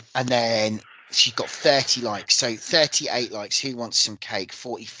 Hmm. And then she got 30 likes. So 38 likes. Who wants some cake?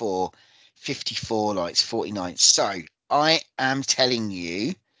 44, 54 likes, 49. So I am telling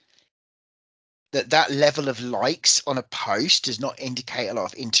you that that level of likes on a post does not indicate a lot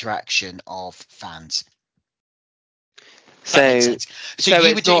of interaction of fans. If that makes So, sense. So so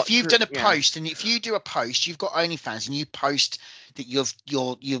you it's would do if not you've true. done a Yeah. post, and if you do a post, you've got OnlyFans, and you post that you've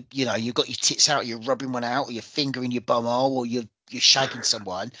got your tits out, you're rubbing one out, or you're fingering your bum hole, or you're shagging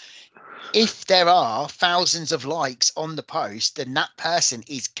someone. If there are thousands of likes on the post, then that person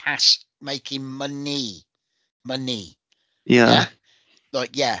is cash making money. Money. Yeah. Yeah.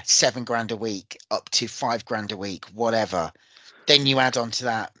 Like, yeah, 7 grand a week, up to 5 grand a week, whatever. Then you add on to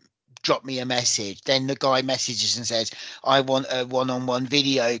that, drop me a message. Then the guy messages and says, I want a one-on-one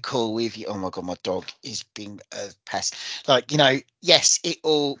video call with you. Oh my God, my dog is being a pest. Like, yes, it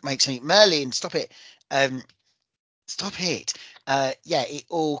all makes me, Merlin, stop it. Stop it. Yeah, it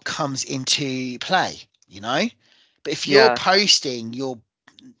all comes into play. But if you're Yeah. posting your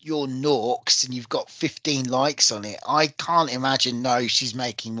Norks and you've got 15 likes on it, I can't imagine. No, she's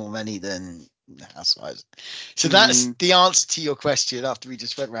making more money than the Housewives. So that's Mm, the answer to your question. After we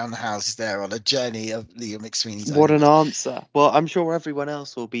just went around the houses there on a journey of Leah McSweeney's what an OnlyFans. answer. Well, I'm sure everyone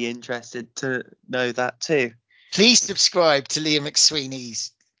else will be interested to know that too. Please subscribe to Leah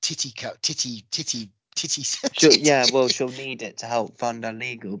McSweeney's titty cut titty Yeah, well, titty. she'll need it to help fund our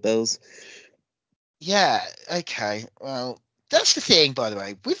legal bills. Yeah, okay. Well, that's the thing, by the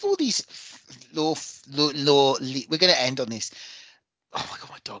way. With all these we're going to end on this. Oh my God,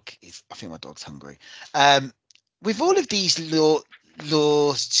 my dog is. I think my dog's hungry. Um, with all of these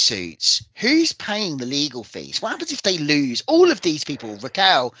lawsuits, who's paying the legal fees? What happens if they lose? All of these people,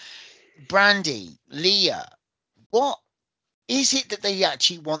 Raquel, Brandy, Leah. What is it that they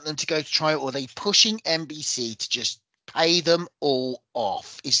actually want them to go to trial, or are they pushing NBC to just pay them all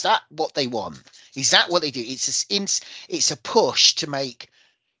off. Is that what they want? Is that what they do? It's a push to make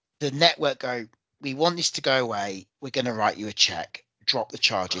the network go, we want this to go away. We're going to write you a check, drop the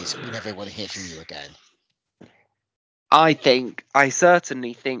charges. We never want to hear from you again. I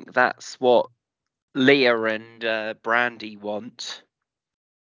certainly think that's what Leah and Brandy want.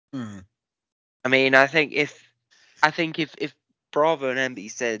 Hmm. I mean, I think if Bravo and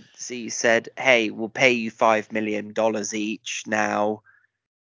NBC said, "Hey, we'll pay you $5 million each now,"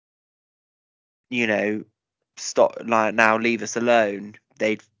 you know, stop like now, leave us alone.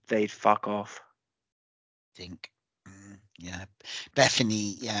 They'd fuck off. Think. Yeah,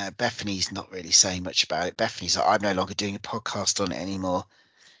 Bethany. Yeah, Bethany's not really saying much about it. Bethany's like, I'm no longer doing a podcast on it anymore.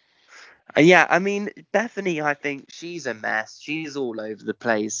 Yeah, I mean, Bethany, I think she's a mess. She's all over the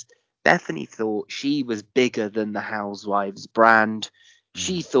place. Bethany thought she was bigger than the Housewives brand.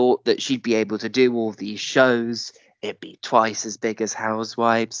 She Mm. thought that she'd be able to do all these shows. It'd be twice as big as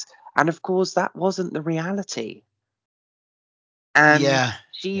Housewives. And of course, that wasn't the reality. And Yeah,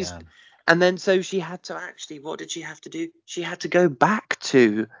 she's, yeah, and then so she had to actually, what did she have to do? She had to go back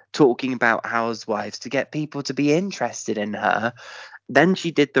to talking about Housewives to get people to be interested in her. Then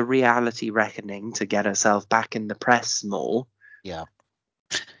she did the reality reckoning to get herself back in the press more. yeah.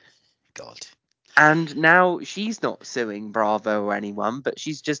 God. And now she's not suing Bravo or anyone, but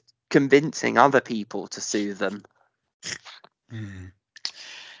she's just convincing other people to sue them. Mm.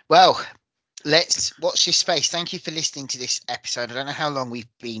 Well, let's watch this space. Thank you for listening to this episode. I don't know how long we've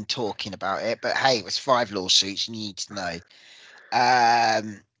been talking about it, but hey, it was 5 lawsuits. You need to know.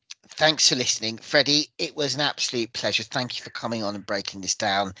 Um, Thanks for listening, Freddie. It was an absolute pleasure. Thank you for coming on and breaking this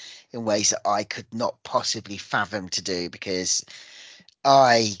down in ways that I could not possibly fathom to do because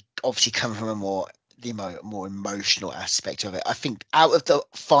I obviously come from a more emotional aspect of it. I think out of the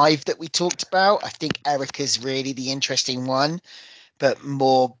 5 that we talked about, I think Erica's really the interesting one, but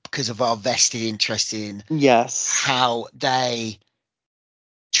more because of our vested interest in Yes. how they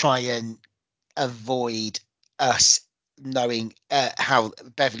try and avoid us knowing how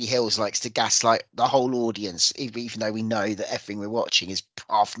Beverly Hills likes to gaslight the whole audience, even though we know that everything we're watching is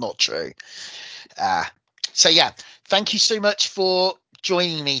half not true. Uh, so, yeah, thank you so much for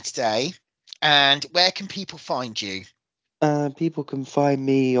joining me today. And where can people find you? People can find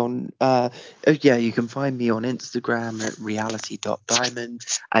me on, you can find me on Instagram at reality.diamond,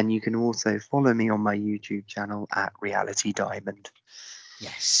 and you can also follow me on my YouTube channel at Reality Diamond.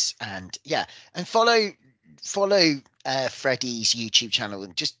 Yes, and yeah, and follow Freddie's YouTube channel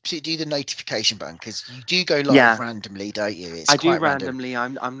and just to do the notification button because you do go live Yeah, randomly, don't you? It's I do quite random. randomly.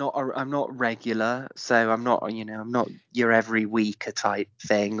 I'm not regular, so I'm not your every week a type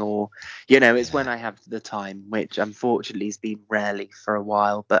thing, or it's Yeah, when I have the time, which unfortunately has been rarely for a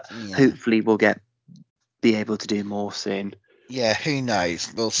while, but yeah, hopefully we'll get be able to do more soon. yeah. Who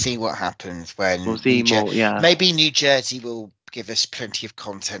knows? We'll see what happens We'll when see more. Yeah. maybe New Jersey will give us plenty of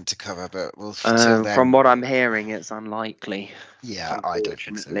content to cover, but we'll till From then. what I'm hearing, it's unlikely, Yeah, I don't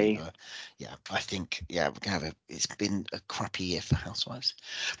think so unfortunately. either. Yeah, I think we're gonna have a. It's been a crappy year for Housewives.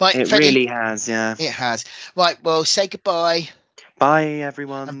 Right, It Freddie, really has, yeah. it has. Right, well, say goodbye Bye, and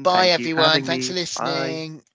everyone. bye, Thank you for everyone. having Thanks for me. Bye. listening.